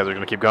 Guys are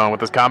gonna keep going with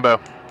this combo.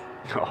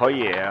 Oh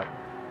yeah.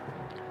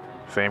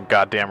 Same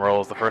goddamn roll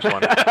as the first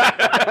one.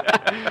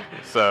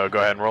 So go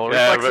ahead and roll a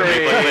Yeah, reflex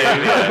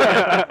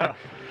reflex save.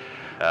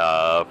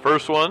 save,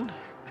 First one,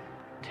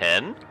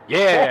 10.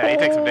 Yeah, he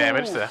takes some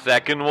damage. So.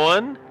 Second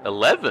one,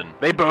 11.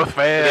 They both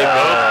fail. They both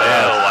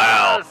fail.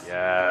 Wow.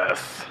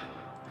 Yes.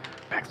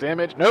 Max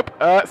damage. Nope.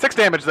 6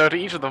 damage though to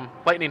each of them.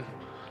 Lightning.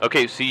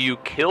 Okay, so you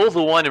kill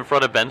the one in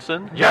front of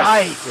Benson.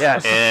 Yes.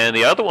 Yes. And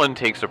the other one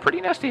takes a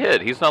pretty nasty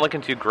hit. He's not looking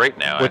too great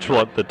now. Which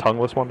one? The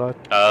tongueless one died?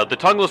 The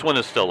tongueless one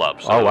is still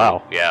up. So, Oh,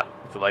 wow. Yeah.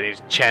 So lightning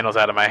just channels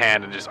out of my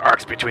hand and just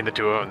arcs between the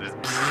two of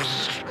them.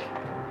 Just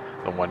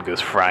the one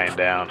goes frying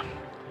down.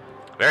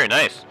 Very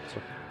nice.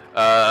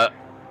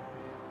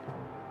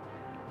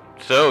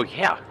 So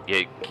yeah,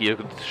 you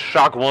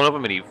shock one of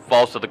them and he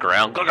falls to the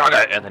ground,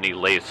 and then he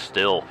lays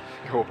still.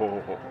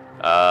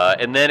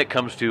 And then it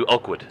comes to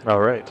Elkwood. All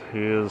right. He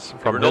is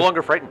from We're no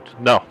longer frightened.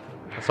 No.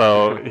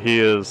 So he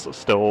is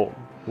still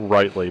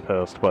rightly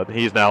pissed, but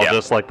he's now Yeah.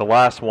 just like the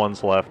last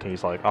one's left.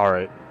 He's like, all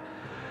right.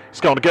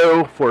 He's going to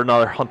go for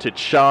another hunted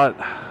shot.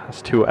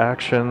 That's 2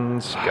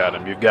 actions. Got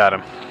him. You got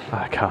him.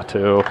 I got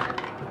to.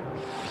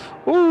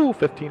 Ooh,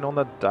 15 on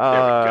the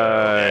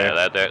die.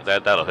 Yeah,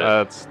 that'll hit.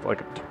 That's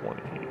like a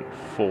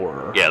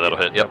 24. Yeah, that'll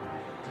hit. Yep.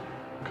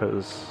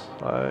 Because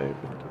I did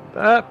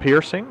that.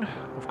 Piercing,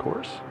 of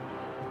course.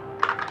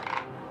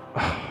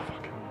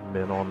 Fucking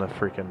min on the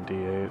freaking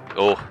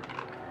D8.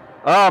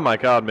 Oh my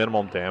god,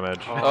 minimum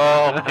damage.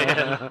 Oh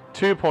man.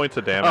 2 points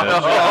of damage.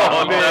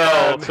 Oh,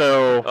 no.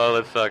 So, Oh,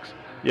 that sucks.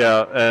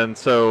 yeah, and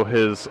so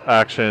his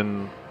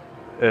action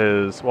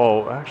is,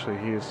 well, actually,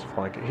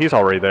 he's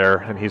already there,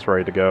 and he's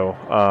ready to go.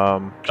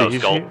 Skull?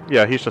 He's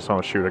just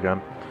going to shoot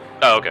again.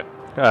 Oh, okay.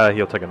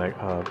 He'll take a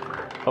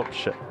oh,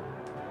 shit.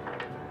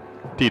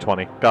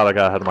 D20. God, I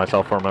got ahead of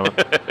myself for a moment.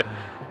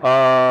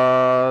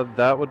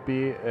 That would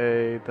be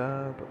a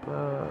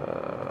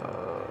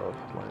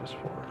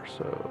 -4,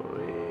 so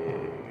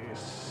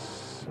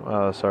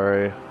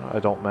sorry, I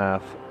don't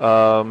math.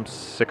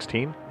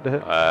 16 to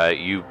hit.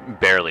 You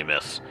barely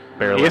miss.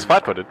 Barely. He is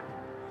flat-footed.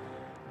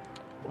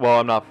 Well,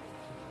 I'm not.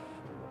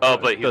 Oh,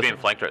 but he's doesn't- being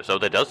flanked right, so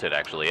that does hit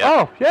actually. Yeah.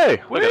 Oh,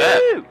 yay! Look at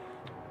that.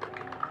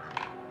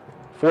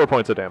 4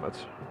 points of damage.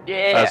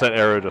 Yeah. As that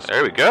arrow just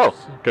There we go.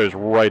 goes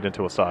right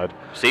into a side.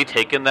 See,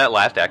 taking that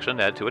last action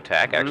to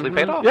attack actually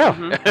paid off. Yeah,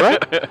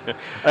 right.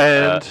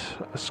 And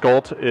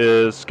Skult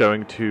is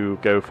going to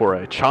go for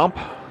a chomp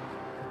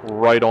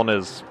right on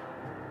his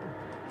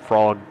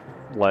frog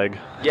leg.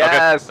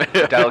 Yes.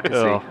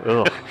 Delicacy.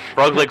 Ugh.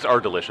 Frog legs are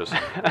delicious.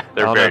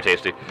 They're Oh, very no.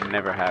 tasty.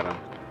 Never had them.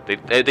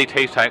 They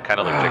taste kind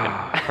of like chicken.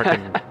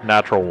 Freaking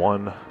natural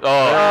 1.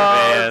 Oh,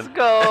 man. Let's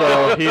go.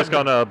 So he's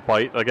gonna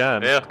bite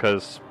again. Yeah.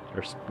 Because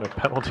there's no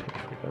penalty.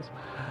 I guess.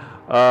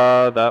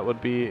 That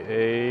would be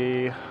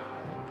a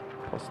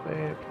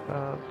 +8.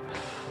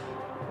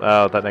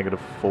 That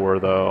 -4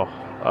 though.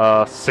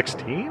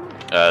 16.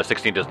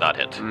 16 does not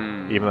hit.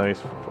 Even though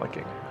he's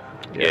flanking.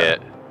 Yeah.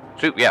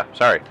 Shoot, yeah,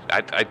 sorry.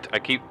 I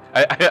keep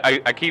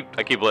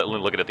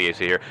looking at the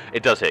AC here.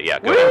 It does hit, yeah.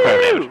 Go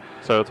ahead. Damage.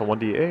 So it's a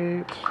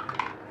 1d8.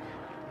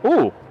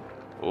 Ooh.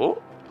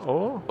 Oh,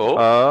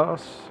 Oh.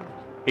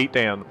 8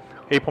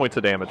 points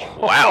of damage.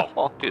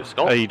 wow. Dude,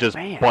 skull. He just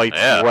Man. bites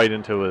Yeah. right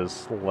into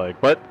his leg,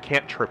 but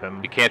can't trip him.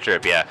 You can't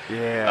trip, yeah.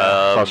 Yeah.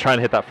 So I was trying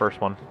to hit that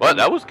first one. Well,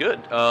 that was good.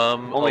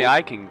 Only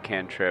I can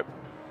cantrip.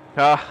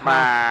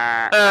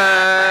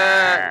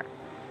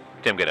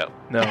 Tim, get out.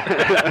 No. No.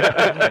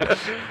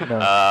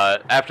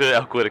 After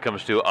Elkwood, it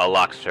comes to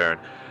Alok's turn.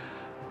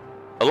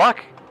 Alok,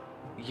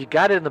 you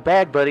got it in the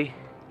bag, buddy.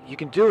 You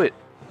can do it.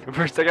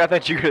 For a second, I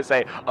thought you were going to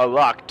say, a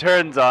lock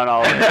turns on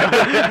all of them.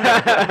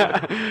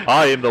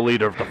 I am the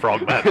leader of the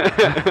frogmen.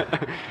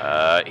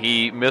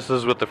 He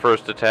misses with the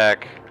first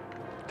attack,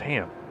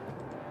 Damn.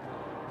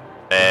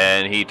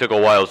 and he took a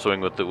wild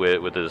swing with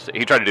his.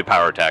 He tried to do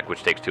power attack,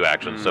 which takes 2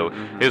 actions. So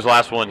his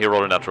last one, he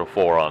rolled a natural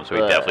 4 on, so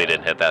he definitely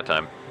didn't hit that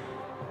time.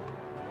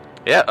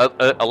 Yeah,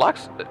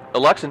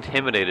 Alok's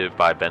intimidated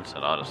by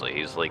Benson. Honestly,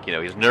 he's like,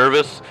 he's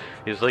nervous.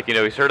 He's like,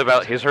 he's heard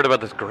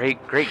about this great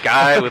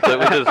guy with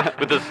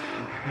this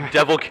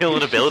devil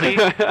killing ability.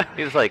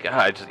 He's like,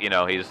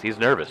 he's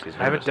nervous.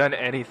 I haven't done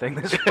anything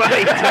this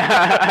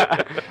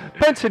fight.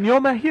 Benson, you're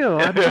not here.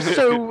 I'm just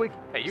so.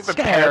 Hey, you've been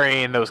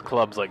parrying those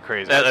clubs like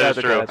crazy. That's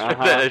true.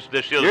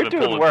 The shield's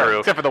been pulling through.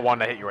 Except for the one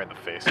that hit you right in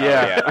the face.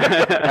 Yeah.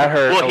 That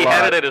hurt. Well, he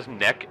had it at his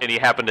neck, and he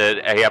happened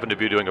to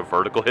be doing a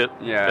vertical hit.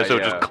 Yeah. And so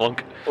it just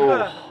clunk. Oh.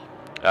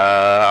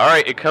 All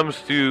right, it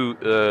comes to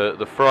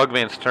the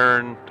Frogman's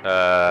turn.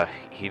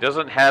 He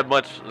doesn't have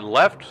much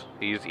left.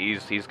 He's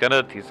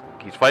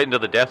fighting to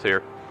the death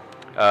here.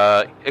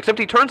 Except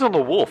he turns on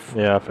the wolf.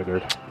 Yeah, I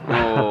figured.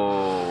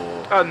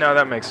 Oh no,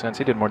 that makes sense.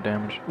 He did more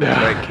damage.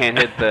 Right, can't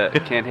hit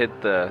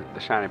the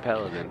shiny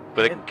paladin.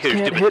 But it Can't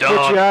hit what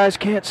your eyes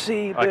can't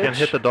see. I can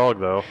hit the dog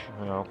though.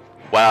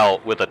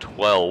 Wow, with a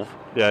 12.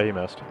 Yeah, he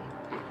missed.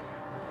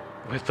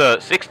 With a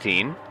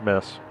 16.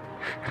 Miss.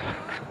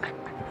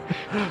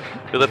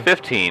 With a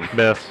 15.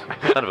 Miss.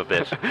 Son of a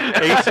bitch.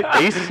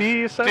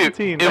 AC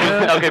 17. Dude,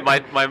 okay,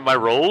 my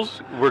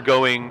rolls were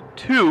going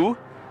 2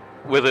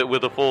 with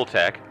a full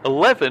attack,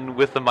 11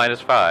 with the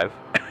 -5,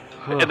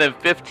 and then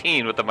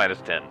 15 with the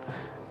 -10.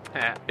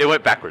 It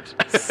went backwards.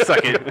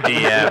 Suck it,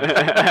 DM.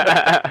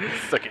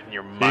 Suck it in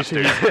your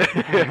monster.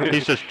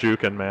 He's just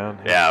juking, man.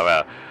 Yeah,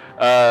 well.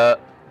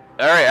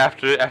 All right,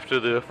 after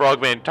the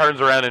Frogman turns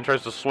around and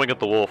tries to swing at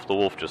the wolf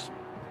just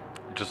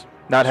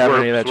not having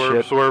any of that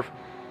shit. Swerve.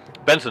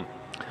 Benson.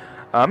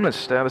 I'm gonna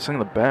stab this thing in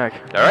the back.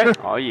 All right.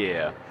 Oh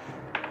yeah.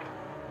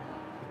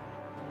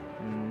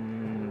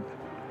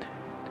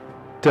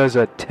 Does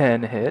a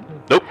 10 hit?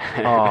 Nope.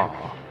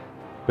 Oh.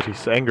 But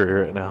he's angry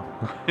right now.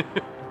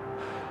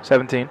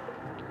 17.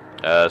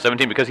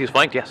 17 because he's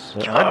flanked. Yes.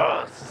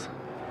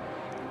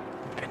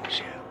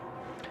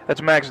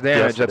 That's max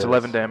damage. Yes, That's it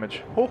 11 is.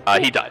 damage.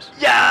 He dies.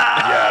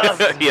 Yeah.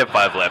 He had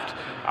 5 left.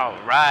 All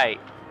right.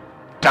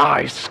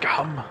 Die,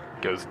 scum!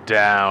 Goes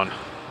down.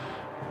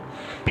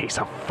 Piece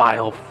of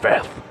vile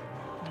filth.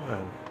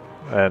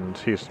 And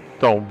he's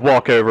gonna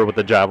walk over with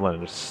the javelin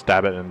and just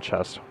stab it in the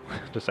chest,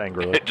 just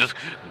angrily. Just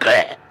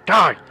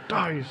Die!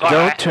 Die!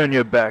 Don't turn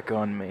your back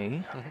on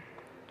me.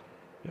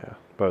 Yeah,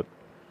 but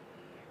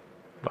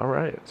all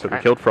right. So we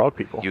killed frog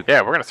people.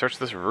 Yeah, we're gonna search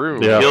this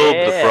room. Yeah. killed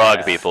the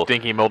frog people.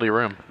 Stinky, moldy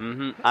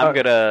room. I'm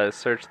gonna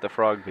search the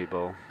frog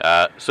people.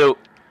 So,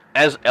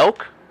 as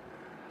Elk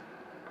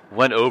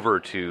went over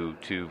to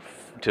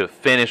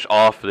finish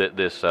off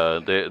this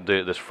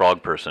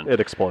frog person, It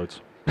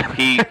explodes.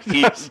 he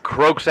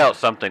croaks out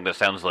something that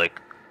sounds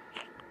like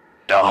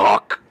 "The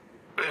hawk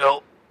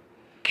will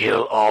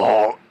kill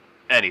all,"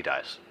 and he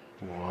dies.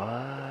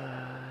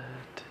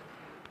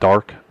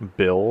 Dark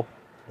Bill.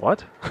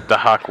 What? The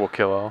hawk will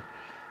kill all.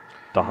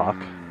 The hawk.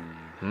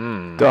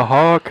 The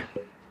hawk.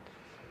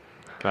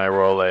 Can I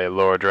roll a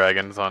lore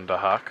dragons on the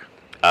hawk?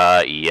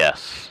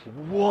 Yes.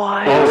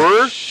 What?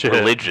 Or shit.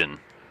 religion.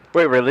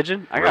 Wait,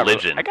 religion?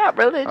 Religion. I got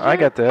religion. I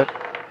got that.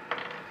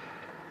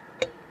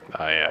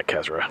 Oh yeah,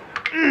 Khezrah.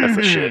 That's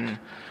the shit.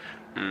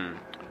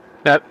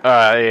 That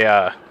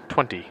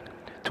 20.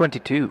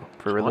 22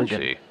 for religion.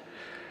 20.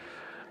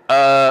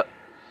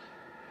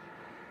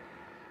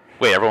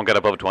 Wait, everyone got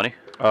above 20?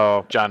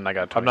 Oh, John and I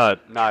got 20. I'm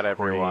not. Not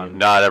everyone.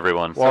 Not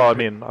everyone. Well, I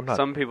mean, I'm not.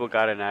 Some people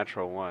got a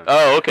natural one.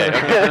 Oh, okay.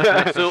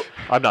 So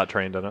I'm not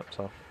trained in it,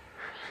 so.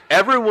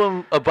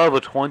 everyone above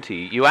a 20,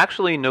 you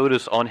actually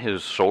notice on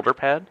his shoulder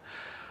pad,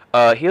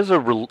 he has a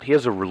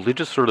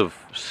religious sort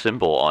of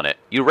symbol on it.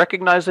 You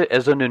recognize it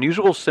as an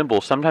unusual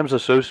symbol, sometimes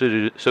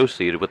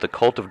associated with the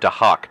cult of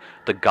Dahak,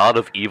 the god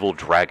of evil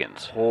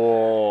dragons.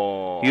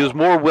 Oh. He is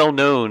more well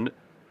known.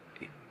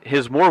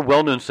 His more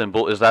well-known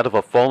symbol is that of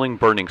a falling,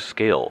 burning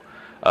scale.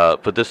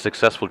 But this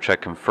successful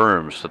check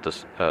confirms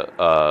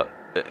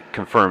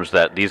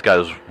that these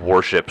guys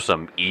worship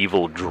some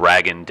evil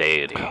dragon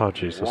deity. Oh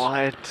Jesus.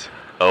 What?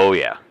 Oh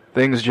yeah.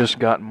 Things just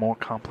got more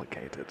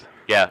complicated.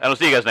 Yeah, and I'll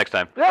see you guys next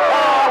time.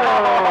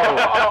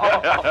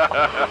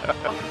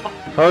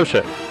 Oh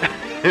shit.